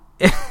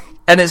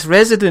 And it's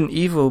Resident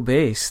Evil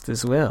based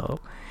as well.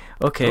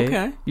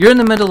 Okay. You're in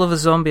the middle of a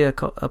zombie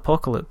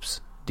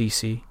apocalypse,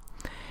 DC.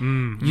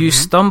 Mm-hmm. You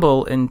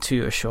stumble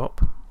into a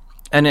shop,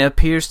 and it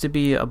appears to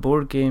be a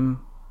board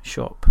game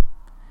shop.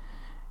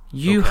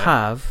 You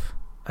have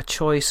a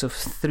choice of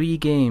 3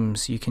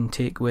 games you can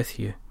take with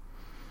you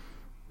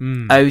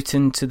out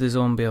into the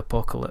zombie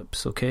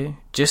apocalypse, okay?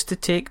 Just to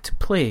take, to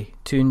play,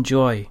 to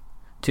enjoy,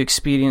 to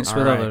experience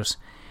with others.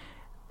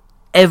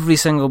 Every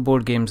single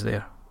board game's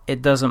there.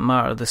 It doesn't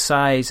matter the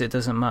size, it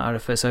doesn't matter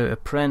if it's out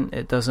of print,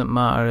 it doesn't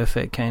matter if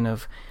it kind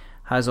of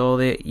has all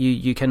the...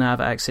 You can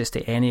have access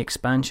to any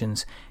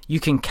expansions. You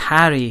can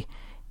carry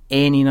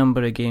any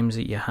number of games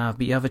that you have,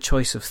 but you have a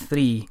choice of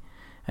 3,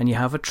 and you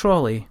have a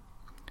trolley.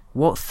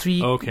 What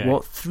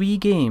 3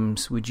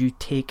 games would you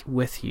take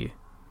with you?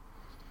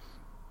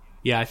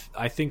 Yeah,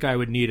 I think I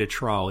would need a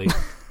trolley,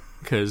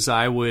 because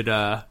I would...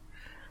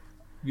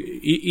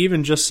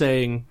 even just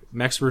saying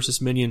Mechs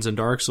vs. Minions and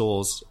Dark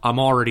Souls, I'm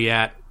already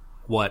at,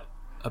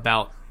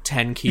 about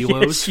 10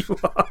 kilos? Yes, you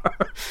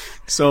are.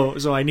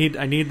 So I need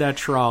that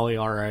trolley,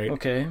 all right.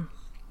 Okay.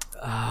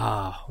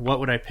 What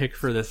would I pick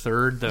for the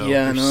third, though?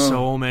 Yeah, There's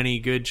so many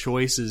good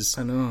choices.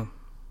 I know.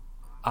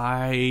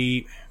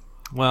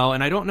 Well,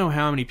 and I don't know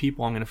how many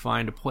people I'm going to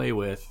find to play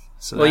with.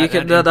 So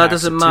that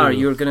doesn't matter.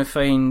 You're going to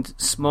find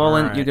small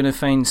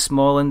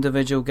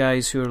individual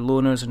guys who are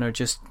loners and are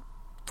just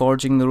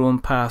forging their own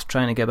path,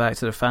 trying to get back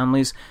to their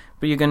families,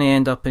 but you're going to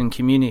end up in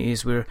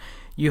communities where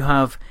you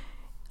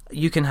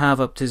can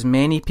have up to as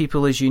many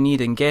people as you need,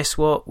 and guess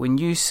what? When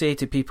you say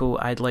to people,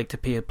 I'd like to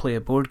play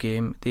a board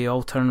game, they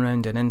all turn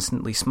around and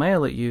instantly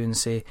smile at you and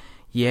say,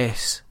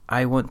 yes,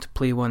 I want to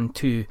play one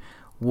too.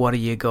 What do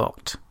you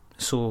got?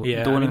 So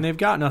yeah, I mean, they've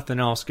got nothing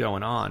else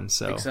going on.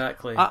 So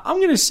exactly. I'm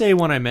going to say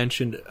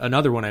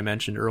another one I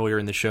mentioned earlier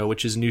in the show,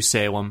 which is New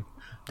Salem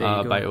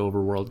by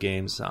Overworld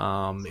Games.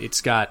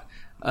 It's got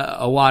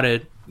a lot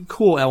of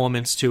cool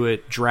elements to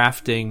it,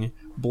 drafting,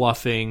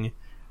 bluffing,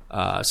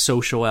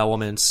 social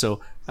elements.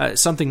 So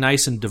something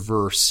nice and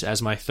diverse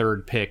as my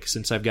third pick,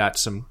 since I've got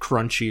some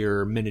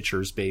crunchier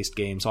miniatures-based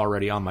games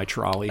already on my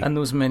trolley. And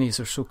those minis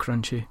are so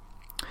crunchy.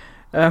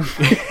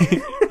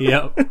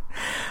 Yep.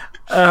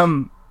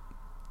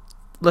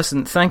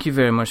 Listen, thank you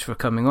very much for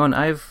coming on.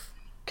 I've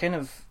kind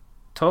of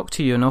talked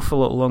to you an awful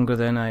lot longer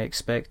than I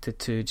expected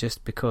to,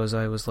 just because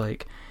I was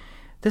like,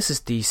 this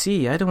is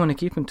DC, I don't want to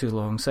keep him too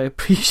long, so I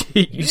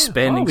appreciate you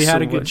spending so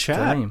had a good much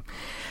chat.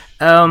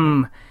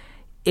 time.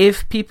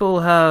 If people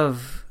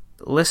have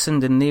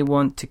listened and they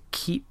want to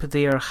keep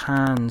their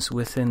hands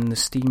within the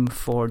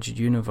Steamforged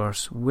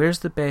universe, where's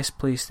the best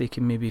place they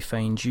can maybe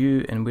find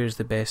you, and where's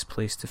the best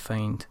place to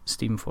find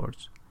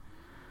Steamforged?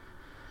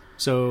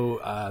 So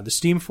the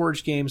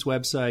Steamforged Games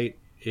website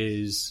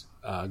is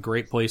a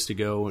great place to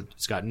go.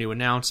 It's got new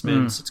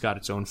announcements. It's got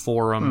its own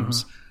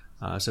forums.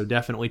 So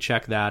definitely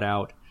check that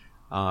out.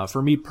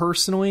 For me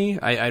personally,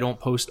 I don't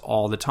post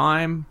all the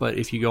time, but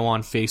if you go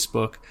on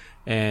Facebook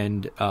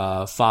and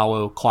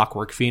follow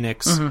Clockwork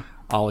Phoenix,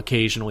 I'll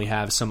occasionally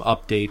have some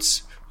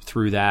updates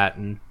through that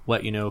and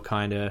let you know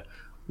kind of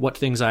what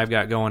things I've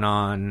got going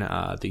on.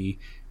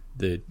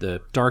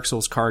 The Dark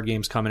Souls card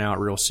game's coming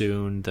out real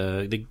soon.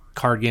 The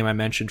card game I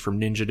mentioned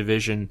from Ninja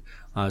Division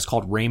is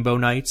called Rainbow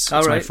Nights.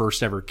 It's my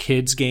first ever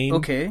kids game.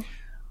 Okay.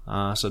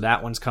 So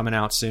that one's coming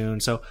out soon.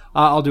 So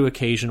I'll do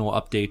occasional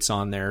updates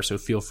on there, so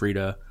feel free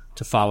to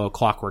follow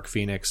Clockwork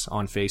Phoenix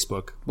on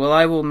Facebook. Well,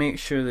 I will make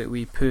sure that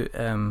we put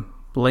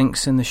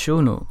links in the show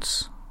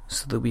notes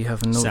so that we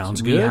have notes.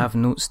 Sounds good. We have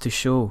notes to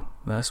show.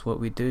 That's what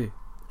we do.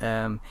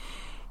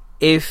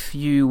 If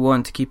you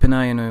want to keep an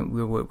eye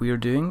on what we're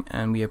doing,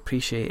 and we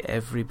appreciate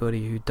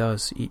everybody who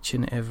does, each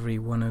and every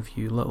one of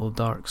you little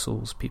Dark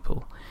Souls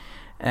people.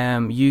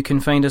 You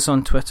can find us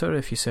on Twitter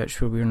if you search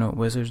for We're Not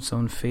Wizards,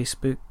 on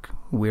Facebook,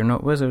 We're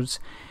Not Wizards.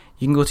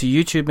 You can go to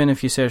YouTube, and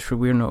if you search for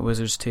We're Not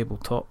Wizards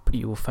Tabletop,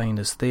 you will find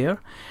us there.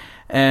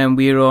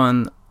 We're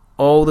on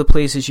all the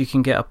places you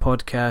can get a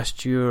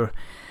podcast, your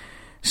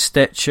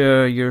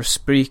Stitcher, your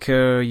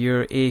Spreaker,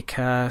 your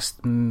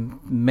Acast,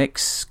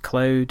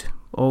 Mixcloud,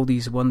 all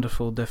these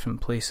wonderful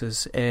different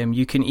places.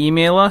 You can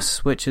email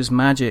us, which is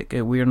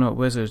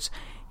magic@we'renotwizards.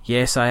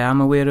 Yes, I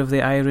am aware of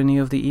the irony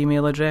of the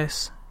email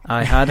address.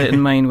 I had it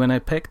in mind when I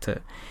picked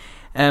it.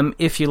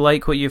 If you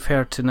like what you've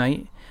heard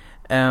tonight,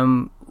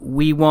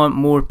 we want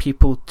more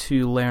people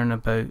to learn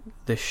about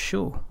this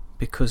show,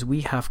 because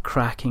we have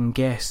cracking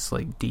guests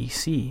like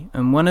DC.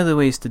 And one of the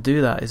ways to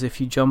do that is if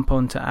you jump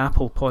onto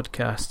Apple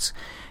Podcasts,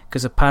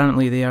 because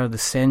apparently they are the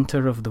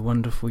centre of the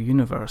wonderful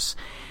universe.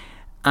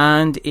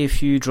 And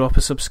if you drop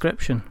a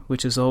subscription,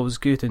 which is always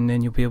good, and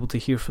then you'll be able to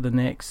hear for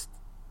the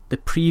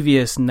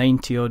previous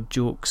 90 odd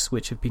jokes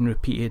which have been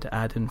repeated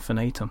ad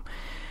infinitum.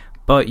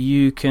 But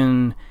you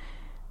can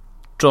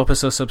drop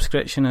us a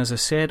subscription, as I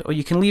said, or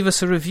you can leave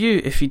us a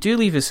review. If you do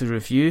leave us a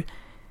review,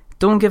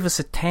 don't give us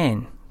a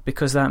 10,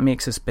 because that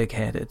makes us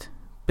big-headed.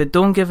 But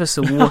don't give us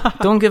a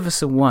don't give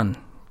us a 1,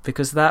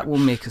 because that will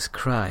make us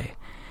cry.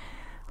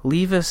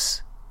 Leave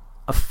us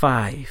a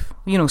 5,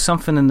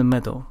 something in the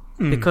middle,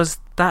 because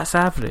that's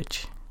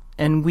average,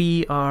 and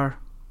we're a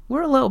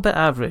little bit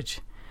average.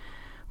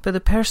 But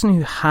the person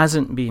who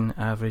hasn't been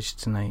average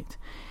tonight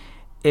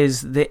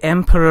is the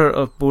emperor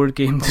of board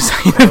game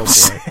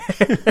designers.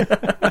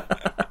 Oh,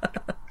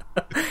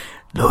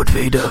 Lord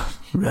Vader,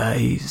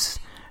 rise.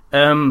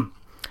 The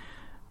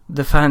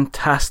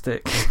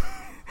fantastic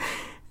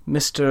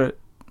Mr.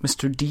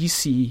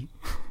 DC,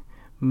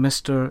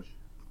 Mr.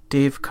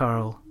 Dave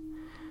Carl.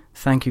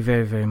 Thank you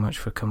very, very much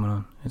for coming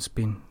on. It's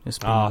been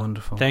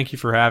wonderful. Thank you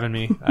for having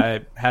me.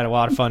 I had a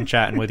lot of fun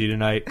chatting with you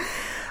tonight.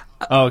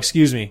 Oh,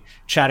 excuse me,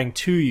 chatting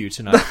to you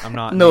tonight. I'm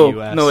not in the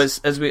US. No, it's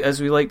as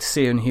we like to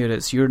say on here,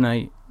 it's your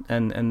night,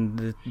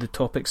 and the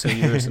topics are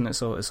yours, and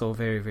it's all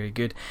very, very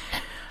good.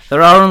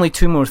 There are only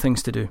 2 more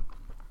things to do.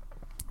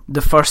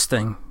 The first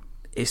thing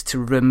is to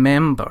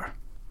remember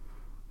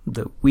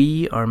that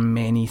we are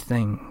many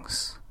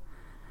things,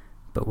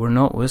 but we're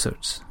not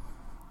wizards.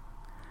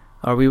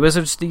 Are we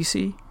wizards,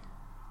 DC?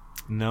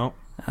 No,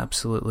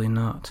 absolutely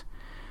not.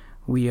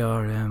 We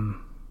are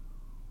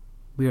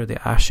the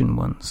Ashen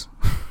Ones.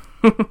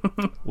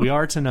 We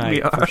are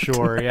tonight, for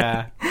sure.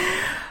 Yeah.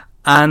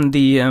 And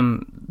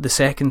the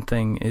second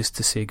thing is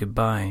to say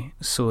goodbye.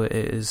 So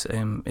it's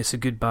a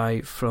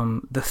goodbye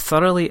from the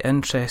thoroughly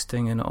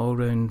interesting and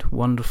all-round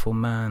wonderful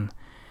man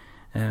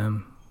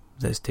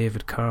that's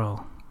David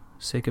Carl.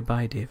 Say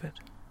goodbye, David.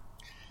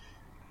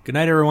 Good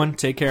night, everyone.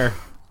 Take care.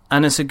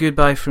 And it's a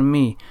goodbye from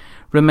me.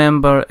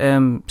 remember,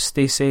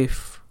 stay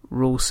safe,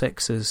 roll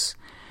sixes.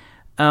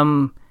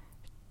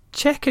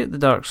 Check out the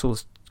Dark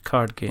Souls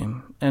card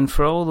game, and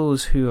for all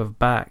those who have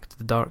backed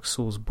the Dark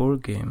Souls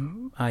board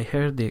game, I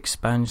heard the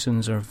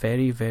expansions are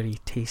very, very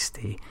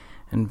tasty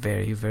and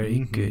very, very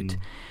good.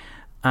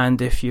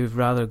 And if you've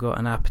rather got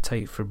an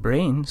appetite for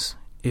brains,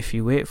 if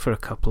you wait for a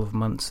couple of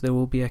months, there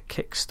will be a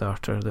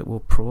Kickstarter that will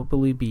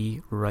probably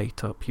be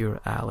right up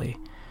your alley.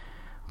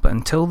 But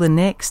until the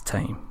next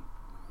time,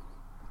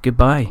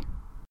 goodbye.